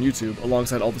watch on YouTube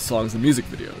alongside all the songs and music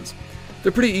videos.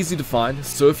 They're pretty easy to find,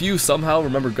 so if you somehow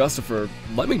remember Gustafer,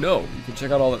 let me know. You can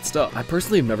check out all that stuff. I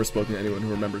personally have never spoken to anyone who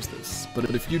remembers this, but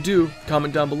if you do,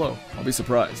 comment down below. I'll be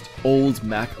surprised. Old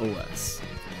Mac OS.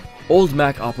 Old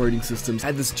Mac operating systems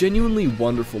had this genuinely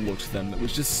wonderful look to them that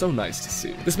was just so nice to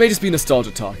see. This may just be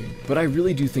nostalgia talking, but I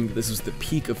really do think that this was the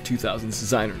peak of 2000s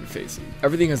designer interfacing.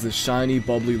 Everything has this shiny,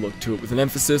 bubbly look to it with an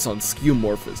emphasis on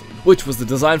skeuomorphism, which was the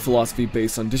design philosophy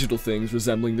based on digital things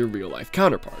resembling their real-life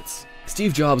counterparts.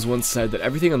 Steve Jobs once said that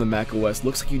everything on the Mac OS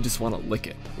looks like you just want to lick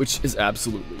it, which is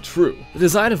absolutely true. The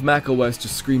design of Mac OS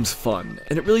just screams fun,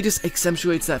 and it really just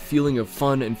accentuates that feeling of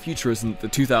fun and futurism that the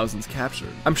 2000s captured.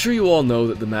 I'm sure you all know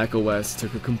that the Mac OS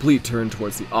took a complete turn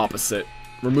towards the opposite,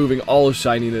 removing all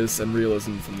shininess and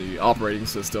realism from the operating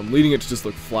system, leading it to just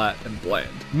look flat and bland.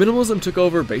 Minimalism took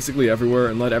over basically everywhere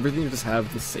and let everything just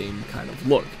have the same kind of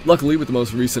look. Luckily, with the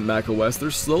most recent Mac OS, they're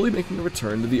slowly making a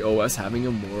return to the OS having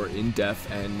a more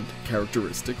in-depth and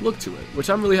characteristic look to it,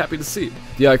 which I'm really happy to see.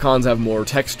 The icons have more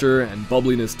texture and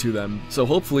bubbliness to them, so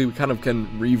hopefully we kind of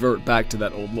can revert back to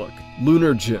that old look.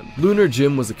 Lunar Jim. Lunar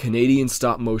Jim was a Canadian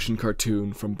stop-motion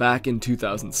cartoon from back in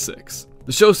 2006.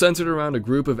 The show centered around a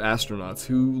group of astronauts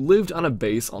who lived on a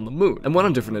base on the moon and went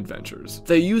on different adventures.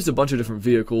 They used a bunch of different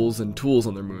vehicles and tools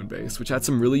on their moon base, which had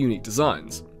some really unique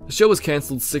designs. The show was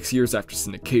cancelled 6 years after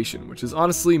syndication, which is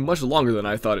honestly much longer than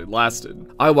I thought it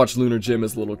lasted. I watched Lunar Jim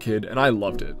as a little kid, and I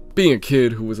loved it, being a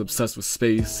kid who was obsessed with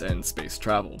space and space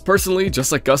travel. Personally,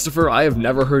 just like Gustafer, I have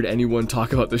never heard anyone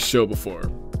talk about this show before.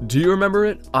 Do you remember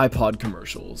it? iPod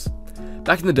commercials.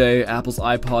 Back in the day, Apple's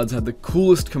iPods had the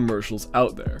coolest commercials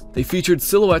out there. They featured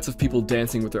silhouettes of people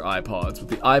dancing with their iPods, with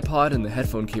the iPod and the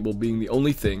headphone cable being the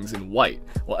only things in white,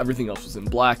 while everything else was in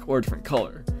black or a different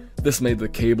color. This made the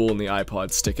cable and the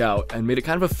iPod stick out and made it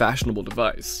kind of a fashionable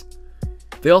device.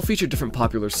 They all featured different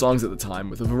popular songs at the time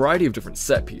with a variety of different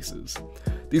set pieces.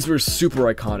 These were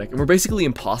super iconic and were basically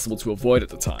impossible to avoid at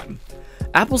the time.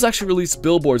 Apple's actually released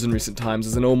billboards in recent times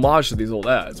as an homage to these old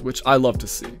ads, which I love to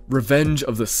see. Revenge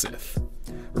of the Sith.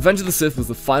 Revenge of the Sith was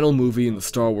the final movie in the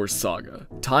Star Wars saga,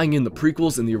 tying in the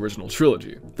prequels and the original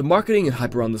trilogy. The marketing and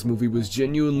hype around this movie was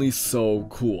genuinely so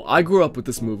cool. I grew up with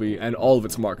this movie and all of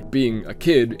its marketing, being a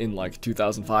kid in like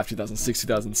 2005, 2006,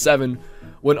 2007,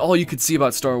 when all you could see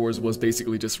about Star Wars was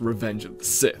basically just Revenge of the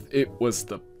Sith. It was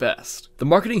the best. The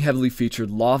marketing heavily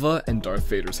featured lava and Darth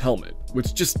Vader's helmet,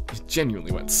 which just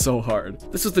genuinely went so hard.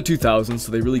 This was the 2000s,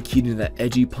 so they really keyed into that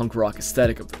edgy punk rock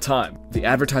aesthetic of the time. The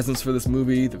advertisements for this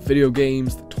movie, the video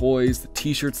games, the toys, the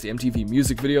t-shirts, the MTV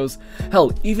music videos,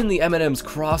 hell, even the M&M's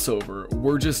crossover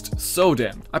were just so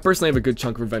damn. I personally have a good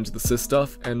chunk of Revenge of the Sith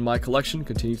stuff, and my collection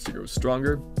continues to grow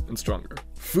stronger and stronger.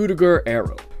 Fudiger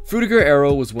Arrow. Fudiger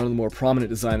Arrow was one of the more prominent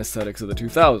design aesthetics of the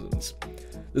 2000s.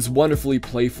 This wonderfully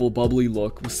playful, bubbly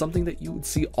look was something that you would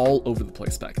see all over the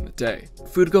place back in the day.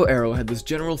 Fudiger Arrow had this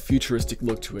general futuristic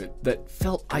look to it that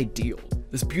felt ideal.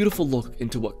 This beautiful look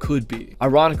into what could be.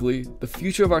 Ironically, the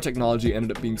future of our technology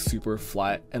ended up being super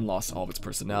flat and lost all of its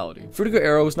personality. Fudiger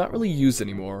Arrow is not really used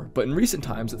anymore, but in recent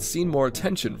times it's seen more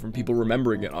attention from people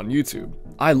remembering it on YouTube.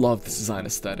 I love this design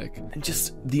aesthetic, and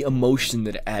just the emotion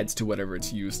that it adds to whatever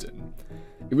it's used in.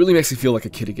 It really makes me feel like a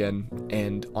kid again,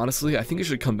 and honestly, I think it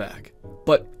should come back.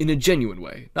 But in a genuine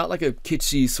way, not like a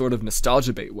kitschy sort of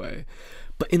nostalgia bait way,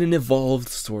 but in an evolved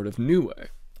sort of new way.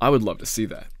 I would love to see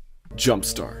that.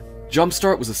 Jumpstart.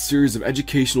 Jumpstart was a series of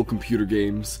educational computer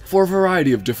games for a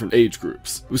variety of different age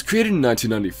groups. It was created in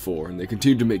 1994, and they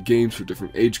continued to make games for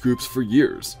different age groups for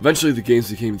years. Eventually, the games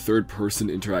became third-person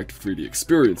interactive 3D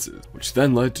experiences, which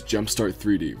then led to Jumpstart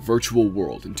 3D Virtual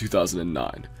World in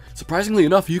 2009. Surprisingly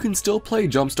enough, you can still play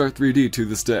Jumpstart 3D to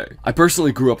this day. I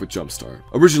personally grew up with Jumpstart,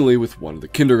 originally with one of the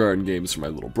kindergarten games for my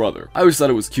little brother. I always thought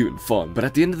it was cute and fun, but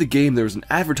at the end of the game there was an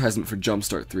advertisement for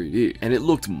Jumpstart 3D, and it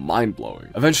looked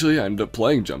mind-blowing. Eventually, I ended up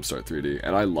playing Jumpstart 3D,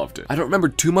 and I loved it. I don't remember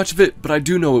too much of it, but I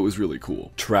do know it was really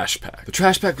cool. Trash Pack. The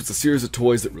Trash Pack was a series of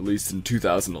toys that released in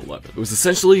 2011. It was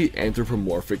essentially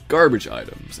anthropomorphic garbage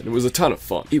items, and it was a ton of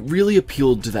fun. It really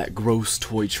appealed to that gross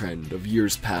toy trend of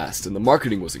years past, and the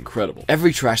marketing was incredible.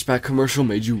 Every Trash Pack commercial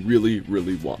made you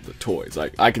really want the toys.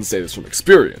 I can say this from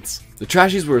experience. The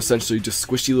Trashies were essentially just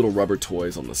squishy little rubber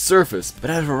toys on the surface, but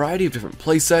had a variety of different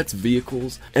playsets,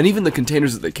 vehicles, and even the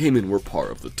containers that they came in were part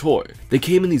of the toy. They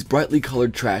came in these brightly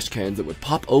colored trash cans that would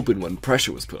pop open when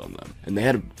pressure was put on them, and they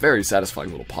had a very satisfying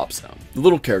little pop sound. The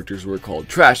little characters were called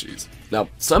Trashies. Now,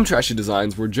 some Trashy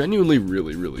designs were genuinely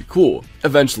really cool.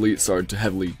 Eventually, it started to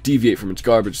heavily deviate from its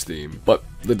garbage theme, but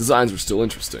the designs were still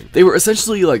interesting. They were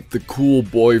essentially like the cool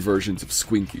boy versions of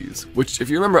Squinkies, which if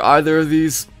you remember either of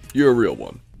these, you're a real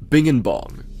one. Bing and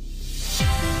Bong.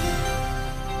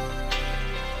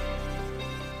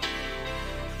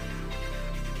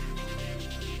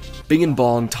 Bing and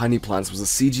Bong Tiny Plants was a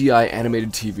CGI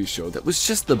animated TV show that was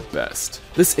just the best.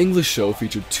 This English show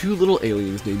featured two little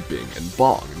aliens named Bing and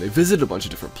Bong, and they visited a bunch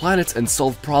of different planets and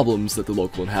solved problems that the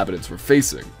local inhabitants were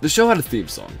facing. The show had a theme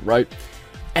song, right?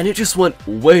 And it just went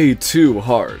way too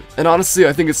hard. And honestly,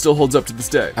 I think it still holds up to this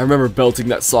day. I remember belting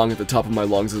that song at the top of my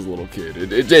lungs as a little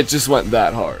kid. It just went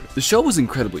that hard. The show was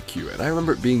incredibly cute, and I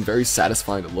remember it being very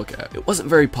satisfying to look at. It wasn't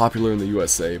very popular in the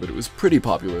USA, but it was pretty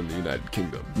popular in the United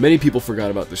Kingdom. Many people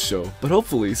forgot about the show, but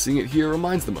hopefully seeing it here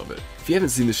reminds them of it. If you haven't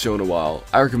seen the show in a while,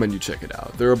 I recommend you check it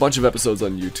out. There are a bunch of episodes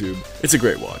on YouTube. It's a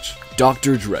great watch.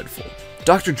 Dr. Dreadful.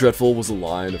 Dr. Dreadful was a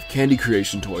line of candy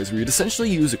creation toys where you'd essentially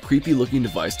use a creepy looking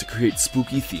device to create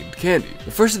spooky themed candy. The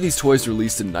first of these toys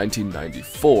released in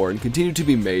 1994 and continued to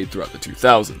be made throughout the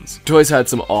 2000s. The toys had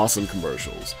some awesome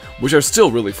commercials, which are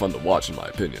still really fun to watch in my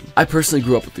opinion. I personally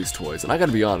grew up with these toys, and I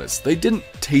gotta be honest, they didn't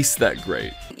taste that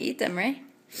great. Eat them, right?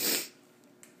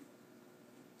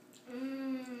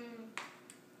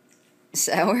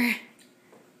 Sour?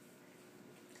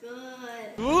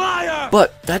 Liar!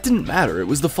 But that didn't matter. It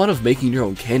was the fun of making your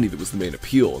own candy that was the main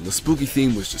appeal, and the spooky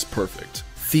theme was just perfect.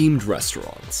 Themed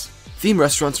restaurants. Themed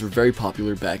restaurants were very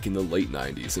popular back in the late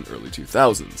 90s and early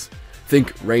 2000s.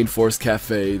 Think Rainforest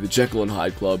Cafe, the Jekyll and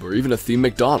Hyde Club, or even a themed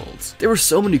McDonald's. There were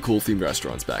so many cool themed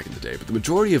restaurants back in the day, but the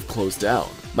majority have closed down.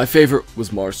 My favorite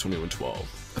was Mars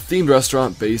 2112, a themed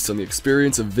restaurant based on the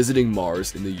experience of visiting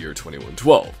Mars in the year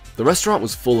 2112. The restaurant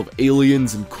was full of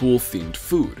aliens and cool themed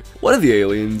food. One of the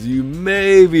aliens you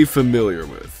may be familiar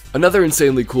with. Another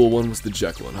insanely cool one was the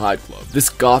Jekyll and Hyde Club. This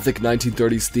gothic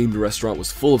 1930s themed restaurant was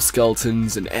full of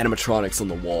skeletons and animatronics on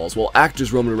the walls, while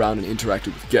actors roamed around and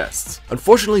interacted with guests.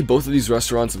 Unfortunately, both of these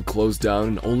restaurants have closed down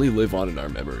and only live on in our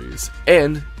memories.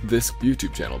 And this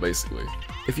YouTube channel, basically.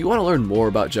 If you want to learn more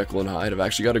about Jekyll and Hyde, I've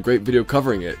actually got a great video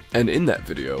covering it, and in that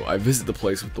video, I visit the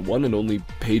place with the one and only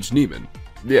Paige Neiman.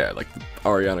 Yeah, like the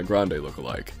Ariana Grande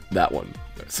lookalike. That one.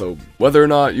 So, whether or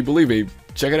not you believe me,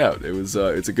 check it out. It's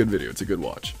a good video, it's a good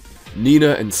watch. Nina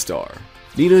and Star.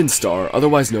 Nina and Star,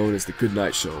 otherwise known as The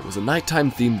Goodnight Show, was a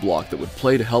nighttime themed block that would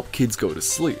play to help kids go to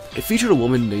sleep. It featured a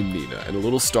woman named Nina and a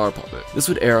little star puppet. This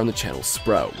would air on the channel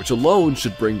Sprout, which alone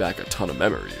should bring back a ton of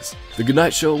memories. The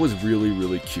Goodnight Show was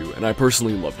really cute, and I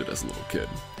personally loved it as a little kid.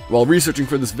 While researching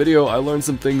for this video, I learned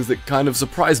some things that kind of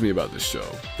surprised me about this show.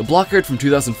 The block aired from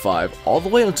 2005 all the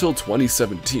way until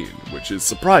 2017, which is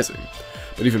surprising.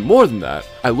 But even more than that,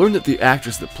 I learned that the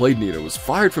actress that played Nina was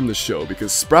fired from the show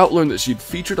because Sprout learned that she'd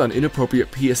featured on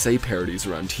inappropriate PSA parodies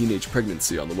around teenage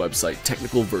pregnancy on the website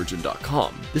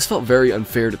technicalvirgin.com. This felt very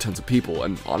unfair to tons of people,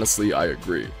 and honestly, I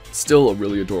agree. Still a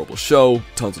really adorable show,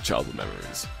 tons of childhood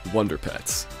memories. Wonder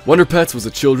Pets. Wonder Pets was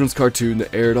a children's cartoon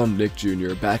that aired on Nick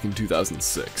Jr. back in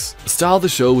 2006. The style of the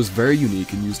show was very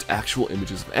unique and used actual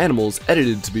images of animals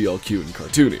edited to be all cute and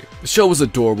cartoony. The show was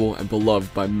adorable and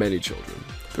beloved by many children.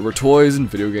 There were toys and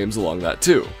video games along that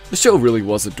too. The show really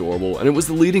was adorable, and it was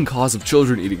the leading cause of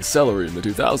children eating celery in the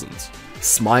 2000s.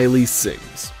 Smiley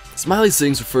Sings. Smiley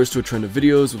Sings refers to a trend of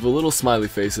videos with a little smiley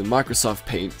face in Microsoft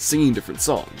Paint singing different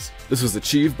songs. This was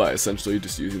achieved by essentially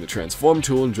just using the transform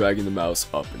tool and dragging the mouse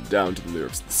up and down to the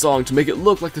lyrics of the song to make it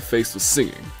look like the face was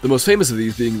singing. The most famous of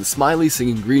these being the Smiley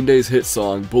singing Green Day's hit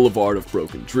song Boulevard of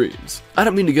Broken Dreams. I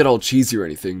don't mean to get all cheesy or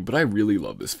anything, but I really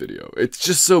love this video. It's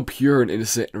just so pure and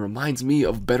innocent and reminds me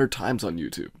of better times on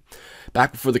YouTube.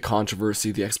 Back before the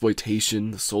controversy, the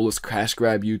exploitation, the soulless crash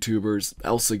grab YouTubers,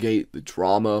 Elsagate, the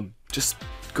drama, just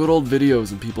good old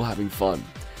videos and people having fun.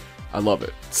 I love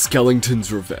it.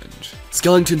 Skellington's Revenge.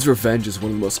 Skellington's Revenge is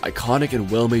one of the most iconic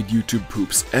and well-made YouTube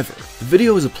poops ever. The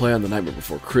video is a play on The Nightmare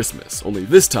Before Christmas, only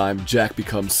this time, Jack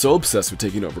becomes so obsessed with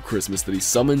taking over Christmas that he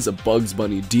summons a Bugs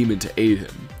Bunny demon to aid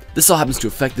him. This all happens to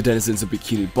affect the denizens of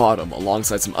Bikini Bottom,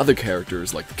 alongside some other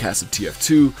characters like the cast of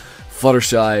TF2,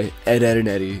 Fluttershy, Ed, and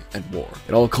Eddie, and more.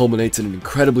 It all culminates in an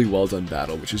incredibly well done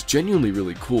battle, which is genuinely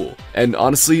really cool. And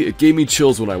honestly, it gave me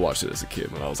chills when I watched it as a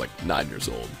kid when I was like 9 years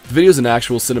old. The video is an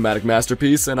actual cinematic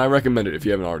masterpiece, and I recommend it if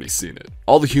you haven't already seen it.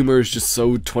 All the humor is just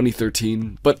so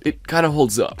 2013, but it kind of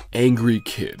holds up. Angry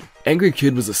Kid. Angry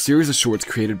Kid was a series of shorts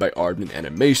created by Aardman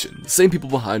Animation, the same people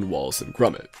behind Wallace and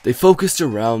Gromit. They focused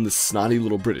around this snotty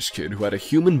little British kid who had a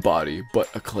human body but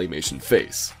a claymation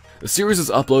face. The series was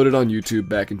uploaded on YouTube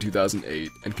back in 2008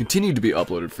 and continued to be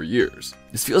uploaded for years.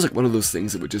 This feels like one of those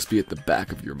things that would just be at the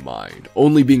back of your mind,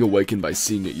 only being awakened by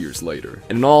seeing it years later.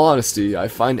 And in all honesty, I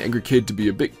find Angry Kid to be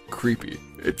a bit creepy.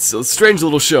 It's a strange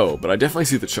little show, but I definitely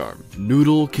see the charm.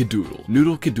 Noodle Kidoodle.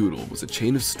 Noodle Kidoodle was a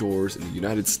chain of stores in the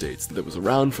United States that was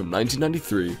around from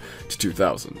 1993 to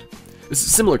 2000. This is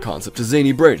a similar concept to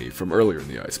Zany Brainy from earlier in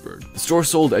the Iceberg. The store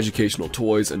sold educational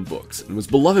toys and books, and was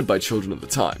beloved by children at the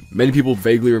time. Many people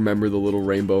vaguely remember the little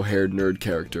rainbow-haired nerd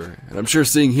character, and I'm sure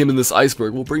seeing him in this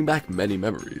Iceberg will bring back many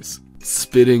memories.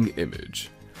 Spitting Image.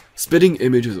 Spitting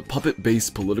Image is a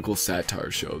puppet-based political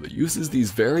satire show that uses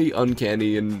these very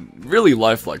uncanny and really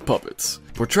lifelike puppets,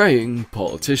 portraying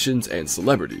politicians and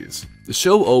celebrities. The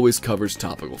show always covers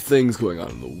topical things going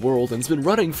on in the world, and it's been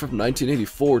running from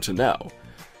 1984 to now.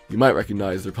 You might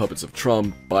recognize their puppets of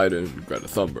Trump, Biden, and Greta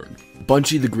Thunberg.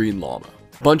 Bunchy the Green Llama.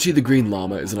 Bunchy the Green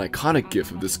Llama is an iconic gif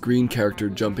of this green character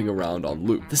jumping around on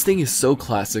loop. This thing is so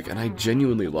classic and I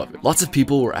genuinely love it. Lots of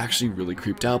people were actually really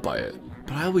creeped out by it,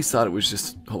 but I always thought it was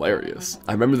just hilarious.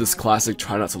 I remember this classic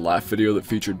Try Not to Laugh video that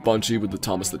featured Bunchy with the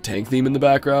Thomas the Tank theme in the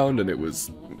background, and it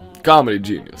was comedy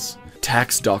genius.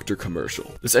 Tax Doctor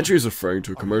commercial. This entry is referring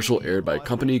to a commercial aired by a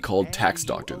company called Tax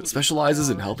Doctor that specializes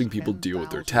in helping people deal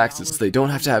with their taxes so they don't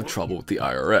have to have trouble with the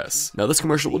IRS. Now this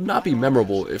commercial would not be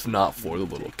memorable if not for the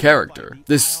little character.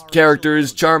 This character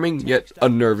is charming yet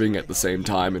unnerving at the same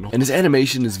time, and his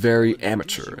animation is very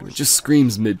amateur and it just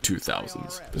screams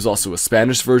mid-2000s. There's also a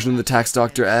Spanish version of the Tax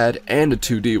Doctor ad and a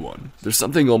 2D one. There's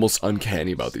something almost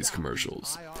uncanny about these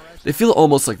commercials. They feel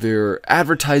almost like they're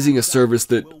advertising a service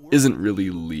that isn't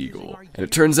really legal, and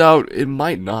it turns out it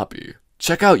might not be.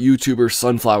 Check out YouTuber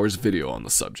Sunflower's video on the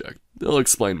subject. They'll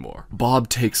explain more. Bob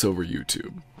takes over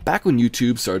YouTube. Back when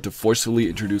YouTube started to forcefully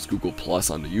introduce Google Plus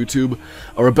onto YouTube,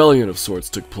 a rebellion of sorts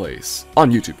took place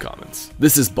on YouTube comments.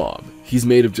 This is Bob. He's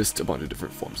made of just a bunch of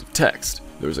different forms of text.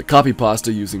 There was a copy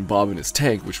pasta using Bob and his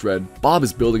tank which read, "Bob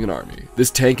is building an army.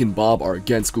 This tank and Bob are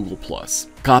against Google Plus.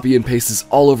 Copy and paste this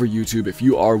all over YouTube if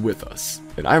you are with us."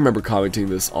 And I remember commenting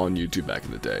this on YouTube back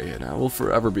in the day, and I will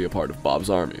forever be a part of Bob's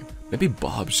army. Maybe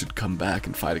Bob should come back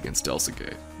and fight against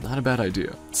Elsagate. Not a bad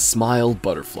idea. Smile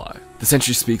Butterfly. This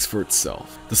entry speaks for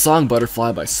itself. The song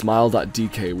Butterfly by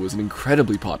Smile.dk was an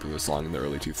incredibly popular song in the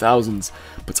early 2000s,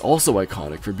 but it's also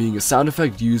iconic for being a sound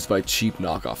effect used by cheap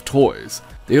knockoff toys.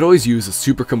 They would always use a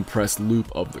super compressed loop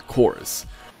of the chorus.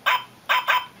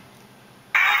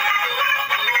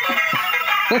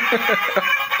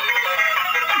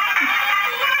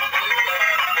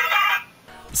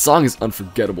 The song is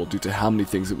unforgettable due to how many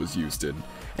things it was used in,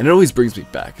 and it always brings me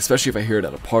back, especially if I hear it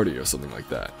at a party or something like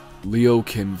that. Leo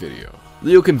Kim Video.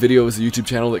 Leo Kim Video is a YouTube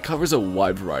channel that covers a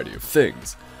wide variety of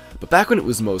things. But back when it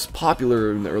was most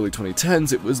popular in the early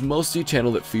 2010s, it was mostly a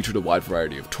channel that featured a wide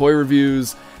variety of toy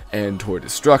reviews, and toy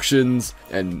destructions,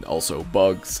 and also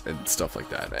bugs, and stuff like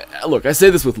that. Look, I say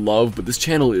this with love, but this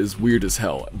channel is weird as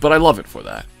hell, but I love it for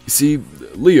that. You see,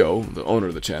 Leo, the owner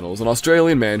of the channel, is an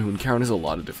Australian man who encounters a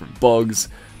lot of different bugs,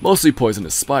 mostly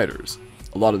poisonous spiders.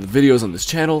 A lot of the videos on this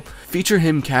channel feature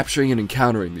him capturing and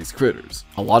encountering these critters,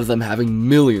 a lot of them having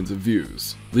millions of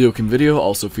views. Leo Kim Video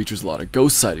also features a lot of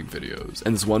ghost sighting videos,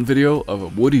 and this one video of a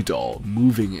Woody doll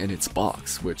moving in its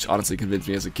box, which honestly convinced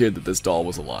me as a kid that this doll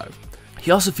was alive. He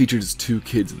also featured his 2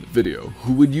 kids in the video,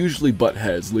 who would usually butt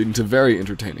heads, leading to very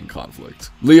entertaining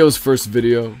conflict. Leo's first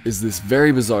video is this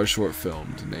very bizarre short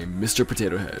film named Mr.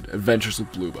 Potato Head: Adventures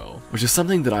with Bluebell, which is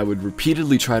something that I would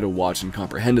repeatedly try to watch and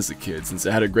comprehend as a kid since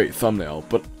it had a great thumbnail,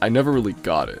 but I never really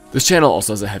got it. This channel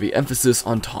also has a heavy emphasis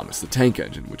on Thomas the Tank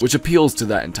Engine, which appeals to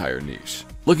that entire niche.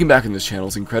 Looking back on this channel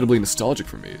is incredibly nostalgic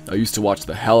for me. I used to watch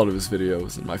the hell out of his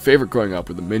videos, and my favorite growing up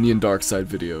were the Minion Dark Side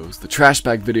videos, the Trash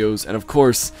Bag videos, and of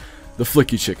course, the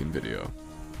Flicky Chicken video.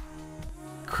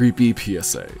 Creepy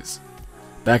PSAs.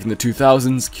 Back in the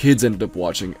 2000s, kids ended up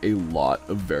watching a lot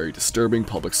of very disturbing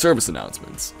public service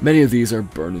announcements. Many of these are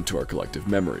burned into our collective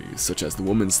memories, such as the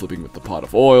woman slipping with the pot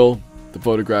of oil, the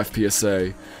photograph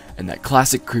PSA, and that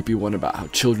classic creepy one about how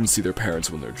children see their parents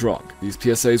when they're drunk. These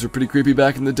PSAs were pretty creepy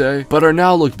back in the day, but are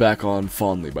now looked back on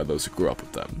fondly by those who grew up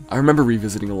with them. I remember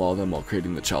revisiting a lot of them while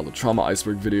creating the Childhood Trauma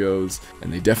Iceberg videos,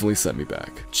 and they definitely sent me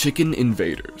back. Chicken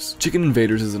Invaders. Chicken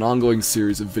Invaders is an ongoing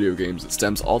series of video games that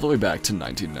stems all the way back to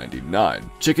 1999.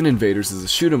 Chicken Invaders is a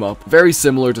shoot 'em up very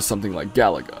similar to something like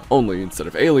Galaga, only instead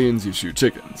of aliens, you shoot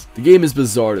chickens. The game is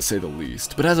bizarre to say the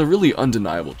least, but has a really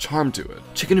undeniable charm to it.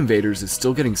 Chicken Invaders is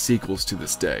still getting sequels to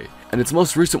this day, and its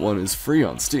most recent one is free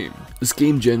on Steam. This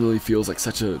game genuinely feels like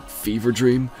such a fever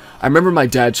dream. I remember my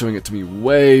dad showing it to me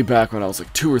way back when I was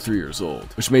like 2 or 3 years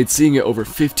old, which made seeing it over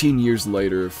 15 years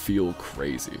later feel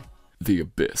crazy. The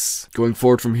Abyss. Going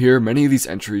forward from here, many of these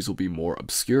entries will be more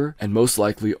obscure, and most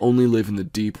likely only live in the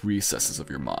deep recesses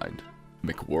of your mind.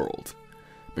 McWorld.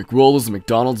 McWorld is a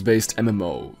McDonald's-based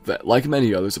MMO that, like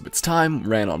many others of its time,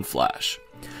 ran on Flash.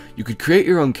 You could create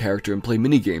your own character and play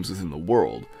mini-games within the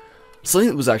world. Something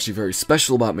that was actually very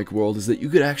special about McWorld is that you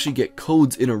could actually get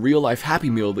codes in a real-life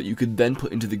Happy Meal that you could then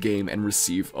put into the game and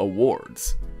receive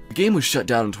awards. The game was shut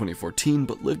down in 2014,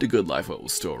 but lived a good life while it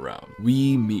was still around.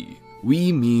 Wii Me.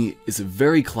 Wii Me is a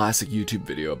very classic YouTube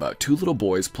video about 2 little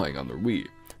boys playing on their Wii.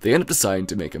 They end up deciding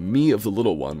to make a Mii of the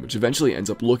little one, which eventually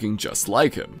ends up looking just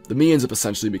like him. The Mii ends up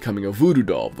essentially becoming a voodoo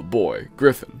doll of the boy,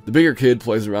 Griffin. The bigger kid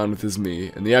plays around with his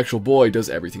Mii, and the actual boy does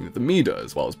everything that the Mii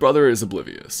does, while his brother is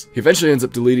oblivious. He eventually ends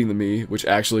up deleting the Mii, which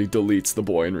actually deletes the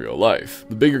boy in real life.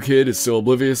 The bigger kid is still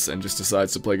oblivious and just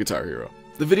decides to play Guitar Hero.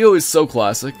 The video is so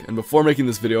classic, and before making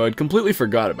this video I'd completely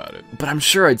forgot about it, but I'm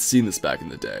sure I'd seen this back in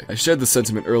the day. I shared the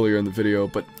sentiment earlier in the video,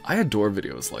 but I adore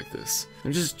videos like this.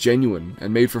 They're just genuine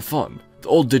and made for fun. The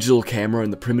old digital camera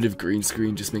and the primitive green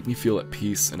screen just make me feel at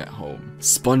peace and at home.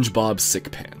 SpongeBob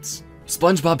Sick Pants.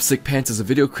 SpongeBob Sick Pants is a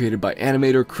video created by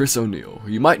animator Chris O'Neill,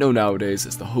 who you might know nowadays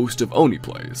as the host of Oni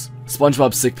Plays.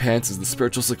 SpongeBob Sick Pants is the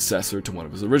spiritual successor to one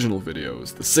of his original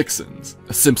videos, The Sixins,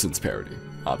 a Simpsons parody,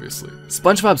 obviously.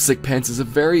 SpongeBob Sick Pants is a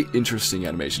very interesting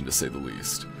animation to say the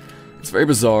least. It's very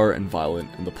bizarre and violent,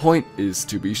 and the point is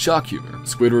to be shock humor.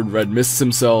 Squidward red mists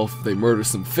himself, they murder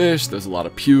some fish, there's a lot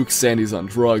of puke, Sandy's on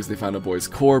drugs, they find a boy's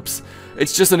corpse.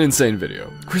 It's just an insane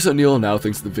video. Chris O'Neill now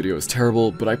thinks the video is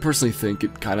terrible, but I personally think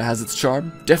it kinda has its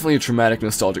charm. Definitely a traumatic,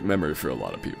 nostalgic memory for a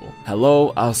lot of people.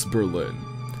 Hallo aus Berlin.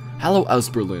 Hallo aus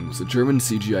Berlin was a German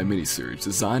CGI miniseries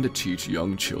designed to teach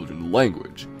young children the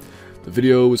language. The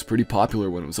video was pretty popular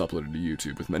when it was uploaded to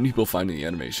YouTube, with many people finding the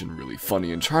animation really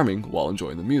funny and charming while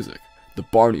enjoying the music. The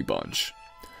Barney Bunch.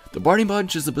 The Barney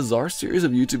Bunch is a bizarre series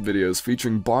of YouTube videos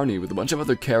featuring Barney with a bunch of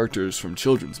other characters from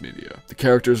children's media. The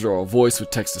characters are all voiced with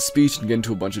text-to-speech and get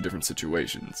into a bunch of different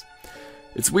situations.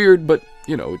 It's weird, but,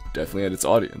 you know, it definitely had its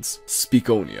audience.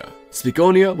 Speakonia.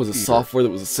 Speakonia was a software that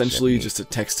was essentially just a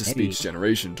text-to-speech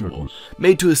generation tool,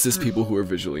 made to assist people who are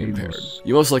visually impaired.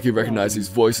 You most likely recognize these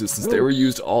voices since they were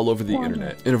used all over the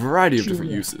internet, in a variety of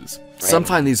different uses. Some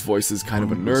find these voices kind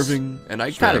of unnerving, and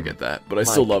I kinda get that, but I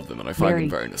still love them and I find them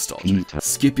very nostalgic.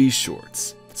 Skippy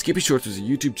Shorts. Skippy Shorts was a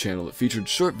YouTube channel that featured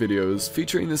short videos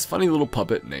featuring this funny little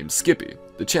puppet named Skippy.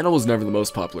 The channel was never the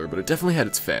most popular, but it definitely had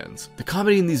its fans. The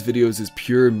comedy in these videos is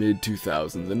pure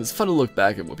mid-2000s, and it's fun to look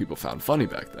back at what people found funny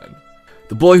back then.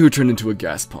 The Boy Who Turned Into a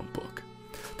Gas Pump Book.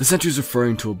 This entry is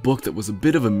referring to a book that was a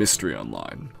bit of a mystery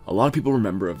online. A lot of people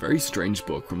remember a very strange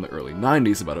book from the early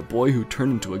 90s about a boy who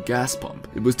turned into a gas pump.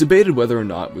 It was debated whether or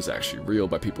not it was actually real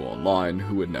by people online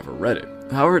who had never read it.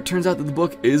 However, it turns out that the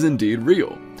book is indeed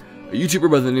real. A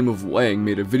YouTuber by the name of Wang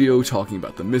made a video talking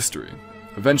about the mystery.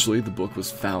 Eventually, the book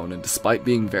was found, and despite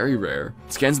being very rare,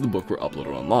 scans of the book were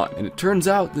uploaded online. And it turns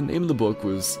out the name of the book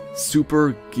was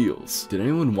Super Geels. Did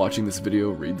anyone watching this video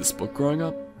read this book growing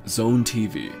up? Zone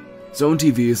TV. Zone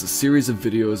TV is a series of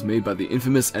videos made by the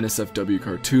infamous NSFW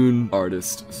cartoon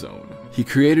artist Zone. He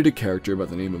created a character by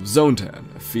the name of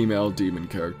Zontan, a female demon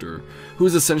character who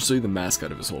is essentially the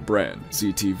mascot of his whole brand.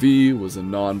 ZTV was a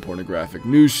non-pornographic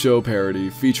news show parody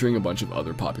featuring a bunch of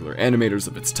other popular animators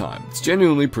of its time. It's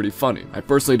genuinely pretty funny. I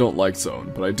personally don't like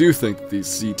Zone, but I do think that these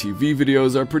ZTV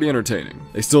videos are pretty entertaining.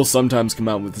 They still sometimes come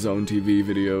out with Zone TV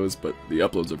videos, but the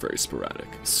uploads are very sporadic.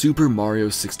 Super Mario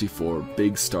 64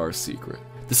 Big Star Secret.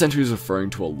 This entry is referring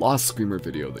to a Lost Screamer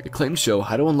video that claimed to show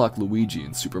how to unlock Luigi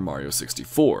in Super Mario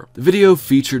 64. The video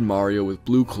featured Mario with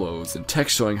blue clothes and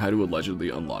text showing how to allegedly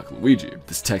unlock Luigi,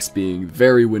 this text being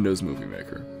very Windows Movie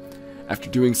Maker. After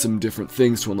doing some different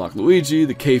things to unlock Luigi,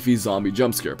 the Kayfy zombie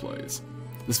jump scare plays.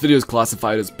 This video is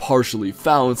classified as partially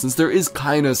found since there is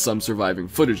kinda some surviving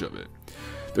footage of it.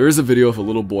 There is a video of a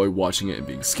little boy watching it and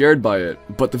being scared by it,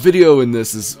 but the video in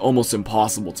this is almost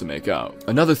impossible to make out.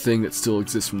 Another thing that still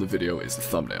exists from the video is the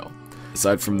thumbnail.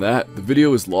 Aside from that, the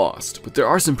video is lost, but there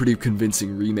are some pretty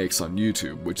convincing remakes on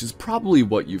YouTube, which is probably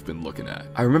what you've been looking at.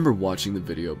 I remember watching the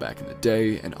video back in the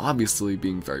day, and obviously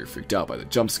being very freaked out by the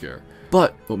jump scare,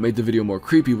 but what made the video more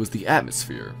creepy was the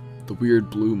atmosphere, the weird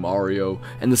blue Mario,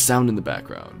 and the sound in the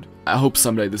background. I hope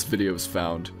someday this video is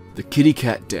found. The kitty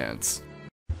cat dance.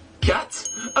 Cat,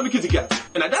 I'm a kitty cat,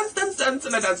 and I dance, dance, dance,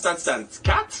 and I dance, dance, dance.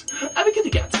 Cat, I'm a kitty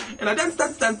cat, and I dance,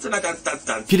 dance, dance, and I dance, dance,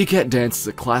 dance. Kitty Cat Dance is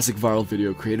a classic viral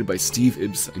video created by Steve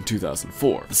Ibs in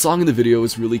 2004. The song in the video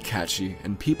is really catchy,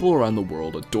 and people around the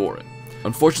world adore it.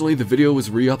 Unfortunately, the video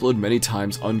was re-uploaded many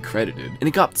times uncredited, and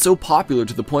it got so popular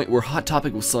to the point where Hot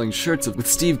Topic was selling shirts with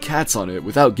Steve Cats on it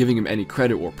without giving him any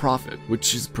credit or profit,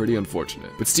 which is pretty unfortunate.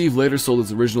 But Steve later sold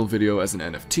his original video as an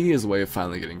NFT as a way of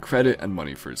finally getting credit and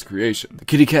money for his creation. The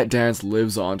Kitty Cat Dance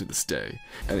lives on to this day,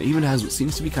 and it even has what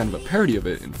seems to be kind of a parody of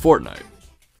it in Fortnite.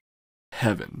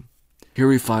 Heaven. Here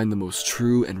we find the most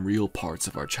true and real parts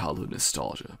of our childhood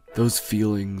nostalgia. Those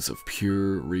feelings of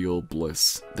pure, real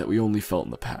bliss that we only felt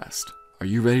in the past. Are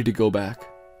you ready to go back?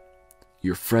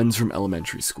 Your friends from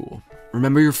elementary school.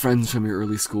 Remember your friends from your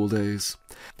early school days?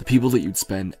 The people that you'd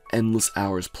spend endless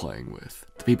hours playing with.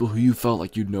 The people who you felt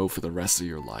like you'd know for the rest of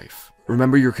your life.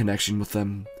 Remember your connection with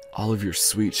them? All of your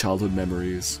sweet childhood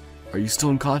memories. Are you still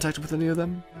in contact with any of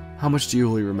them? How much do you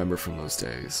really remember from those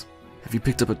days? Have you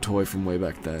picked up a toy from way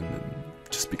back then and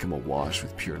just become awash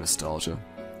with pure nostalgia?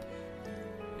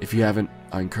 If you haven't,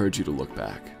 I encourage you to look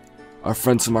back. Our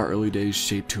friends from our early days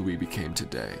shaped who we became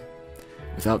today.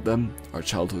 Without them, our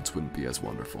childhoods wouldn't be as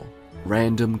wonderful.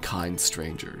 Random, kind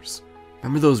strangers.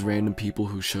 Remember those random people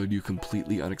who showed you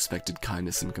completely unexpected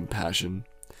kindness and compassion?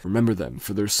 Remember them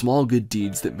for their small good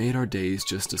deeds that made our days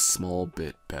just a small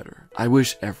bit better. I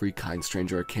wish every kind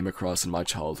stranger I came across in my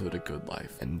childhood a good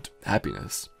life and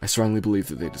happiness. I strongly believe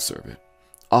that they deserve it.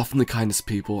 Often the kindest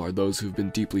people are those who have been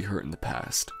deeply hurt in the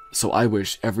past. So I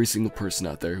wish every single person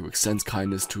out there who extends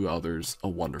kindness to others a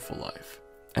wonderful life.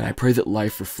 And I pray that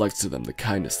life reflects to them the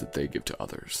kindness that they give to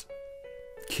others.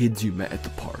 Kids you met at the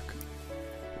park.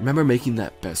 Remember making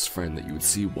that best friend that you would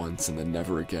see once and then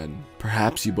never again?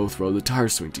 Perhaps you both rode the tire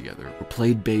swing together, or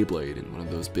played Beyblade in one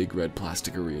of those big red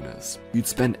plastic arenas. You'd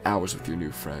spend hours with your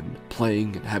new friend,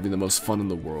 playing and having the most fun in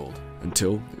the world,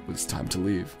 until it was time to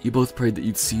leave. You both prayed that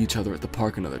you'd see each other at the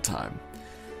park another time.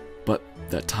 But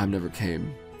that time never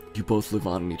came. You both live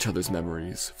on in each other's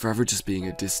memories, forever just being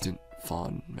a distant,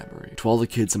 fond memory. To all the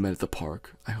kids I met at the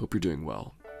park, I hope you're doing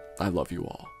well. I love you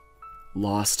all.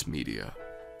 Lost media.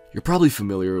 You're probably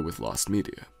familiar with lost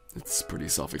media. It's pretty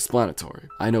self-explanatory.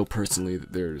 I know personally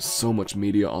that there's so much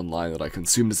media online that I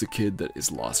consumed as a kid that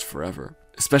is lost forever,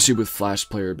 especially with Flash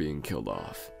Player being killed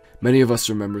off. Many of us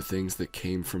remember things that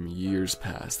came from years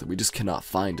past that we just cannot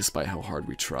find despite how hard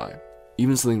we try.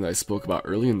 Even something that I spoke about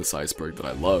early in this Iceberg that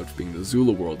I loved, being the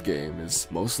Zula World game, is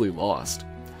mostly lost.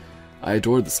 I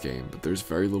adored this game, but there's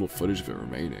very little footage of it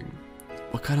remaining.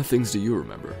 What kind of things do you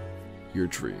remember? Your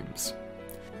dreams.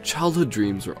 Childhood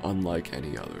dreams are unlike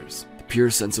any others. The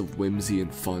pure sense of whimsy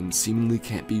and fun seemingly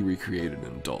can't be recreated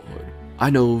in adulthood.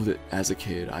 I know that as a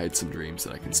kid I had some dreams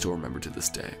that I can still remember to this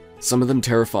day. Some of them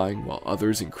terrifying, while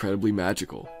others incredibly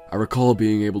magical. I recall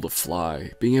being able to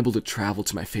fly, being able to travel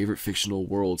to my favorite fictional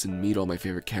worlds and meet all my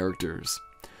favorite characters.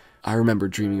 I remember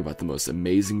dreaming about the most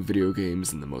amazing video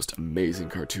games and the most amazing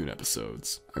cartoon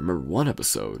episodes. I remember one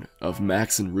episode of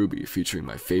Max and Ruby featuring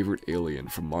my favorite alien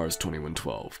from Mars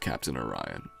 2112, Captain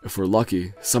Orion. If we're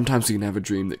lucky, sometimes we can have a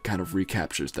dream that kind of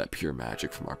recaptures that pure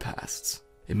magic from our pasts.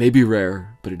 It may be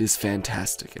rare, but it is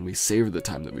fantastic and we savor the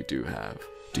time that we do have.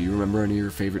 Do you remember any of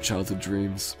your favorite childhood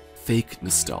dreams? Fake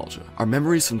nostalgia. Our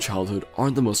memories from childhood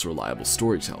aren't the most reliable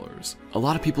storytellers. A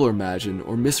lot of people imagine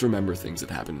or misremember things that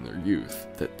happened in their youth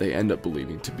that they end up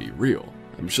believing to be real.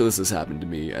 I'm sure this has happened to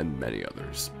me and many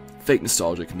others. Fake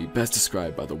nostalgia can be best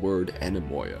described by the word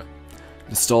anemoia.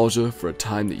 nostalgia for a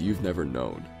time that you've never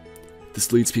known.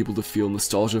 This leads people to feel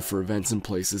nostalgia for events and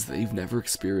places that they've never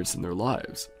experienced in their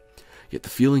lives. Yet the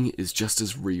feeling is just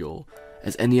as real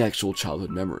as any actual childhood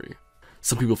memory.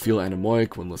 Some people feel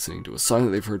anemoic when listening to a song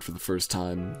that they've heard for the first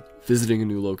time, visiting a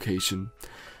new location,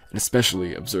 and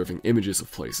especially observing images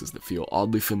of places that feel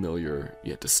oddly familiar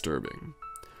yet disturbing.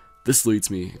 This leads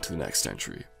me to the next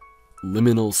entry.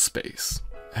 Liminal space.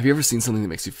 Have you ever seen something that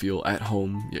makes you feel at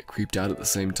home yet creeped out at the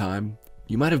same time?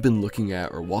 You might have been looking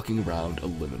at or walking around a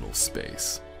liminal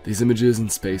space. These images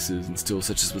and spaces instill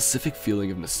such a specific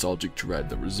feeling of nostalgic dread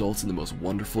that results in the most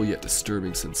wonderful yet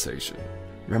disturbing sensation.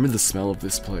 Remember the smell of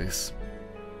this place?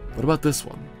 What about this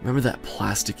one? Remember that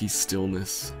plasticky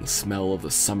stillness, the smell of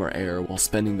the summer air while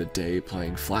spending the day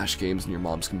playing flash games on your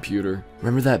mom's computer?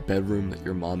 Remember that bedroom that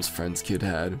your mom's friend's kid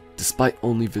had? Despite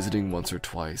only visiting once or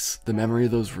twice, the memory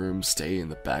of those rooms stay in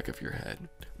the back of your head.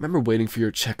 Remember waiting for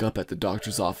your checkup at the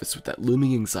doctor's office with that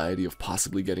looming anxiety of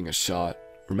possibly getting a shot?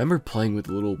 Remember playing with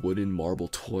little wooden marble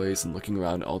toys and looking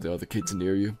around at all the other kids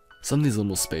near you? Some of these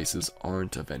liminal spaces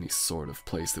aren't of any sort of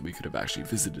place that we could have actually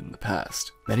visited in the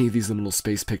past. Many of these liminal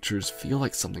space pictures feel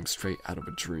like something straight out of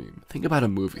a dream. Think about a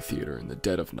movie theater in the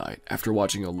dead of night after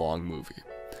watching a long movie.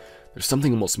 There's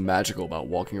something almost magical about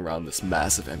walking around this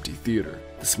massive empty theater.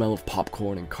 The smell of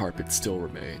popcorn and carpet still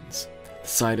remains. The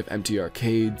sight of empty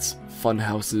arcades, fun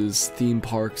houses, theme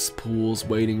parks, pools,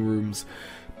 waiting rooms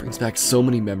brings back so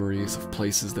many memories of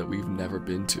places that we've never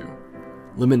been to.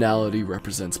 Liminality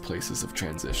represents places of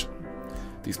transition.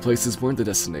 These places weren't the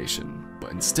destination,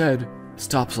 but instead,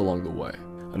 stops along the way.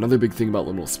 Another big thing about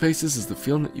liminal spaces is the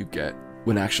feeling that you get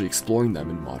when actually exploring them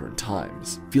in modern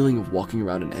times. Feeling of walking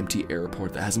around an empty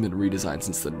airport that hasn't been redesigned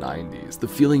since the 90s. The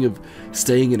feeling of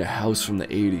staying in a house from the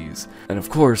 80s. And of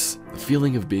course, the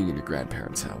feeling of being in your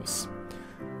grandparents' house.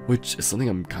 Which is something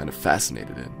I'm kind of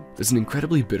fascinated in. There's an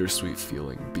incredibly bittersweet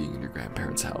feeling being in your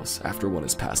grandparents' house after one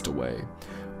has passed away,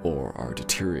 or are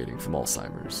deteriorating from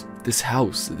Alzheimer's. This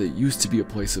house that used to be a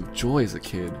place of joy as a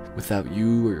kid, without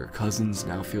you or your cousins,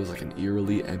 now feels like an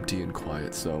eerily empty and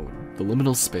quiet zone. The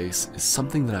liminal space is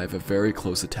something that I have a very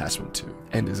close attachment to,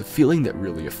 and is a feeling that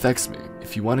really affects me.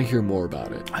 If you want to hear more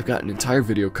about it, I've got an entire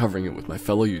video covering it with my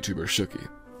fellow YouTuber Shooky.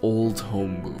 Old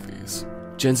home movies.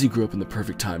 Gen Z grew up in the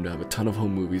perfect time to have a ton of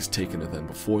home movies taken to them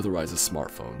before the rise of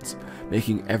smartphones,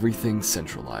 making everything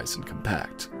centralized and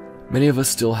compact. Many of us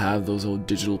still have those old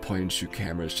digital point-and-shoot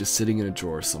cameras just sitting in a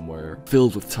drawer somewhere,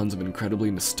 filled with tons of incredibly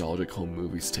nostalgic home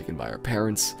movies taken by our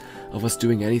parents, of us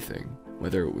doing anything,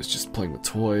 whether it was just playing with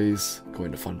toys,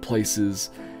 going to fun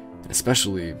places, and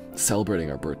especially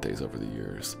celebrating our birthdays over the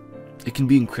years. It can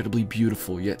be incredibly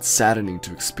beautiful yet saddening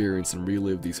to experience and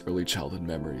relive these early childhood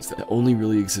memories that only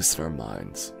really exist in our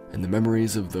minds, and the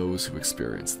memories of those who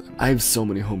experience them. I have so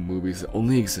many home movies that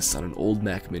only exist on an old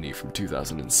Mac Mini from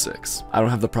 2006. I don't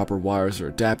have the proper wires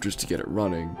or adapters to get it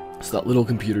running, so that little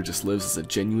computer just lives as a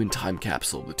genuine time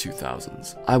capsule of the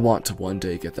 2000s. I want to one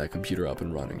day get that computer up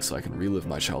and running so I can relive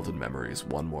my childhood memories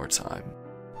one more time.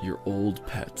 Your old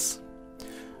pets.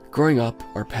 Growing up,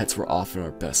 our pets were often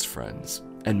our best friends.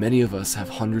 And many of us have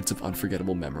hundreds of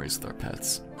unforgettable memories with our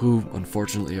pets, who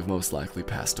unfortunately have most likely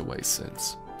passed away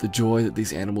since. The joy that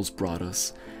these animals brought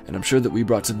us, and I'm sure that we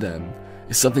brought to them,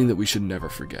 is something that we should never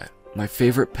forget. My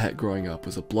favorite pet growing up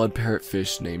was a blood parrot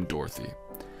fish named Dorothy,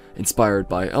 inspired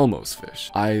by Elmo's fish.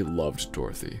 I loved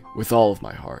Dorothy with all of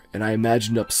my heart, and I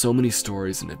imagined up so many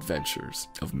stories and adventures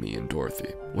of me and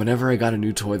Dorothy. Whenever I got a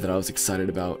new toy that I was excited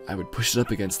about, I would push it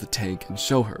up against the tank and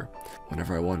show her.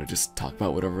 Whenever I wanted to just talk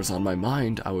about whatever was on my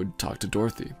mind, I would talk to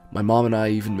Dorothy. My mom and I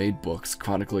even made books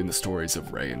chronicling the stories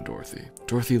of Ray and Dorothy.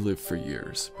 Dorothy lived for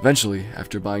years. Eventually,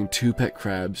 after buying 2 pet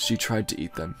crabs, she tried to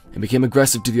eat them, and became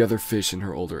aggressive to the other fish in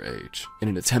her older age. In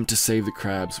an attempt to save the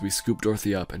crabs, we scooped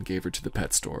Dorothy up and gave her to the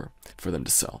pet store for them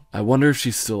to sell. I wonder if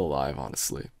she's still alive,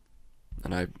 honestly.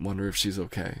 And I wonder if she's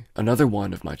okay. Another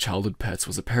one of my childhood pets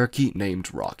was a parakeet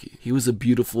named Rocky. He was a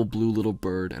beautiful blue little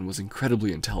bird and was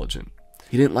incredibly intelligent.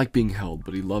 He didn't like being held,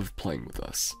 but he loved playing with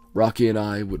us. Rocky and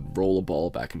I would roll a ball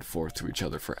back and forth to each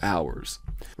other for hours.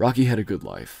 Rocky had a good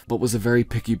life, but was a very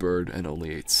picky bird and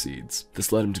only ate seeds.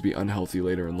 This led him to be unhealthy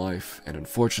later in life, and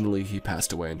unfortunately he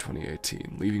passed away in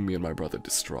 2018, leaving me and my brother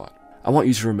distraught. I want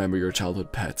you to remember your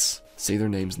childhood pets, say their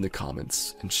names in the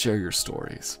comments, and share your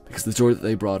stories, because the joy that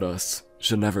they brought us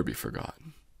should never be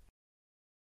forgotten.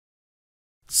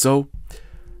 So,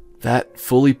 that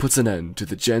fully puts an end to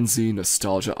the Gen Z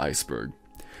Nostalgia Iceberg.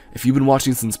 If you've been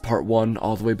watching since part 1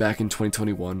 all the way back in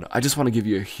 2021, I just want to give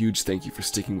you a huge thank you for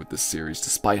sticking with this series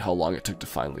despite how long it took to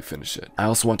finally finish it. I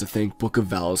also want to thank Book of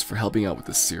Valis for helping out with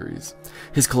this series.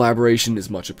 His collaboration is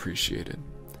much appreciated.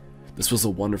 This was a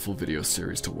wonderful video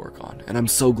series to work on, and I'm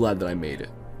so glad that I made it.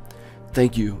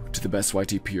 Thank you to the best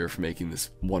YTPer for making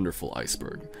this wonderful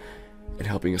iceberg, and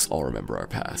helping us all remember our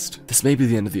past. This may be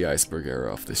the end of the iceberg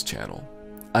era of this channel.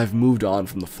 I've moved on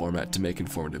from the format to make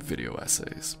informative video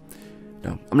essays.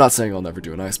 Now, I'm not saying I'll never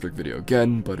do an iceberg video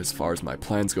again, but as far as my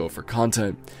plans go for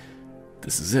content,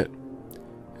 this is it.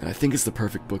 And I think it's the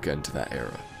perfect bookend to that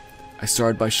era. I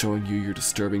started by showing you your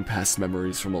disturbing past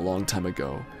memories from a long time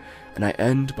ago, and I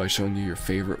end by showing you your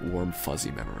favorite warm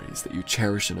fuzzy memories that you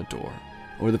cherish and adore.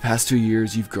 Over the past 2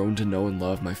 years, you've grown to know and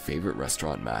love my favorite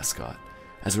restaurant mascot,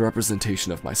 as a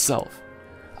representation of myself.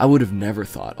 I would have never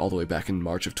thought, all the way back in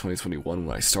March of 2021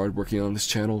 when I started working on this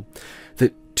channel,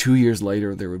 that 2 years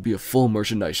later there would be a full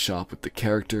merchandise shop with the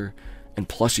character and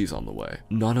plushies on the way.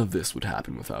 None of this would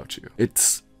happen without you.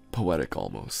 It's poetic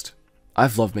almost.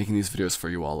 I've loved making these videos for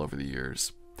you all over the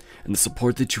years, and the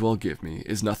support that you all give me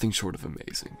is nothing short of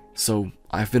amazing. So,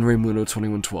 I've been Raymundo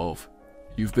 2112,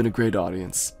 you've been a great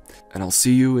audience, and I'll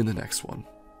see you in the next one.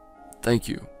 Thank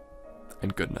you,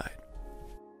 and good night.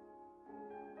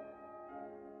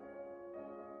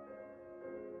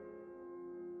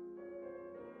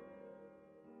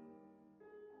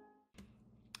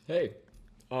 Hey,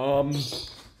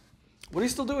 what are you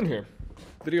still doing here?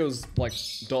 Video's, like,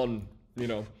 done, you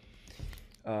know.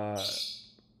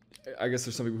 I guess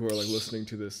there's some people who are, like, listening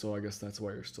to this, so I guess that's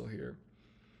why you're still here.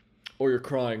 Or you're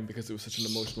crying because it was such an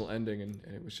emotional ending and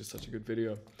it was just such a good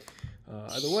video.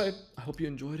 Either way, I hope you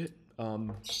enjoyed it.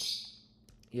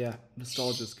 Yeah,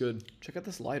 nostalgia's good. Check out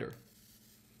this lighter.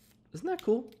 Isn't that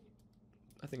cool?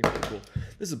 I think it's pretty cool.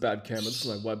 This is a bad camera. This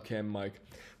is my webcam mic.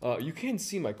 You can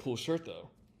see my cool shirt, though.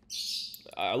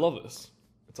 I love this.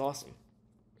 It's awesome.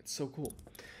 It's so cool.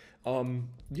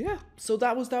 Yeah, so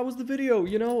that was the video,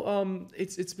 you know.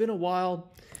 It's been a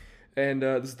while, and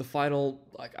this is the final,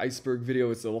 like, iceberg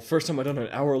video. It's the first time I've done an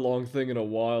hour-long thing in a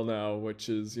while now, which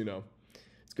is, you know,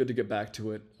 it's good to get back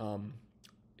to it.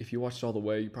 If you watched all the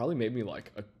way, you probably made me,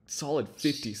 like, a solid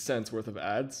 50 cents worth of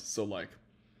ads, so, like,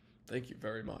 thank you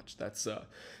very much. That's,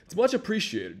 it's much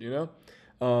appreciated, you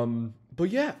know. But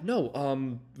yeah,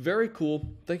 no, very cool.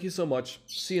 Thank you so much.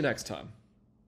 See you next time.